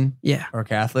Christian? Yeah. Or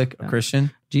Catholic? A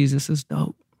Christian? Jesus is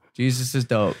dope. Jesus is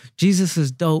dope. Jesus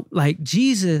is dope. Like,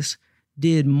 Jesus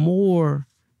did more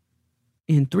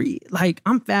in like,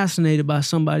 I'm fascinated by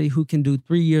somebody who can do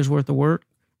 3 years worth of work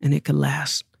and it could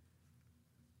last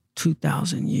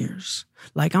 2,000 years.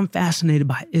 Like, I'm fascinated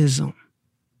by ism.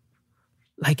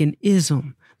 Like an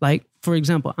ism. Like, for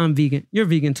example, I'm vegan. You're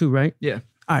vegan too, right? Yeah.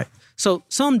 All right. So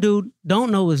some dude,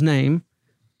 don't know his name,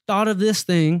 thought of this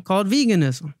thing called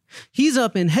veganism. He's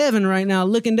up in heaven right now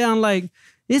looking down like,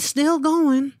 it's still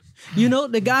going. You know,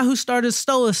 the guy who started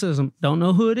Stoicism, don't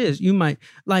know who it is. You might,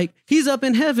 like, he's up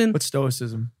in heaven. What's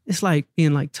Stoicism? It's like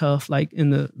being like tough, like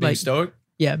in the... Being like, stoic?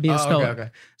 Yeah, being stoic. Okay.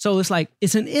 So it's like,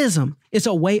 it's an ism. It's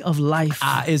a way of life.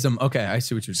 Ism. Okay, I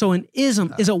see what you're saying. So an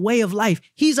ism is a way of life.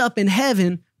 He's up in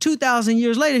heaven 2,000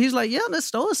 years later. He's like, yeah, the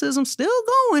Stoicism still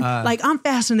going. Like, I'm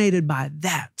fascinated by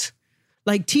that.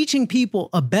 Like, teaching people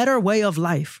a better way of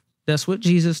life. That's what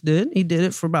Jesus did. He did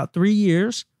it for about 3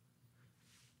 years.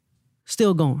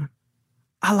 Still going.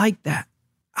 I like that.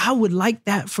 I would like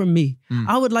that for me.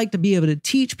 I would like to be able to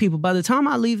teach people by the time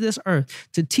I leave this earth,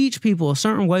 to teach people a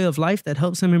certain way of life that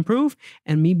helps them improve,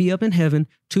 and me be up in heaven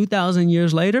 2,000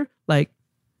 years later, like,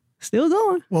 still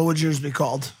going. What would yours be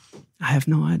called? I have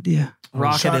no idea.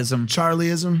 Rocketism.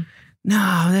 Charlieism?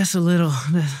 No, that's a little...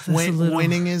 That's a little...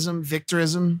 Winningism?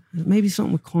 Victorism? Maybe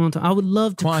something with quantum. I would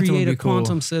love to Quantum create would a be cool.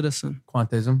 quantum citizen.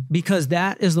 Quantism? Because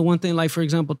that is the one thing, like, for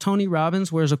example, Tony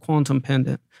Robbins wears a quantum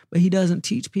pendant, but he doesn't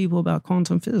teach people about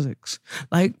quantum physics.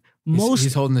 Like,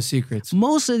 He's holding the secrets.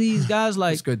 most of these guys,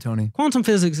 like, That's good, Tony. quantum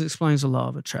physics explains the law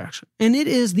of attraction. And it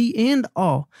is the end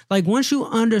all. Like, once you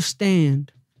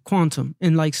understand quantum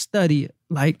and, like, study it,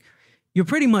 like, you're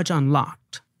pretty much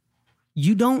unlocked.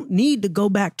 You don't need to go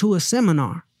back to a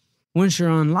seminar once you're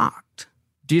unlocked.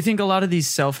 Do you think a lot of these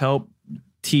self-help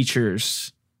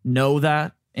teachers know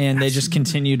that and they just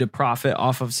continue to profit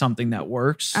off of something that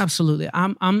works? Absolutely.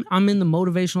 I'm in the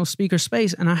motivational speaker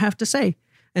space, and I have to say,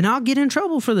 and I'll get in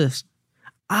trouble for this,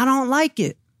 I don't like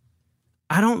it.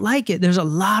 I don't like it. There's a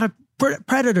lot of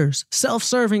predators,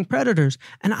 self-serving predators,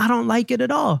 and I don't like it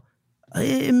at all.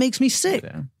 It makes me sick.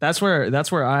 Yeah. That's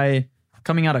where I,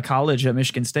 coming out of college at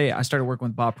Michigan State, I started working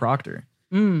with Bob Proctor.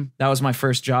 That was my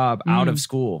first job out of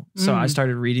school. So I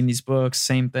started reading these books,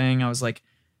 same thing. I was like,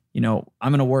 you know,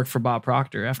 I'm going to work for Bob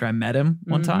Proctor after I met him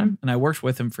one time. And I worked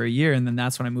with him for a year. And then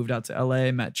that's when I moved out to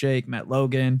LA, met Jake, met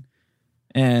Logan.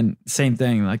 And same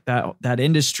thing, like that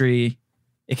industry,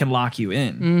 it can lock you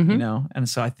in, you know? And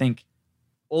so I think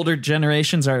older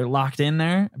generations are locked in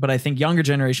there, but I think younger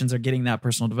generations are getting that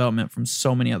personal development from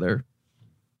so many other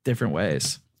different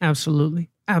ways. Absolutely.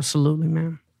 Absolutely,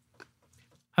 man.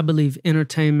 I believe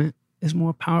entertainment is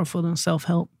more powerful than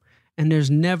self-help. And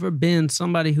there's never been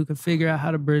somebody who could figure out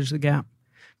how to bridge the gap.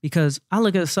 Because I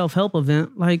look at a self-help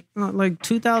event, like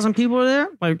 2,000 people are there.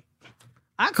 Like,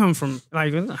 I come from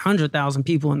like 100,000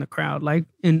 people in the crowd. Like,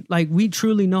 and like, we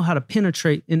truly know how to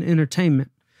penetrate in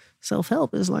entertainment.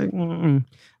 Self-help is like,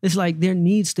 it's like there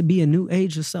needs to be a new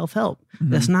age of self-help.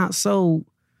 That's not so,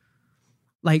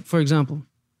 like, for example,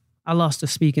 I lost a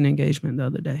speaking engagement the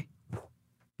other day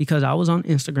because I was on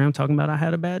Instagram talking about I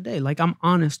had a bad day. Like, I'm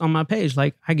honest on my page.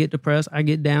 Like, I get depressed, I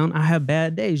get down, I have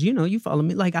bad days. You know, you follow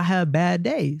me. Like, I have bad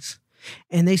days.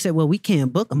 And they said, well, we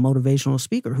can't book a motivational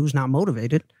speaker who's not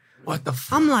motivated. What the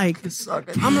fuck? I'm like, Suck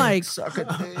a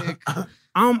dick.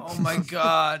 Oh my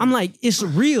God. I'm like, it's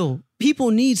real.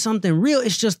 People need something real.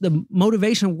 It's just the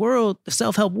motivation world, the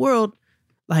self-help world.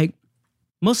 Like,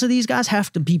 most of these guys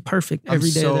have to be perfect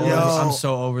every day of their lives. I'm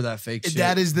so over that fake shit.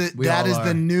 That is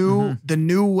the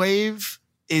new wave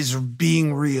is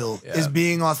being real, is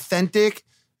being authentic,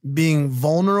 being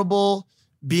vulnerable,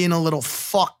 being a little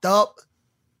fucked up,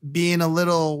 being a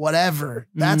little whatever.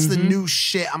 That's the new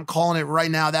shit. I'm calling it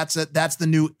right now. That's the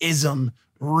new ism.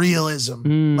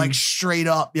 Realism. Like, straight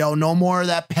up, yo, no more of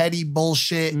that petty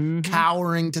bullshit,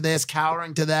 cowering to this,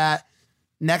 cowering to that.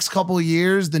 Next couple of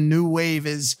years, the new wave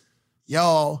is,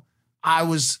 yo, I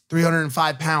was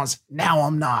 305 pounds. Now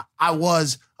I'm not. I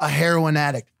was a heroin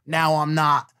addict. Now I'm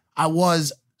not. I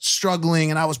was struggling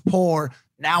and I was poor.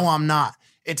 Now I'm not.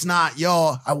 It's not,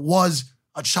 yo, I was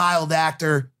a child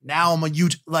actor. Now I'm a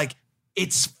youth. Like,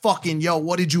 it's fucking, yo,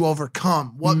 what did you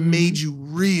overcome? What made you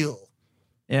real?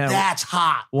 Yeah. That's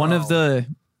hot. One bro. of the,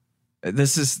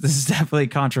 this is definitely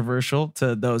controversial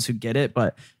to those who get it,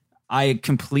 but I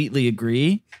completely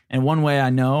agree. And one way I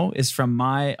know is from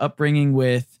my upbringing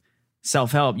with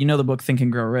self-help. You know the book Think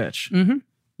and Grow Rich? Mm-hmm.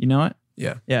 You know it?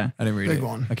 Yeah. Yeah. I didn't read Big it.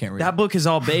 one. I can't read That book is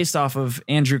all based off of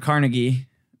Andrew Carnegie,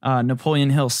 Napoleon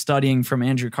Hill studying from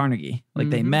Andrew Carnegie. Like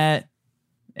they met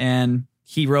and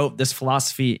he wrote this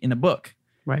philosophy in a book.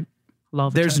 Right. Law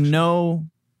of There's attraction. no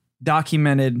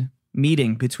documented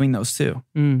meeting between those two.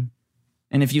 Mm.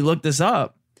 And if you look this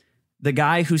up, the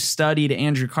guy who studied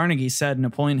Andrew Carnegie said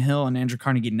Napoleon Hill and Andrew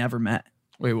Carnegie never met.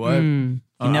 it. Wait, what? Mm.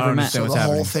 He never I don't met. understand So what's the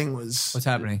happening. whole thing was. What's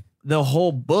happening? The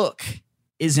whole book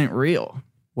isn't real.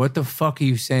 What the fuck are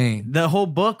you saying? The whole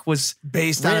book was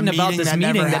based on written a about meeting this that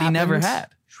meeting never that he never happened? had.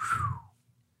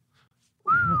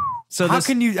 So How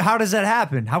this, how does that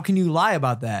happen? How can you lie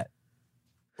about that?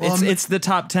 it's the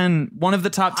top 10, one of the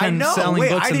top 10 selling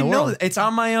books I in the didn't world. know. It's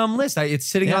on my list. It's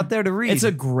sitting Yeah. out there to read. It's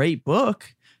a great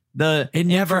book. The It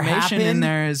never information in happened?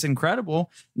 there is incredible.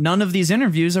 None of these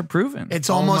interviews are proven. It's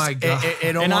Oh almost, my God. it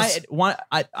and almost,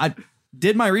 I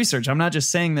did my research. I'm not just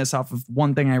saying this off of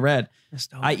one thing I read. That's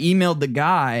dope. I emailed the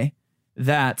guy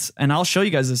that, and I'll show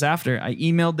you guys this after. I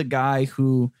emailed the guy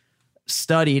who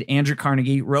studied Andrew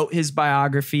Carnegie, wrote his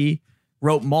biography,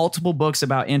 wrote multiple books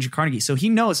about Andrew Carnegie. So he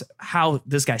knows how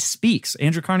this guy speaks.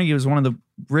 Andrew Carnegie was one of the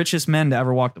richest men to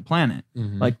ever walk the planet.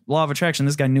 Like law of attraction,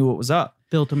 this guy knew what was up.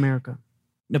 Built America.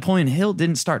 Napoleon Hill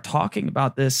didn't start talking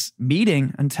about this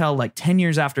meeting until like 10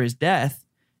 years after his death.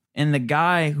 And the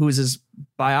guy who was his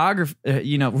biographer,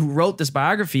 who wrote this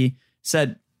biography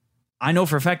said, I know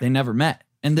for a fact they never met.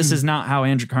 And this is not how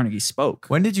Andrew Carnegie spoke.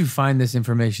 When did you find this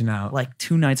information out? Like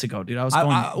 2 nights ago, dude. I was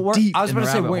going deep I was in about the to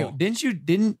say, rabbit wait,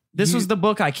 hole. This was the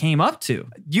book I came up to.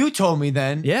 You told me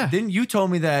then. Yeah. Didn't you told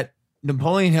me that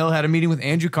Napoleon Hill had a meeting with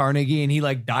Andrew Carnegie and he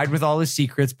like died with all his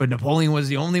secrets, but Napoleon was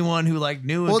the only one who like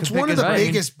knew. well, and it's could pick one of his the brain.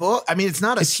 biggest book. I mean, it's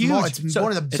not a It's small, huge. it's So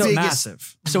one of the It's biggest.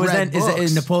 massive. So read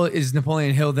books. is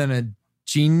Napoleon Hill then a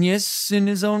genius in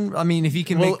his own? I mean, if he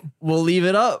can We'll leave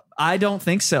it up. I don't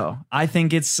think so. I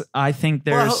think there's.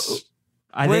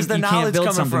 I where's think the you can't knowledge build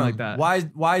coming something from? like that.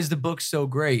 Why is the book so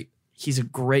great? He's a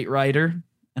great writer,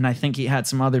 and I think he had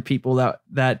some other people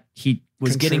that he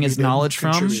was getting his Contributed. knowledge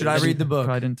from. Contributed. Should I read the book?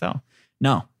 Probably didn't tell.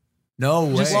 No. No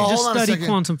way. Just, Well, just hold on a study second.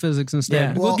 quantum physics instead.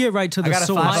 Yeah. We'll Well, get right to I the got a 5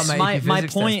 source. on my my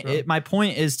physics point test, bro. my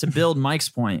point is to build Mike's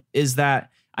point is that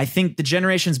I think the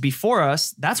generations before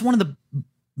us, that's one of the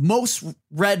most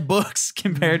read books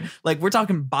compared, like we're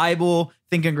talking Bible,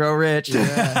 Think and Grow Rich,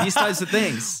 these types of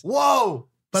things. Whoa.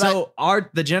 But So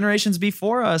the generations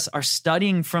before us are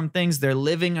studying from things, they're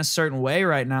living a certain way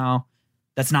right now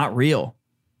that's not real.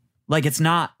 Like it's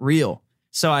not real.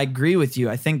 So I agree with you.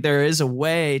 I think there is a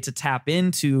way to tap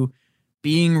into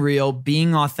being real,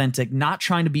 being authentic, not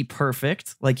trying to be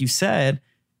perfect, like you said,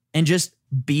 and just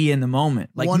be in the moment.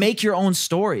 Like make your own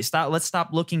story. Let's stop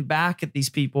looking back at these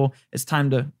people. It's time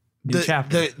to new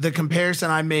chapter. The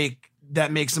comparison I make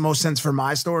that makes the most sense for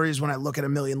my story is when I look at A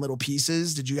Million Little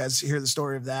Pieces. Did you guys hear the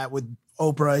story of that with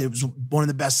Oprah? It was one of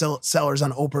the best sellers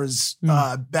on Oprah's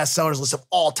bestsellers list of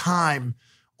all time,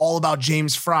 all about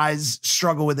James Fry's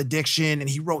struggle with addiction. And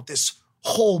he wrote this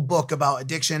whole book about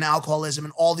addiction, alcoholism,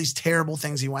 and all these terrible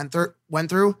things he went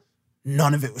through.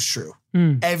 None of it was true.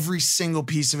 Every single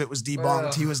piece of it was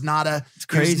debunked. He was not a, it's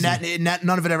crazy.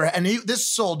 None of it ever, and this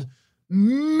sold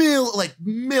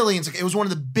millions. It was one of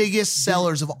the biggest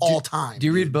sellers of all time. Do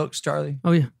you read books, Charlie?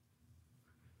 Oh yeah.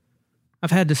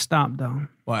 I've had to stop though.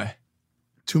 Why?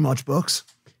 Too much books?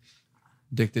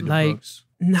 Addicted to Like, books.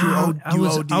 No, I you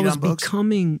was OD'd on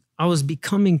books?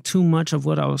 becoming too much of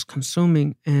what I was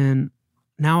consuming, and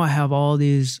now I have all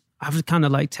these. I've kind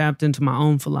of like tapped into my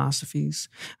own philosophies,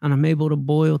 and I'm able to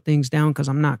boil things down because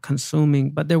I'm not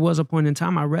consuming. But there was a point in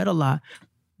time I read a lot,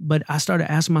 but I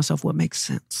started asking myself, what makes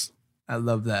sense? I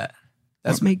love that.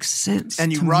 What makes sense?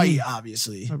 And you to write, me?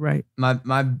 obviously. Right.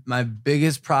 My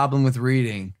biggest problem with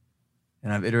reading,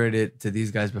 and I've iterated it to these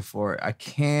guys before, I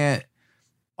can't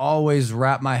always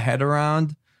wrap my head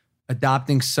around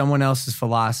adopting someone else's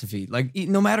philosophy. Like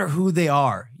no matter who they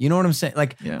are, you know what I'm saying?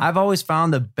 Like I've always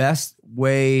found the best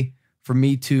way for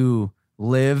me to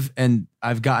live, and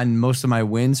I've gotten most of my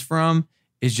wins from,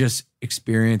 is just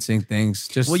experiencing things.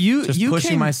 Just you pushing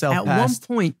came myself At past.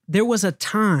 one point, there was a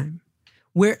time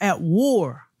where at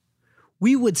war,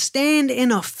 we would stand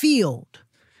in a field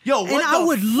Yo, what and I the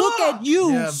would look fuck? at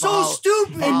you. Yeah, So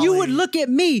stupid. And you would look at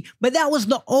me, but that was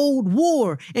the old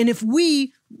war. And if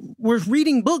we were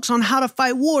reading books on how to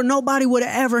fight war, nobody would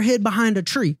have ever hid behind a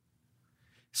tree.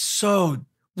 So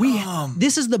dumb.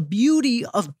 This is the beauty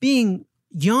of being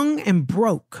young and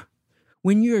broke.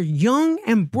 When you're young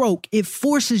and broke, it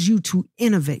forces you to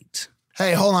innovate.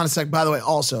 Hey, hold on a sec. By the way,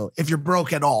 also, if you're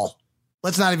broke at all,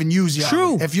 let's not even use young.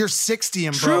 True. If you're 60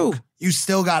 and True. broke, you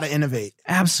still got to innovate.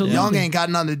 Absolutely. Young ain't got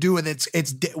nothing to do with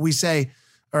it. We say,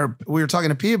 or we were talking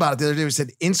to P about it the other day. We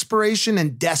said inspiration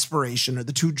and desperation are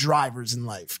the two drivers in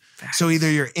life. So either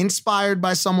you're inspired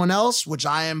by someone else, which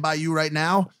I am by you right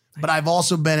now, but I've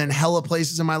also been in hella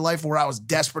places in my life where I was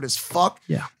desperate as fuck.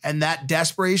 Yeah. And that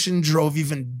desperation drove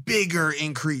even bigger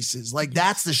increases. Like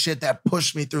that's the shit that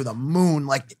pushed me through the moon,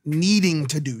 like needing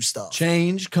to do stuff.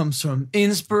 Change comes from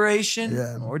inspiration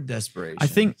Yeah. or desperation. I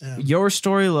think your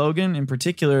story, Logan, in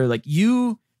particular, like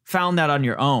you found that on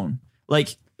your own.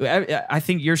 Like I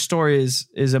think your story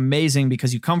is amazing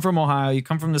because you come from Ohio, you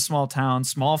come from the small town,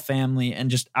 small family, and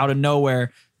just out of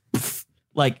nowhere,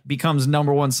 like becomes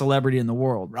 #1 celebrity in the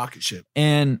world. Rocket ship.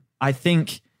 And I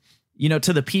think,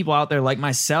 to the people out there like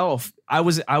myself, I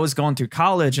was going through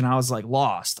college and I was like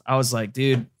lost. I was like,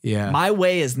 dude, my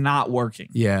way is not working.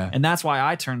 Yeah. And that's why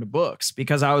I turned to books,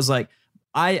 because I was like,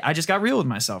 I just got real with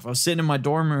myself. I was sitting in my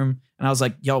dorm room and I was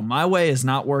like, yo, my way is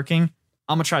not working.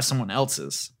 I'm gonna try someone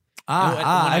else's. When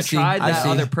I tried that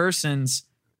other person's,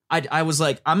 I was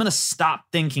like, I'm gonna stop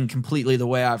thinking completely the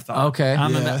way I've thought. Okay.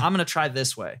 I'm gonna try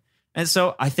this way. And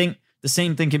so I think the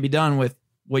same thing can be done with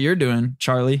what you're doing,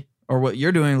 Charlie, or what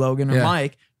you're doing, Logan, or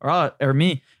Mike, or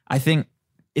me. I think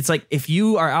it's like if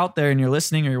you are out there and you're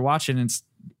listening or you're watching,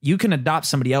 you can adopt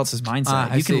somebody else's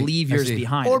mindset. You can leave yours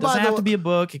behind. Or it doesn't have to be a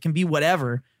book. It can be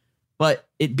whatever. But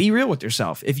be real with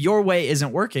yourself. If your way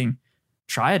isn't working,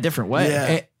 try a different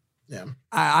way. Yeah.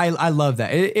 I love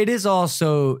that. It is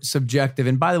also subjective.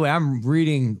 And by the way, I'm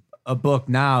reading a book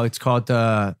now. It's called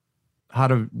How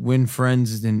to Win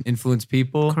Friends and Influence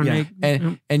People.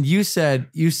 And you said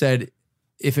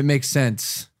if it makes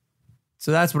sense.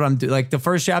 So that's what I'm doing. Like the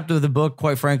first chapter of the book,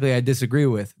 quite frankly, I disagree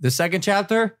with. The second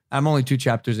chapter, I'm only 2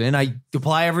 chapters in. I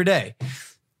apply every day.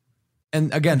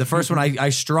 And again, the first one I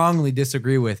strongly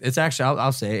disagree with. It's actually,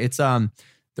 I'll say it. It's the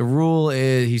rule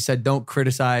is, he said, don't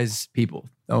criticize people.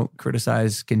 Don't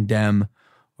criticize, condemn,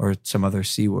 or some other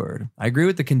C word. I agree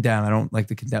with the condemn. I don't like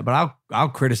the condemn, but I'll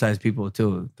criticize people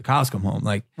till the cows come home.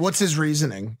 Like, what's his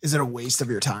reasoning? Is it a waste of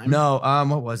your time? No.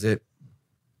 What was it?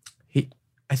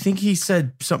 I think he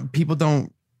said some people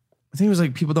don't. I think it was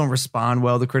like people don't respond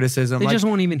well to criticism. They like, just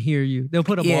won't even hear you. They'll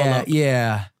put a ball up.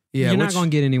 Yeah. You're not going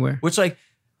to get anywhere. Which like,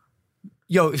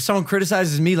 yo, if someone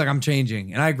criticizes me, like I'm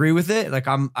changing, and I agree with it. Like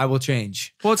I will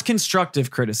change. Well, it's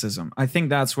constructive criticism. I think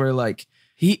that's where like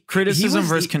criticism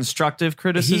versus constructive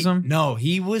criticism.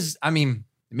 He was. I mean,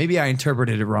 maybe I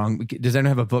interpreted it wrong. Does anyone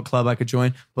have a book club I could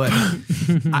join? But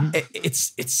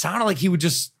it sounded like he would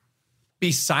just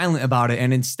be silent about it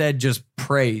and instead just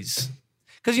praise.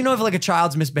 Because if like a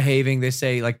child's misbehaving, they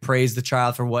say like praise the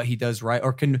child for what he does right,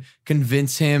 or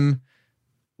convince him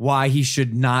why he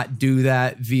should not do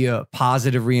that via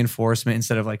positive reinforcement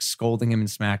instead of like scolding him and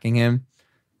smacking him.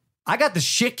 I got the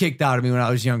shit kicked out of me when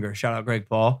I was younger. Shout out Greg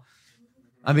Paul.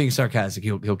 I'm being sarcastic.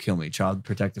 He'll kill me. Child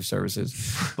Protective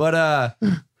Services. But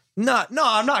no,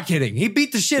 I'm not kidding. He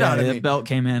beat the shit out of me. The belt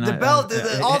came in. The belt,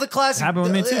 all the classic. Happened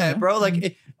with me too, yeah, bro.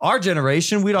 Like our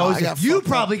generation, we'd always. You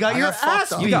probably got your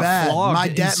ass. You got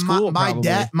flogged in school, my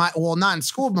dad, well, not in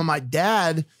school, but my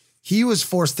dad, he was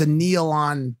forced to kneel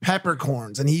on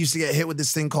peppercorns, and he used to get hit with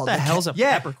this thing called the hell's a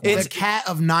peppercorn? It's the cat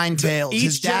of 9 tails.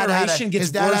 His dad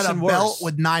had a belt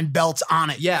with 9 belts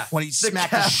on it. Yeah, when he smacked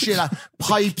the shit out,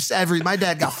 pipes my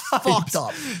dad got fucked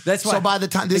up. That's why. So by the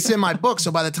time this is in my book,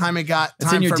 so by the time it got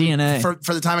it's in your DNA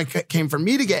for the time it came for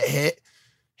me to get hit,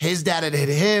 his dad had hit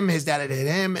him. His dad had hit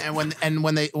him, and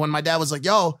when my dad was like,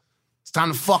 "Yo, it's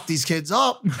time to fuck these kids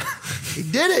up," he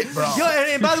did it, bro. Yo,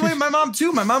 and by the way, my mom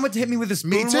too. My mom would hit me with a spoon.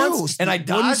 Me too. Once, and I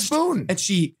dodged. Spoon. And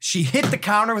she hit the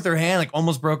counter with her hand, like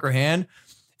almost broke her hand.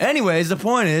 Anyways, the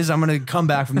point is, I'm gonna come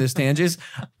back from this tangent.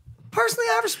 Personally,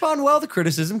 I respond well to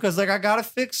criticism because like I gotta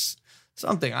fix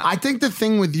something. I think the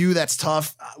thing with you that's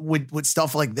tough with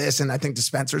stuff like this, and I think to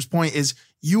Spencer's point, is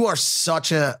you are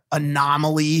such a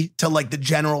anomaly to like the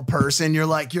general person. You're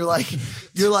like, I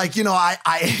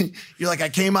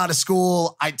came out of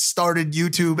school, I started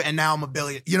YouTube, and now I'm a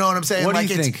billion. You know what I'm saying? What like,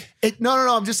 do you think? No,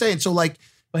 I'm just saying. So like,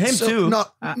 but him too. No,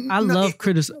 I love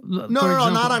criticism. No,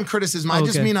 not on criticism. I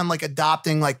just mean on like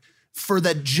adopting, like for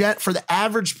the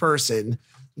average person,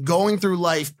 going through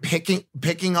life,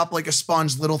 picking up like a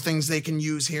sponge, little things they can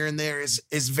use here and there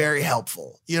is very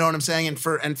helpful. You know what I'm saying?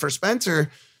 And for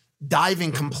Spencer,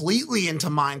 diving completely into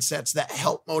mindsets that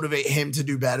help motivate him to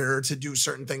do better, or to do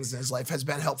certain things in his life has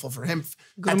been helpful for him.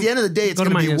 At the end of the day, it's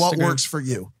going to be what works for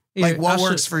you. Here, like what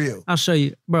works for you. I'll show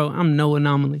you, bro. I'm no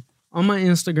anomaly. On my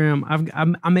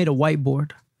Instagram, I made a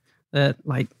whiteboard that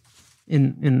like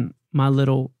in my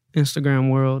little Instagram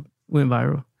world went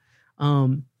viral.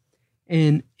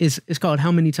 And it's called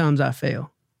How Many Times I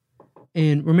Fail.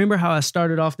 And remember how I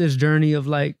started off this journey of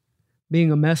like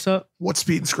being a mess up? What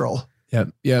speed scroll?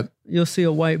 Yep. You'll see a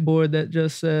whiteboard that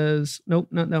just says, nope,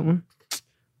 not that one.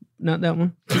 Not that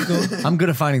one. Keep going. I'm good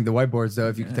at finding the whiteboards though,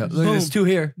 if you can tell. Look, there's 2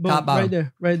 here. Boom, Top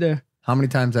bottom. right there. How many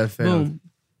times I've failed? Boom.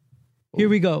 Here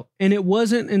we go. And it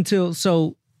wasn't until,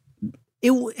 so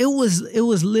it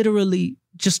was literally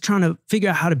just trying to figure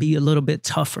out how to be a little bit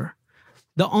tougher.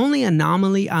 The only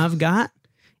anomaly I've got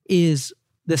is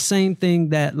the same thing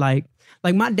that like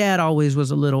my dad always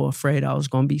was a little afraid I was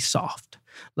going to be soft.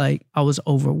 Like I was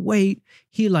overweight.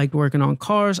 He liked working on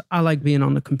cars. I liked being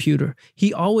on the computer.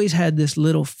 He always had this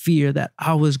little fear that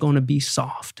I was going to be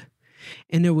soft.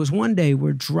 And there was one day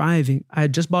we're driving. I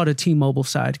had just bought a T-Mobile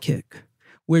Sidekick.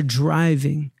 We're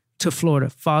driving to Florida,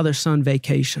 father-son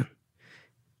vacation.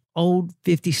 Old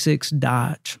 56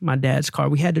 Dodge, my dad's car.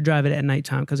 We had to drive it at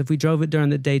nighttime because if we drove it during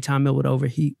the daytime, it would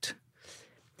overheat.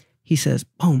 He says,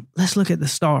 boom, let's look at the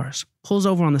stars. Pulls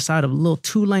over on the side of a little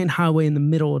 2-lane highway in the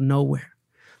middle of nowhere.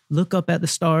 Look up at the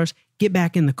stars, get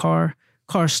back in the car.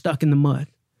 Car's stuck in the mud.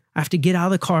 I have to get out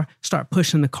of the car, start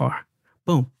pushing the car.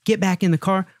 Boom, get back in the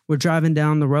car. We're driving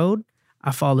down the road.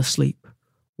 I fall asleep.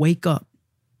 Wake up.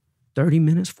 30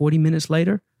 minutes, 40 minutes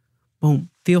later, boom,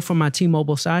 feel for my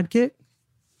T-Mobile Sidekick.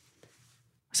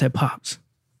 I said, Pops,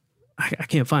 I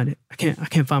can't find it. I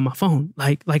can't find my phone.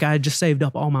 Like I had just saved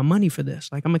up all my money for this.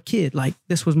 Like I'm a kid. Like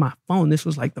this was my phone. This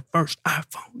was like the first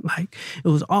iPhone. Like it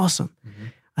was awesome. Mm-hmm.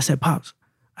 I said, Pops,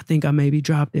 I think I maybe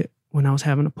dropped it when I was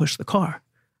having to push the car.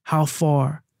 How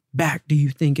far back do you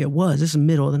think it was? This is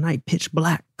middle of the night, pitch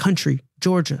black, country,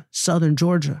 Georgia, southern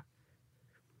Georgia.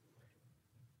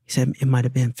 He said, it might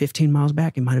have been 15 miles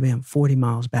back. It might have been 40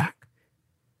 miles back.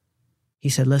 He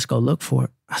said, let's go look for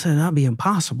it. I said, that'll be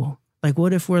impossible. Like,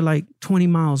 what if we're like 20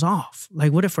 miles off?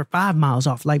 Like, what if we're 5 miles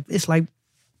off? Like, it's like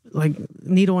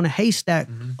needle in a haystack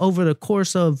over the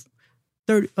course of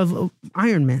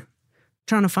Ironman.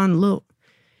 Trying to find a little.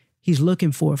 He's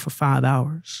looking for it for 5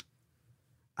 hours.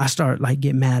 I start like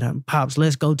getting mad at him. Pops,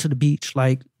 let's go to the beach.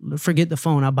 Like, forget the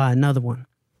phone. I'll buy another one.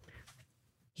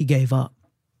 He gave up.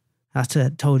 I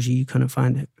said, told you couldn't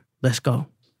find it. Let's go.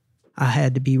 I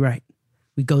had to be right.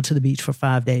 We go to the beach for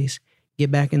 5 days,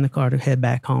 get back in the car to head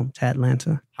back home to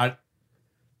Atlanta.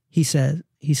 He says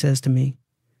to me,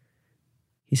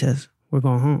 he says, we're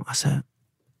going home. I said,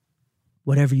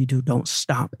 whatever you do, don't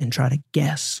stop and try to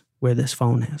guess where this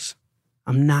phone is.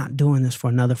 I'm not doing this for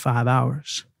another 5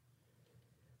 hours.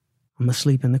 I'm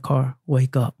asleep in the car,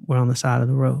 wake up, we're on the side of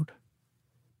the road.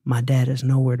 My dad is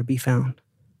nowhere to be found.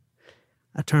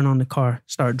 I turn on the car,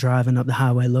 start driving up the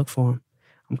highway, look for him.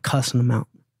 I'm cussing him out.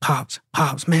 Pops,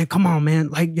 man, come on, man.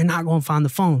 Like, you're not going to find the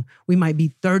phone. We might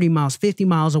be 30 miles, 50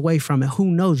 miles away from it. Who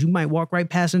knows? You might walk right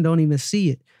past and don't even see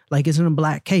it. Like it's in a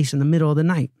black case in the middle of the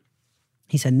night.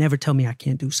 He said, never tell me I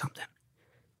can't do something.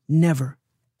 Never,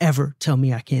 ever tell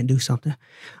me I can't do something.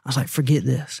 I was like, forget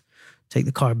this. Take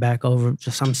the car back over.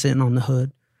 Just I'm sitting on the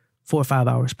hood. 4 or 5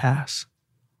 hours pass.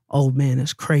 Old man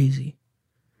is crazy.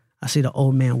 I see the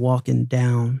old man walking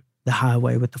down the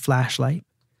highway with the flashlight.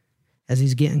 As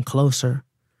he's getting closer,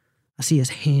 I see his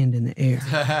hand in the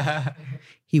air.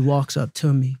 He walks up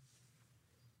to me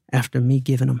after me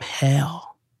giving him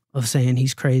hell of saying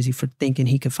he's crazy for thinking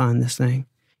he could find this thing.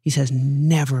 He says,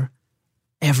 never,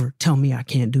 ever tell me I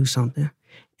can't do something,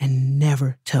 and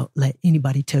never let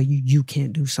anybody tell you you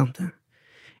can't do something.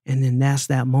 And then that's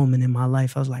that moment in my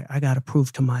life. I was like, I got to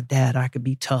prove to my dad I could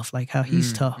be tough like how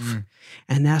he's tough.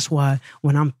 And that's why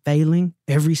when I'm failing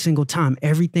every single time,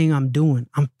 everything I'm doing,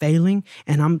 I'm failing,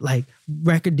 and I'm like,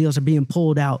 record deals are being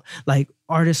pulled out. Like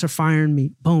artists are firing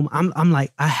me. Boom. I'm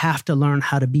like, I have to learn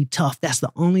how to be tough. That's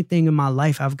the only thing in my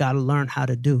life I've got to learn how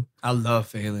to do. I love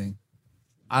failing.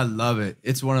 I love it.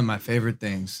 It's one of my favorite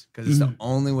things because it's the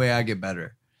only way I get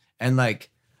better. And like,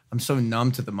 I'm so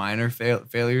numb to the minor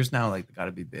failures now. Like, they got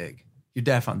to be big. Your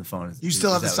dad found the phone. You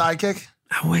still have the Sidekick?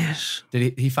 I wish.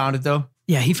 Did he found it though?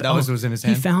 Yeah, that was in his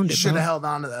hand. He found it. You should have held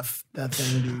on to that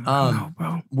thing, dude.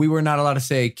 Bro. We were not allowed to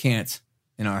say can't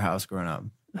in our house growing up.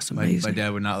 That's amazing. My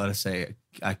dad would not let us say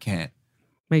I can't.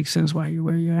 makes sense why you're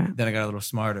where you're at. Then I got a little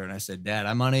smarter and I said, Dad,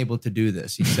 I'm unable to do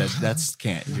this. He said,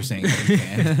 can't. You're saying you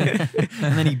can't.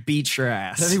 And then he beat your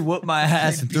ass. Then he whooped my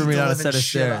ass and threw me down a set of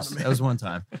stairs. That was one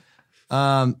time.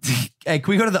 Hey,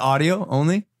 can we go to the audio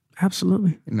only?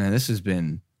 Absolutely. Man, this has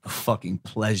been a fucking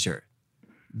pleasure.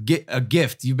 A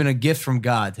gift. You've been a gift from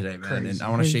God today, man. Crazy. And I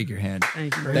want to shake your hand.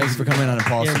 Thank you. Thanks for coming on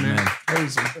Impulsive, man.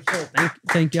 Crazy.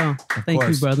 Thank y'all. Thank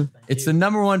you, brother. It's the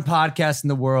 #1 podcast in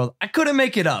the world. I couldn't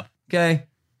make it up, okay?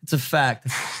 It's a fact.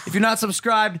 If you're not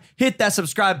subscribed, hit that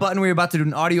subscribe button. We're about to do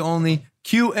an audio only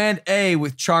Q&A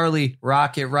with Charlie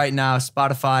Rocket right now,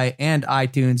 Spotify and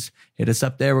iTunes. Hit us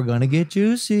up there. We're going to get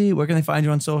juicy. Where can they find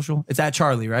you on social? It's at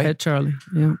Charlie, right? At Charlie.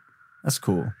 Yeah. That's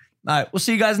cool. All right. We'll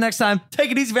see you guys next time.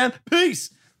 Take it easy, fam. Peace.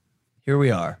 Here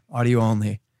we are. Audio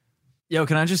only. Yo,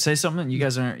 can I just say something? You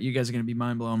guys are gonna be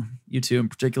mind blown. You two in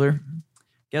particular.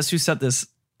 Guess who set this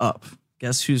up?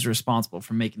 Guess who's responsible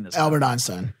for making this? Albert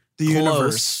Einstein. The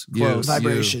universe. Close.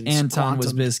 Vibrations. Anton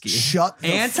quantum. Wisbiski. Shut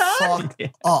the fuck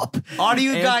up.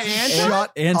 Audio guy Anton?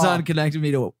 Shut Anton up. connected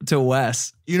me to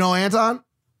Wes. You know Anton?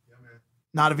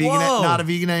 Not a vegan. Whoa. Not a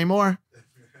vegan anymore.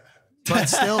 But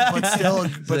still the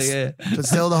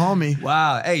homie.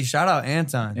 Wow. Hey, shout out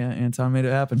Anton. Yeah, Anton made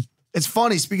it happen. It's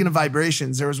funny. Speaking of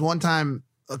vibrations, there was one time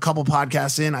a couple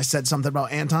podcasts in, I said something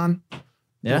about Anton.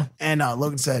 Yeah. And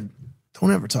Logan said, "Don't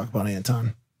ever talk about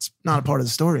Anton. It's not a part of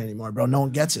the story anymore, bro. No one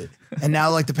gets it." And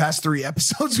now, like the past 3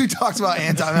 episodes, we talked about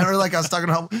Anton. Remember, like I was talking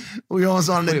about, we almost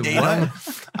wanted to date him.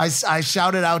 I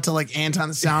shouted out to like Anton,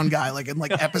 the sound guy, like in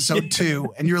like episode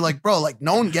 2, and you're like, "Bro, like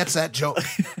no one gets that joke.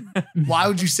 Why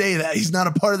would you say that? He's not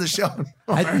a part of the show."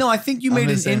 I think you made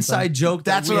an inside joke.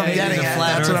 That's what I'm getting at.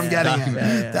 That's what I'm getting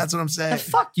at. That's what I'm saying.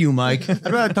 Fuck you, Mike.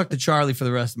 I'd rather talk to Charlie for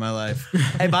the rest of my life.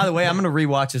 Hey, by the way, I'm going to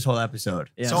rewatch this whole episode.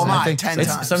 Yeah. So am I, 10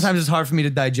 times. Sometimes it's hard for me to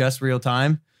digest real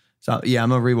time. So yeah, I'm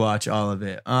going to rewatch all of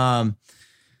it.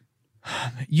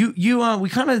 We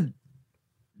kind of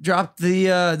dropped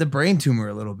the brain tumor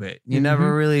a little bit. You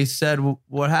never really said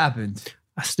what happened.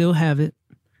 I still have it.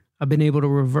 I've been able to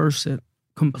reverse it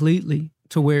completely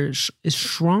to where it's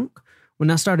shrunk. When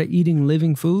I started eating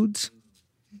living foods,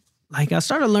 like I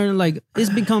started learning, like it's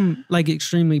become like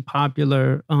extremely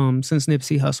popular since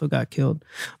Nipsey Hussle got killed,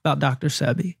 about Dr.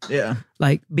 Sebi. Yeah.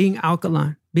 Like being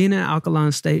alkaline, being in an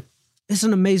alkaline state, it's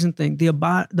an amazing thing. The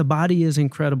body is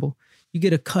incredible. You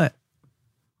get a cut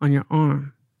on your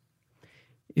arm.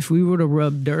 If we were to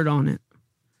rub dirt on it,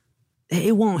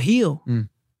 it won't heal.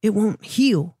 It won't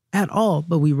heal at all.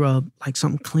 But we rub like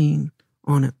something clean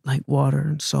on it, like water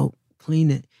and soap,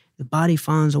 clean it. The body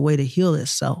finds a way to heal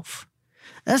itself.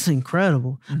 That's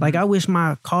incredible. Like I wish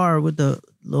my car with the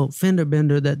little fender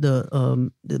bender that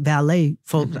the valet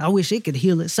folks, I wish it could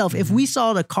heal itself. If we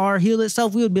saw the car heal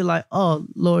itself, we would be like, "Oh,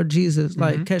 Lord Jesus,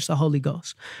 like catch the Holy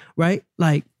Ghost," right?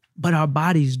 Like, but our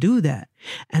bodies do that.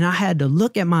 And I had to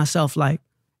look at myself like,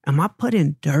 am I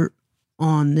putting dirt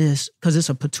on this? Because it's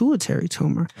a pituitary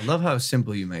tumor. I love how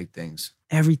simple you make things.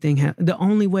 Everything the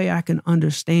only way I can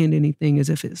understand anything is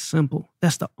if it's simple.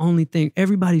 That's the only thing.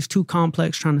 Everybody's too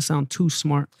complex trying to sound too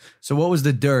smart. So what was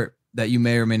the dirt that you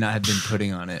may or may not have been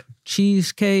putting on it?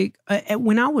 Cheesecake.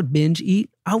 When I would binge eat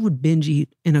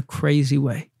in a crazy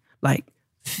way. Like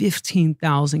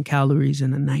 15,000 calories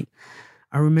in a night.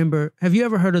 I remember, have you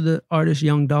ever heard of the artist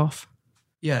Young Dolph?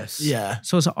 Yes. Yeah.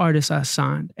 So it's an artist I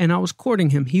signed and I was courting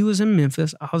him. He was in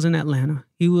Memphis. I was in Atlanta.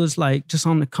 He was like just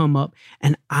on the come up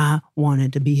and I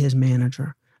wanted to be his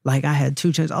manager. Like I had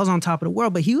 2 chances. I was on top of the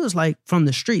world, but he was like from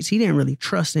the streets. He didn't really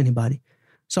trust anybody.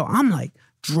 So I'm like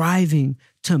driving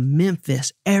to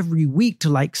Memphis every week to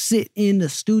like sit in the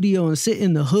studio and sit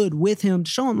in the hood with him, to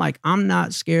show him like, I'm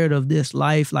not scared of this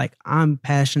life. Like I'm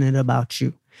passionate about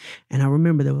you. And I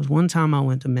remember there was one time I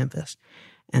went to Memphis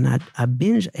and I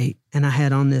binge ate and I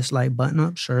had on this like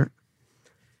button-up shirt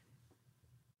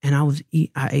and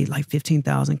I ate like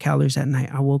 15,000 calories that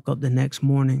night. I woke up the next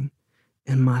morning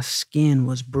and my skin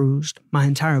was bruised. My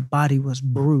entire body was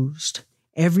bruised.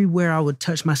 Everywhere I would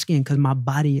touch my skin because my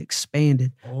body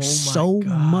expanded so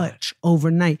much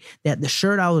overnight that the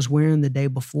shirt I was wearing the day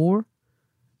before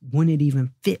wouldn't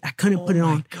even fit. I couldn't put it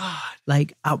on. God.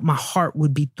 Like my heart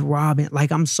would be throbbing.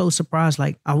 Like I'm so surprised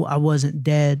like I wasn't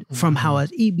dead from how I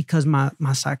eat because my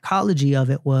psychology of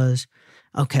it was,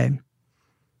 okay,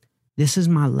 this is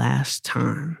my last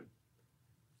time.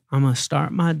 I'm going to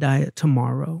start my diet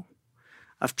tomorrow.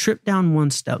 I've tripped down one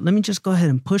step. Let me just go ahead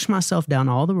and push myself down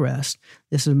all the rest.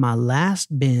 This is my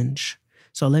last binge.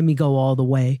 So let me go all the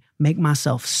way, make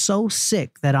myself so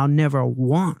sick that I'll never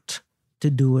want to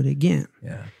do it again.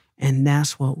 Yeah. And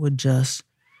that's what would just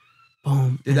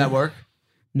boom. Did that work?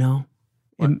 No.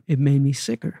 It made me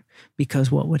sicker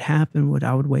because what would happen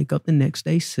I would wake up the next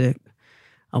day sick.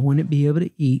 I wouldn't be able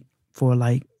to eat for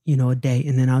like, a day,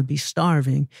 and then I'd be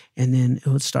starving, and then it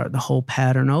would start the whole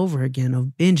pattern over again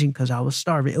of binging because I was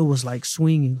starving. It was like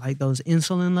swinging, like those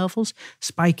insulin levels,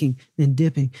 spiking, then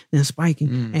dipping, then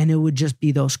spiking, and it would just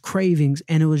be those cravings,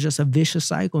 and it was just a vicious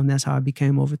cycle, and that's how I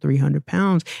became over 300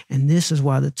 pounds, and this is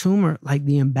why the tumor, like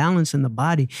the imbalance in the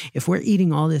body, if we're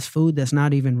eating all this food that's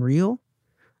not even real,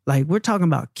 like we're talking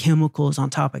about chemicals on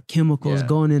top of chemicals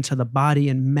going into the body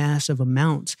in massive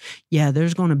amounts. Yeah,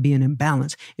 there's going to be an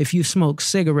imbalance. If you smoke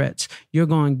cigarettes, you're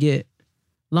going to get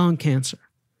lung cancer.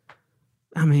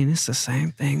 I mean, it's the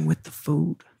same thing with the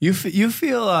food. You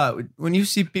feel when you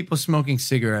see people smoking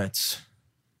cigarettes,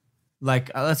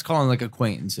 like let's call them like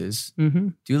acquaintances. Mm-hmm.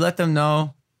 Do you let them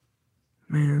know?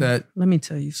 Man, that? Let me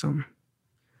tell you something.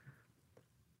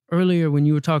 Earlier when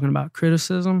you were talking about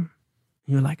criticism,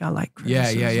 you're like, I like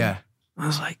criticism. Yeah. I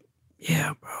was like,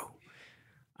 yeah, bro.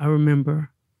 I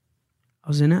remember I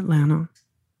was in Atlanta.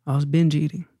 I was binge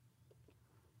eating.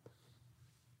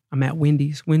 I'm at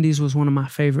Wendy's. Wendy's was one of my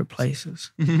favorite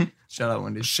places. Shout out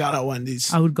Wendy's. Shout out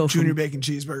Wendy's. I would go Junior Bacon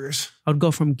Cheeseburgers. I would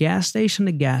go from gas station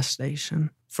to gas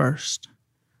station first.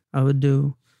 I would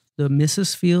do the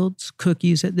Mrs. Fields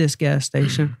cookies at this gas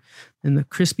station and the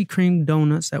Krispy Kreme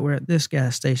donuts that were at this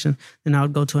gas station. Then I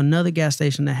would go to another gas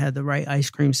station that had the right ice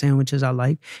cream sandwiches I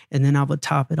liked. And then I would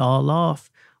top it all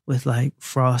off with like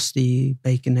Frosty,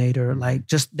 Baconator, like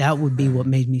just that would be what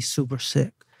made me super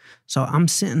sick. So I'm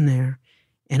sitting there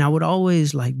and I would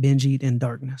always like binge eat in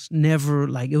darkness. Never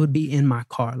like it would be in my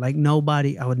car. Like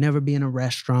nobody, I would never be in a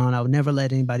restaurant. I would never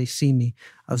let anybody see me.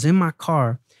 I was in my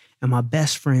car. And my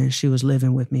best friend, she was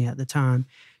living with me at the time.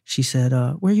 She said,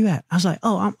 where you at? I was like,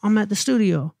 oh, I'm at the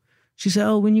studio. She said,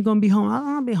 oh, when you going to be home?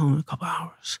 I'll be home in a couple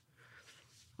hours.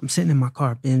 I'm sitting in my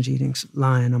car, binge eating,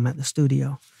 lying. I'm at the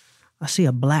studio. I see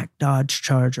a black Dodge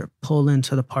Charger pull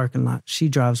into the parking lot. She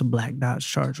drives a black Dodge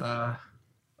Charger.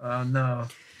 Oh, no.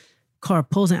 Car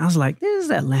pulls in. I was like, this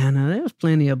is Atlanta. There's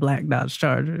plenty of black Dodge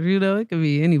Chargers. It could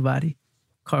be anybody.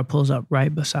 Car pulls up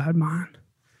right beside mine.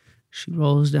 She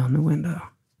rolls down the window.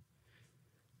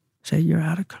 Say, you're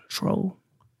out of control.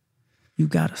 You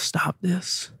got to stop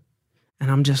this. And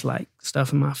I'm just like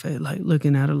stuffing my face, like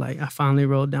looking at her like I finally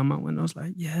rolled down my window. I was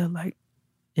like, yeah,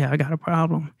 I got a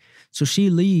problem. So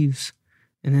she leaves.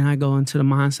 And then I go into the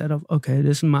mindset of, okay,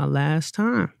 this is my last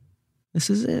time. This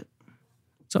is it.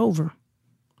 It's over.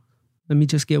 Let me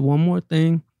just get one more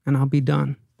thing and I'll be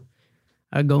done.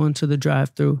 I go into the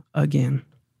drive-thru again.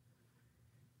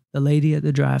 The lady at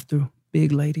the drive-thru,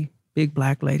 big lady, big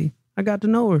black lady. I got to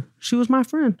know her. She was my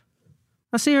friend.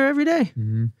 I see her every day.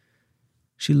 Mm-hmm.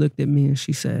 She looked at me and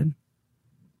she said,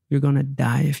 you're going to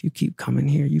die if you keep coming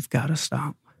here. You've got to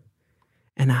stop.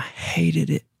 And I hated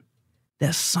it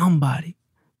that somebody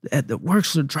that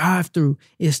works the drive-thru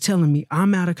is telling me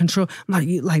I'm out of control.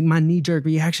 Like my knee-jerk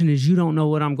reaction is you don't know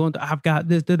what I'm going through. I've got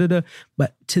this, da-da-da.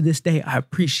 But to this day, I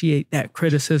appreciate that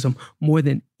criticism more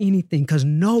than anything because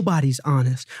nobody's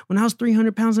honest. When I was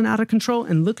 300 pounds and out of control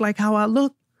and looked like how I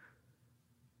looked,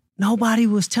 nobody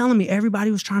was telling me.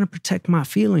 Everybody was trying to protect my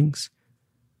feelings.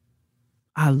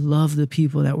 I love the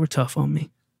people that were tough on me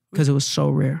because it was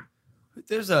so rare.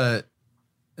 There's a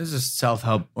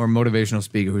self-help or motivational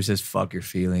speaker who says, fuck your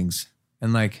feelings.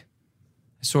 And like,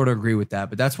 I sort of agree with that.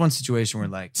 But that's one situation where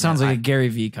like. Sounds like a Gary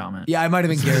V comment. Yeah, I might have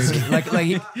been Gary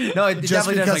V. No, it just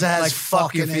definitely because does, it has like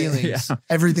fuck your feelings. Yeah.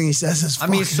 Everything he says is I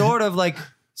mean, sort of like,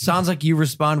 sounds like you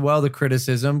respond well to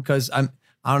criticism because I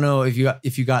don't know if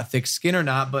you got thick skin or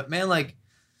not, but man, like,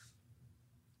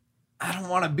 I don't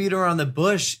want to beat around the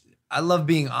bush. I love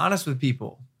being honest with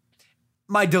people.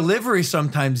 My delivery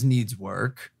sometimes needs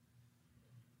work.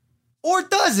 Or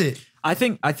does it? I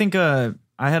think I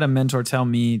had a mentor tell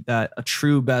me that a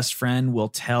true best friend will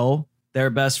tell their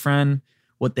best friend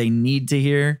what they need to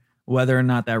hear, whether or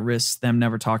not that risks them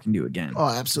never talking to you again. Oh,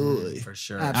 absolutely. For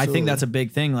sure. Absolutely. I think that's a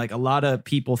big thing. Like a lot of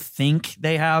people think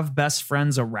they have best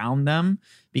friends around them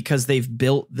because they've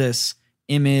built this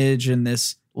image and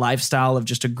this lifestyle of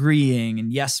just agreeing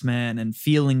and yes men and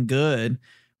feeling good.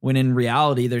 When in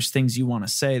reality, there's things you want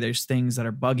to say. There's things that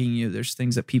are bugging you. There's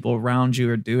things that people around you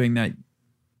are doing that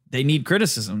they need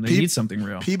criticism. They need something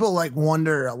real. People like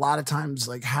wonder a lot of times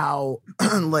like how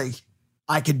like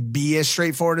I could be as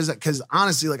straightforward as that. Cause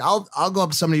honestly, like I'll go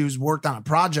up to somebody who's worked on a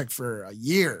project for a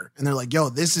year and they're like, yo,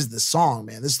 this is the song,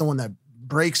 man. This is the one that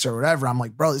breaks or whatever. I'm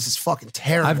like, bro, this is fucking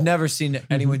terrible. I've never seen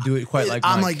anyone do it quite like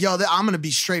I'm Mike. like, yo, I'm going to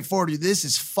be straightforward with you. This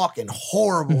is fucking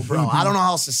horrible, bro. I don't know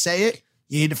how else to say it.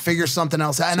 You need to figure something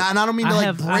else out. And I don't mean to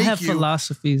like break you. I have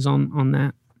philosophies on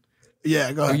that.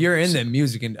 Yeah, go ahead. You're in the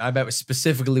music, and I bet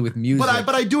specifically with music.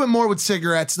 But I do it more with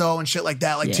cigarettes though and shit like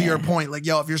that. Like to your point, like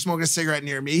yo, if you're smoking a cigarette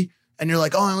near me and you're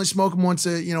like, oh, I only smoke them once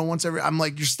every. I'm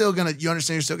like, you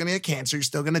understand you're still gonna get cancer. You're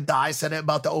still gonna die. I said it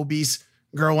about the obese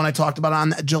girl when I talked about it on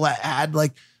the Gillette ad.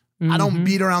 Like, I don't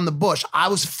beat around the bush. I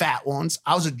was fat once.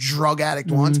 I was a drug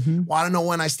addict once. Well, I don't know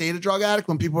when I stayed a drug addict.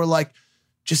 When people were like,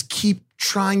 just keep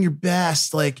trying your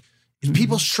best. Like,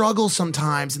 people struggle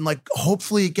sometimes and like,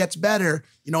 hopefully it gets better.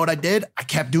 You know what I did? I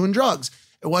kept doing drugs.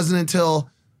 It wasn't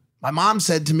until my mom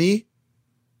said to me,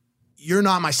 you're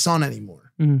not my son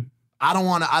anymore. I don't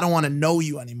want to know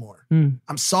you anymore.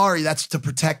 I'm sorry. That's to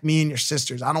protect me and your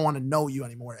sisters. I don't want to know you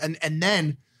anymore. And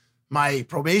then my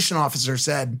probation officer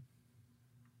said,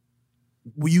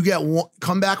 will you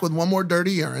come back with one more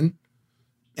dirty urine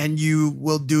and you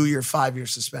will do your 5-year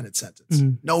suspended sentence.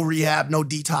 No rehab, no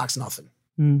detox, nothing.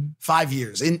 5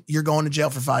 years. You're going to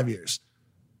jail for 5 years.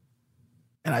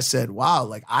 And I said, wow,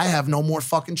 like I have no more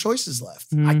fucking choices left.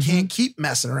 I can't keep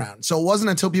messing around. So it wasn't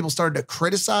until people started to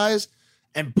criticize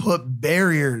and put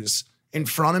barriers in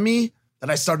front of me that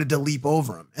I started to leap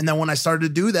over them. And then when I started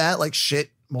to do that, like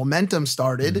momentum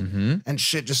started and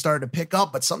shit just started to pick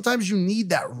up. But sometimes you need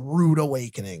that rude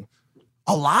awakening.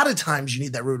 A lot of times you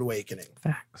need that rude awakening.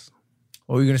 Facts.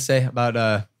 What were you going to say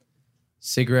about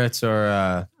cigarettes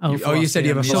or... you said you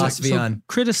have a philosophy on...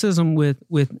 Criticism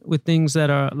with things that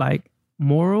are like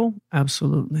moral,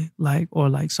 absolutely. Like, or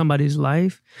like somebody's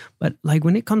life. But like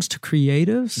when it comes to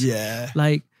creatives,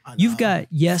 like you've got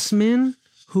yes men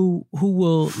who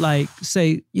will like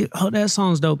say, oh, that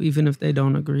song's dope, even if they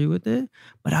don't agree with it.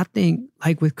 But I think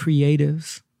like with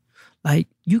creatives, like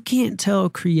you can't tell a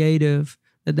creative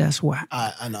that that's whack.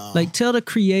 I know. Like tell the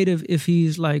creative if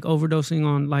he's like overdosing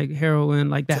on like heroin,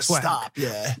 like that's whack. Stop,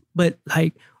 yeah. But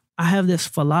like I have this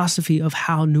philosophy of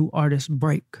how new artists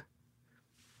break.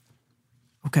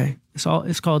 Okay,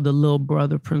 it's called the little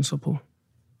brother principle.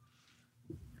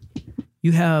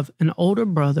 You have an older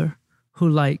brother who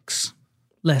likes,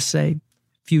 let's say,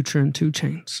 Future and 2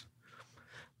 Chainz.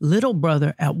 Little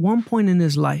brother at one point in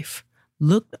his life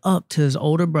looked up to his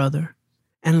older brother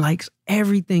and likes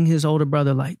everything his older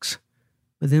brother likes.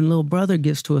 But then little brother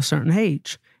gets to a certain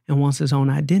age and wants his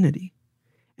own identity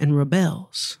and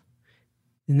rebels.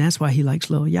 And that's why he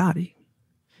likes Lil Yachty.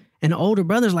 And the older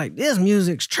brother's like, this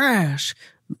music's trash.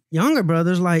 Younger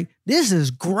brother's like, this is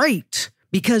great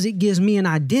because it gives me an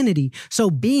identity.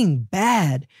 So being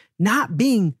bad, not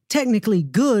being technically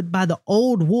good by the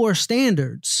old war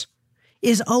standards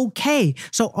is okay.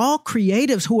 So all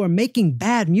creatives who are making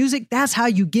bad music, that's how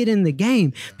you get in the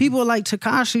game. People are like,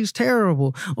 Tekashi's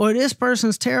terrible, or this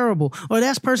person's terrible, or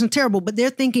that person's terrible, but they're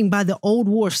thinking by the old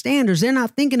war standards. They're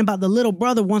not thinking about the little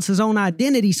brother wants his own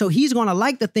identity, so he's going to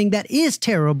like the thing that is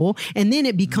terrible, and then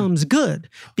it becomes good,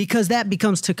 because that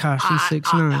becomes Tekashi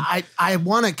 6ix9ine. I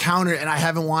want to counter, and I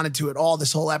haven't wanted to at all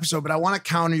this whole episode, but I want to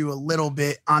counter you a little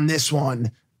bit on this one,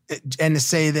 and to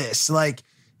say this, like,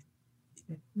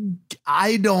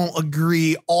 I don't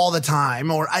agree all the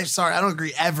time, I don't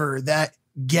agree ever that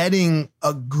getting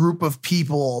a group of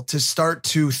people to start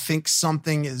to think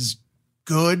something is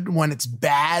good when it's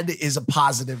bad is a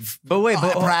positive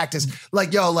practice.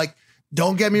 Like, yo, like,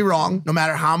 don't get me wrong. No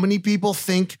matter how many people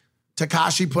think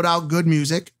Tekashi put out good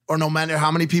music, or no matter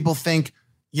how many people think,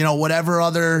 whatever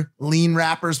other lean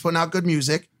rappers putting out good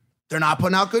music, they're not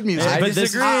putting out good music. I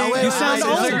disagree. You sound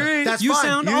old. That's You fine.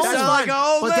 sound That's old. fine. like an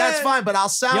old But man. that's fine. But I'll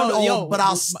sound old. But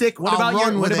I'll stick. What about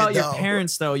your though.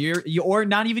 parents though? Or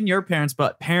not even your parents,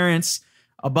 but parents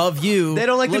above you. They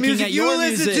don't like the looking music at you your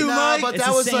listen music. to, Mike. But It's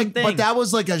that the was same like, thing. but that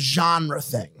was like a genre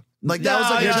thing. Like that was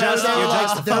like you're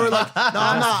they were like, no,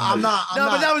 I'm not. No,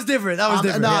 but that was different. That was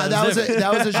different. No, Yeah, that was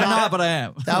a genre. I'm not, but I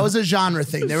am. That was a genre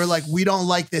thing. They were like, we don't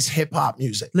like this hip hop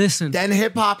music. Listen, Then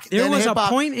hip hop. there was a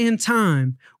point in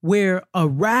time where a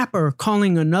rapper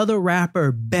calling another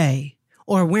rapper bae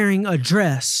or wearing a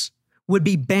dress would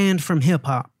be banned from hip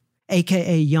hop,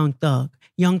 aka Young Thug.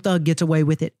 Young Thug gets away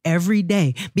with it every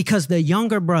day because the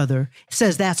younger brother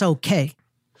says that's okay.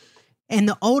 And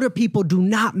the older people do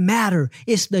not matter.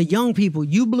 It's the young people.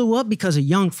 You blew up because of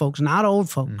young folks, not old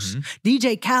folks.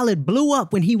 DJ Khaled blew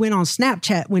up when he went on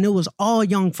Snapchat when it was all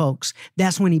young folks.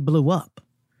 That's when he blew up.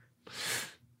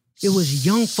 It was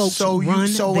young folks run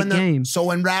the game. So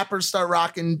when rappers start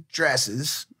rocking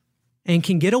dresses and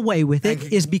can get away with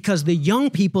it is because the young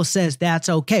people says that's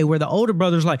okay. Where the older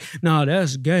brother's like, nah,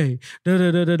 that's gay. Da,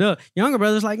 da, da, da, da. Younger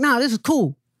brother's like, nah, this is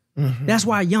cool. That's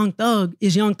why Young Thug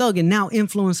is Young Thug and now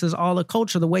influences all the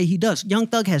culture the way he does. Young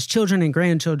Thug has children and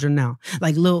grandchildren now,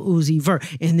 like Lil Uzi Vert.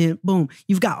 And then boom,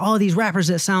 you've got all these rappers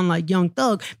that sound like Young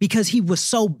Thug because he was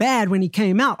so bad when he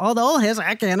came out. All the old heads,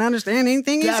 I can't understand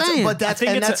anything he's saying. But I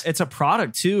think it's a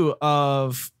product too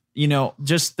of, you know,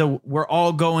 just we're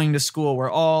all going to school. We're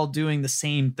all doing the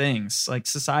same things. Like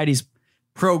society's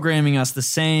programming us the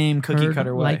same cookie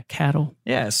cutter way. Like cattle.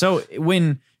 Yeah. So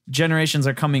when generations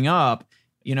are coming up,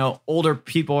 you know, older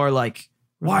people are like,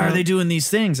 why are they doing these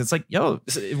things? It's like, yo,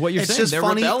 what you're saying, they're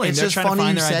rebelling. They're trying to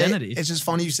find their identity. It's just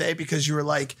funny you say it because you were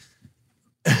like,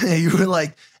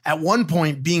 at one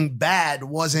point being bad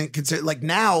wasn't considered, like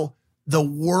now the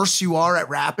worse you are at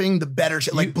rapping, the better.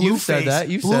 Like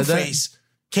Blueface,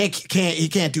 he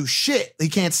can't do shit. He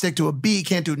can't stick to a beat. He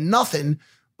can't do nothing.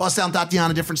 Bust Down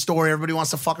Tatiana, different story. Everybody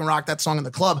wants to fucking rock that song in the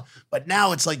club. But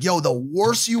now it's like, yo, the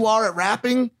worse you are at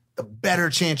rapping, the better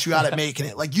chance you got at making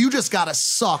it. Like you just gotta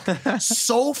suck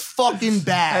so fucking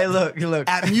bad Hey, look.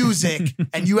 at music,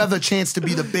 and you have a chance to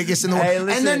be the biggest in the world.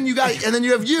 Hey, and then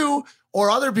you have you or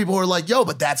other people who are like, yo,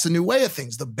 but that's the new way of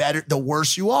things. The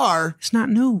worse you are. It's not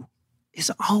new.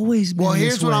 It's always been. Well,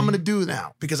 here's this what way. I'm gonna do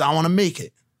now because I want to make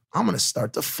it. I'm gonna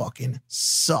start to fucking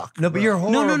suck. No, but you're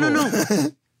horrible. No.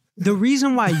 The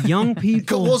reason why young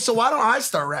people... Well, so why don't I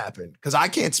start rapping? Because I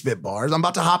can't spit bars. I'm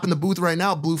about to hop in the booth right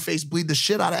now. Blueface bleed the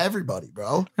shit out of everybody,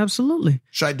 bro. Absolutely.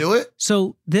 Should I do it?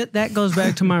 So that goes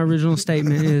back to my original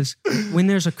statement is when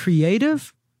there's a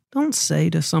creative, don't say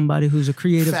to somebody who's a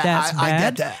creative, that's bad. I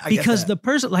get that. Because the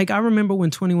person, like I remember when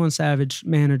 21 Savage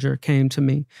manager came to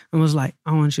me and was like,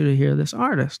 I want you to hear this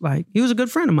artist. Like he was a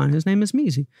good friend of mine. His name is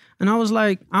Meezy. And I was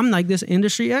like, I'm like this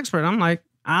industry expert. I'm like,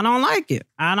 I don't like it.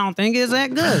 I don't think it's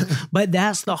that good. But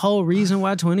that's the whole reason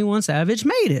why 21 Savage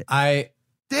made it.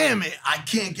 Damn it! I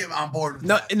can't get on board with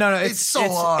that. No. It's so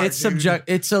hard. It's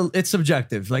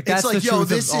subjective. Like that's like, the truth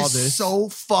this of all is this. So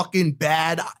fucking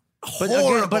bad.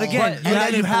 Horrible. But again,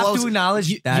 you have to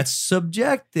acknowledge that's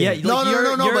subjective. Yeah, like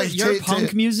no. But your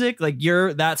punk music, like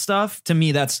that stuff, to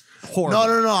me, that's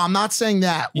horrible. No. I'm not saying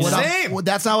that.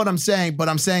 That's not what I'm saying. But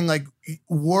I'm saying like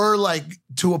we're like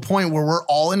to a point where we're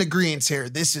all in agreement here.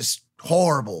 This is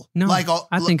horrible. No, like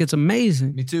I think it's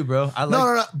amazing. Me too, bro.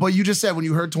 No. But you just said when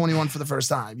you heard 21 for the first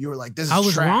time, you were like, "This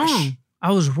is trash."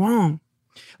 I was wrong.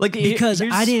 Like because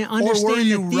I didn't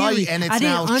understand the theory. Right and it's I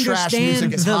didn't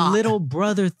understand the hot. little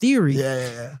brother theory.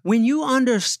 Yeah. When you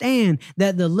understand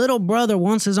that the little brother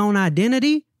wants his own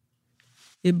identity,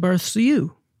 it births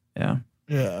you. Yeah.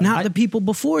 Not the people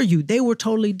before you. They were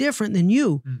totally different than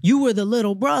you. You were the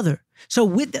little brother. So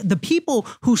with the people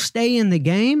who stay in the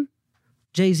game,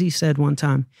 Jay-Z said one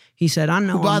time, he said, I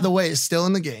know. Who, by the way, is still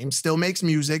in the game, still makes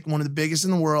music, one of the biggest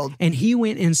in the world. And he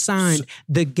went and signed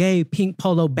the gay pink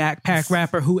polo backpack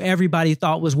rapper who everybody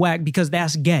thought was whack because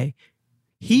that's gay.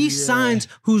 He signs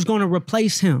who's going to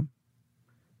replace him.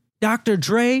 Dr.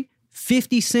 Dre,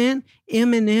 50 Cent,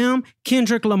 Eminem,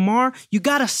 Kendrick Lamar. You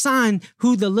got to sign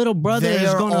who the little brother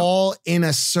is going to. They're all in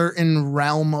a certain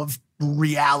realm of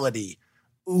reality.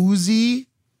 Uzi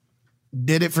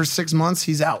did it for 6 months.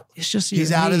 He's out. It's just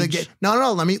he's out of the game.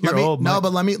 No. Let me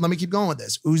keep going with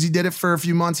this. Uzi did it for a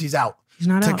few months. He's out. He's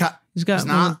not out. He's got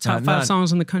one of the top 5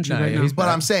 songs in the country right now. But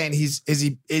I'm saying, is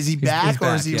he back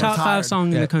or is he top retired? 5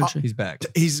 song in the country? He's back.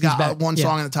 He's got one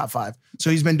song in the top 5. So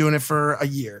he's been doing it for a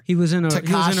year. He was in a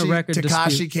record dispute.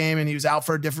 Tekashi came and he was out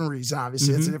for a different reason.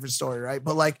 Obviously, it's a different story, right?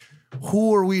 But like,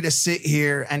 who are we to sit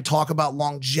here and talk about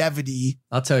longevity?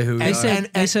 I'll tell you who.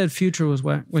 They said Future was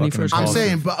whack when he first. I'm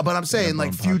saying,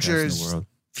 like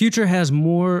Future has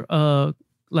more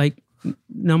like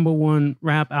 #1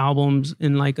 rap albums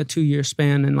in like a 2-year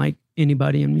span than like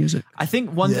anybody in music. I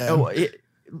think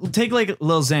take like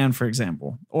Lil Xan for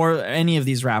example, or any of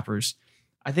these rappers.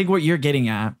 I think what you're getting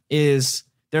at is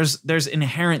there's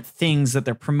inherent things that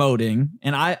they're promoting,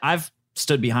 and I've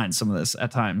stood behind some of this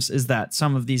at times, is that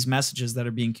some of these messages that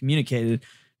are being communicated,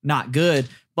 not good,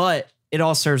 but it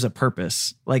all serves a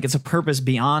purpose. Like it's a purpose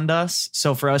beyond us.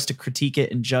 So for us to critique it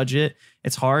and judge it,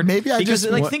 it's hard.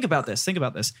 Think about this.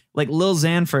 Like Lil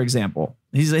Xan, for example,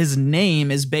 his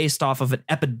name is based off of an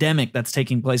epidemic that's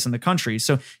taking place in the country.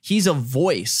 So he's a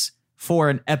voice for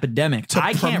an epidemic.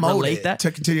 I can't relate that.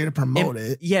 To continue to promote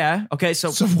it. Yeah. Okay.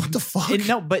 So what the fuck?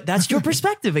 No, but that's your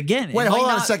perspective again. Wait, hold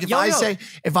on a second.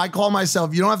 If I call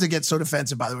myself, you don't have to get so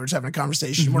defensive, by the way. We're just having a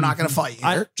conversation. We're not going to fight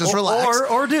here. Just relax.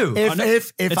 Or do. If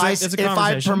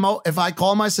I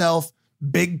call myself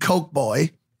Big Coke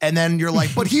Boy, and then you're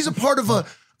like, but he's a part of a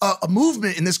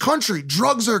movement in this country.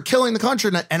 Drugs are killing the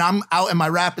country. And I'm out and my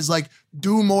rap is like,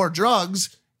 do more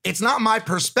drugs. It's not my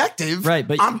perspective. Right.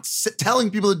 But I'm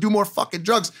telling people to do more fucking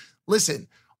drugs. Listen,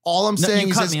 All I'm saying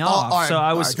you is, cut me off. all right, so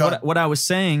I was all right, what I was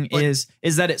saying is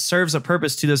that it serves a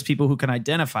purpose to those people who can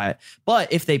identify it.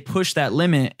 But if they push that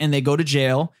limit and they go to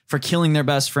jail for killing their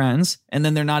best friends and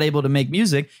then they're not able to make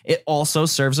music, it also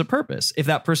serves a purpose. If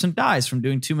that person dies from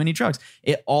doing too many drugs,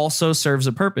 it also serves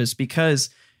a purpose, because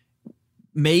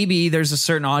maybe there's a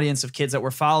certain audience of kids that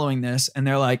were following this and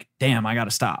they're like, damn, I got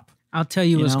to stop. I'll tell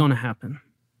you what's going to happen.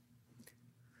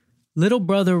 Little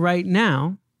brother right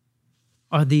now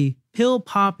are the pill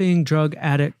popping drug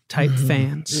addict type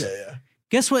fans. Yeah.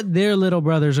 Guess what their little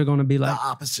brothers are going to be like? The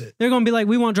opposite. They're going to be like,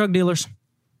 we want drug dealers.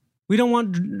 We don't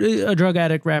want drug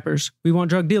addict rappers. We want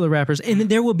drug dealer rappers. And then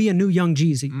there will be a new Young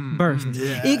Jeezy birthed.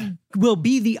 Yeah. It will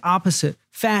be the opposite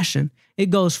fashion. It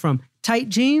goes from tight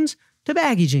jeans to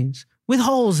baggy jeans with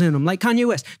holes in them, like Kanye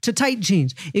West, to tight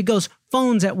jeans. It goes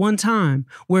phones at one time,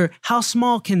 where how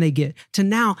small can they get, to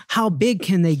now how big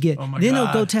can they get. Then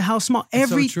it'll go to how small.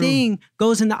 Everything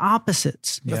goes in the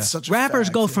opposites. That's such a Rappers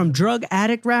fact, go from drug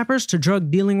addict rappers to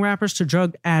drug dealing rappers to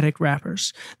drug addict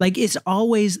rappers. Like, it's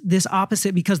always this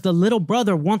opposite, because the little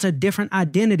brother wants a different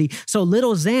identity. So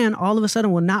little Xan all of a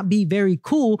sudden will not be very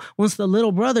cool once the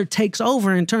little brother takes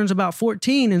over and turns about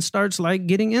 14 and starts like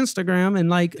getting Instagram and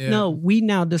like, no, we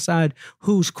now decide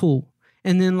who's cool.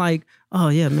 And then like, oh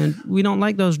yeah, man, we don't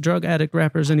like those drug addict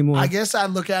rappers anymore. I guess I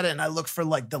look at it and I look for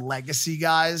like the legacy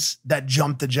guys that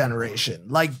jumped the generation.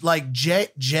 Like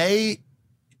Jay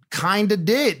kind of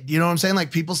did. You know what I'm saying?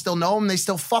 Like, people still know him. They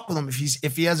still fuck with him.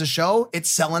 If he has a show, it's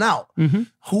selling out.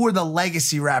 Who are the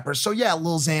legacy rappers? So yeah,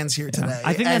 Lil Xan's here today.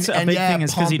 I think that's a big thing,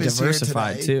 is because he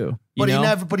diversified too.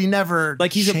 But he never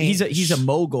like he's a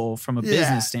mogul from a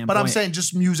business standpoint. But I'm saying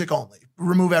just music only.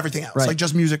 Remove everything else. Right. Like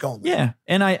just music only. Yeah.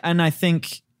 And I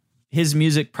think his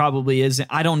music probably isn't,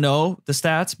 I don't know the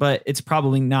stats, but it's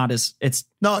probably not as, his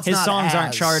songs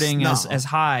aren't charting as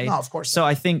high. No, of course So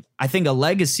I think a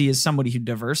legacy is somebody who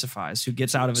diversifies, who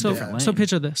gets out of a different lane. So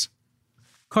picture this.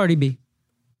 Cardi B,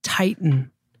 Titan,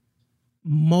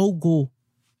 mogul,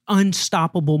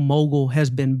 unstoppable mogul has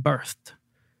been birthed.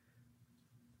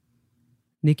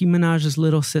 Nicki Minaj's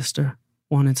little sister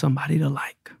wanted somebody to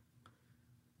like.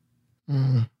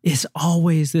 It's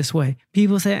always this way.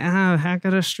 People say, how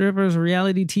could a stripper's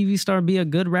reality TV star be a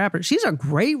good rapper? She's a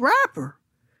great rapper.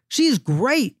 She's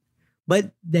great.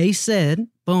 But they said,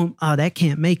 boom, oh, that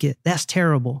can't make it. That's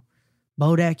terrible.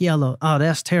 Bodak Yellow, oh,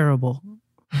 that's terrible.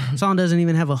 Song doesn't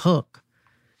even have a hook.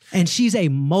 And she's a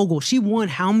mogul. She won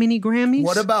how many Grammys?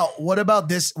 What about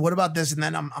this? And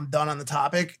then I'm done on the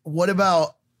topic. What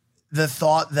about the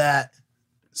thought that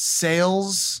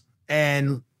sales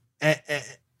and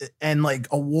like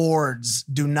awards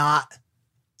do not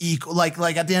equal,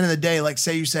 like at the end of the day, like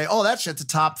say you say, oh, that shit's a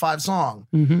top 5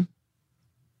 song.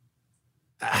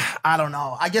 I don't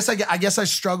know. I guess I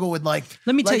struggle with like,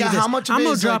 let me tell you this. How much I'm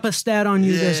going to drop a stat on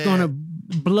you that's going to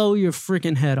blow your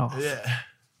freaking head off. Yeah.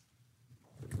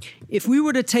 If we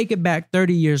were to take it back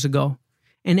 30 years ago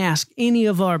and ask any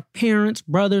of our parents,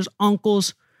 brothers,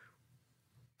 uncles,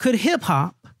 could hip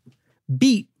hop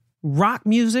beat rock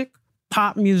music,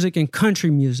 pop music, and country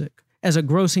music as a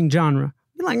grossing genre?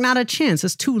 You're like, not a chance.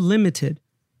 It's too limited.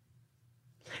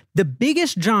 The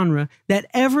biggest genre that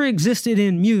ever existed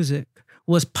in music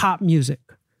was pop music.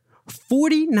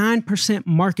 49%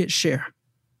 market share.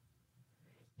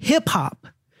 Hip hop,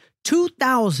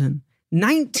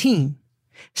 2019,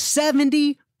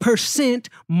 70%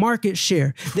 market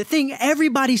share. The thing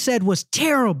everybody said was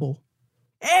terrible.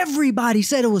 Everybody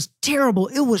said it was terrible.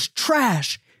 It was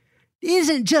trash. It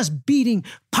isn't just beating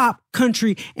pop,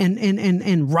 country,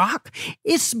 and rock.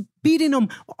 It's beating them.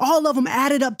 All of them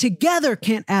added up together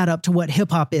can't add up to what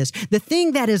hip hop is. The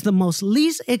thing that is the most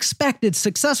least expected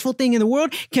successful thing in the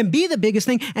world can be the biggest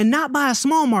thing, and not by a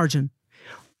small margin.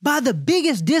 By the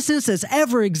biggest distance that's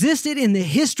ever existed in the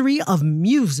history of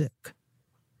music.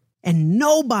 And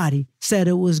nobody said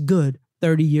it was good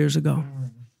 30 years ago.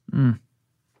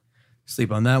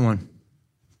 Sleep on that one.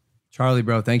 Charlie,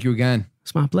 bro, thank you again.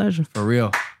 It's my pleasure. For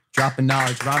real. Dropping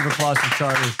knowledge. Round of applause for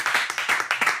Charlie.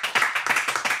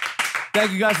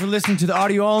 Thank you guys for listening to the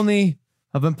audio only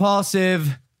of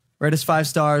Impulsive. Rate us 5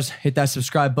 stars. Hit that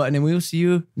subscribe button, and we will see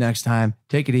you next time.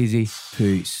 Take it easy.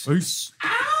 Peace. Peace.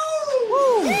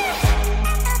 Ow! Woo!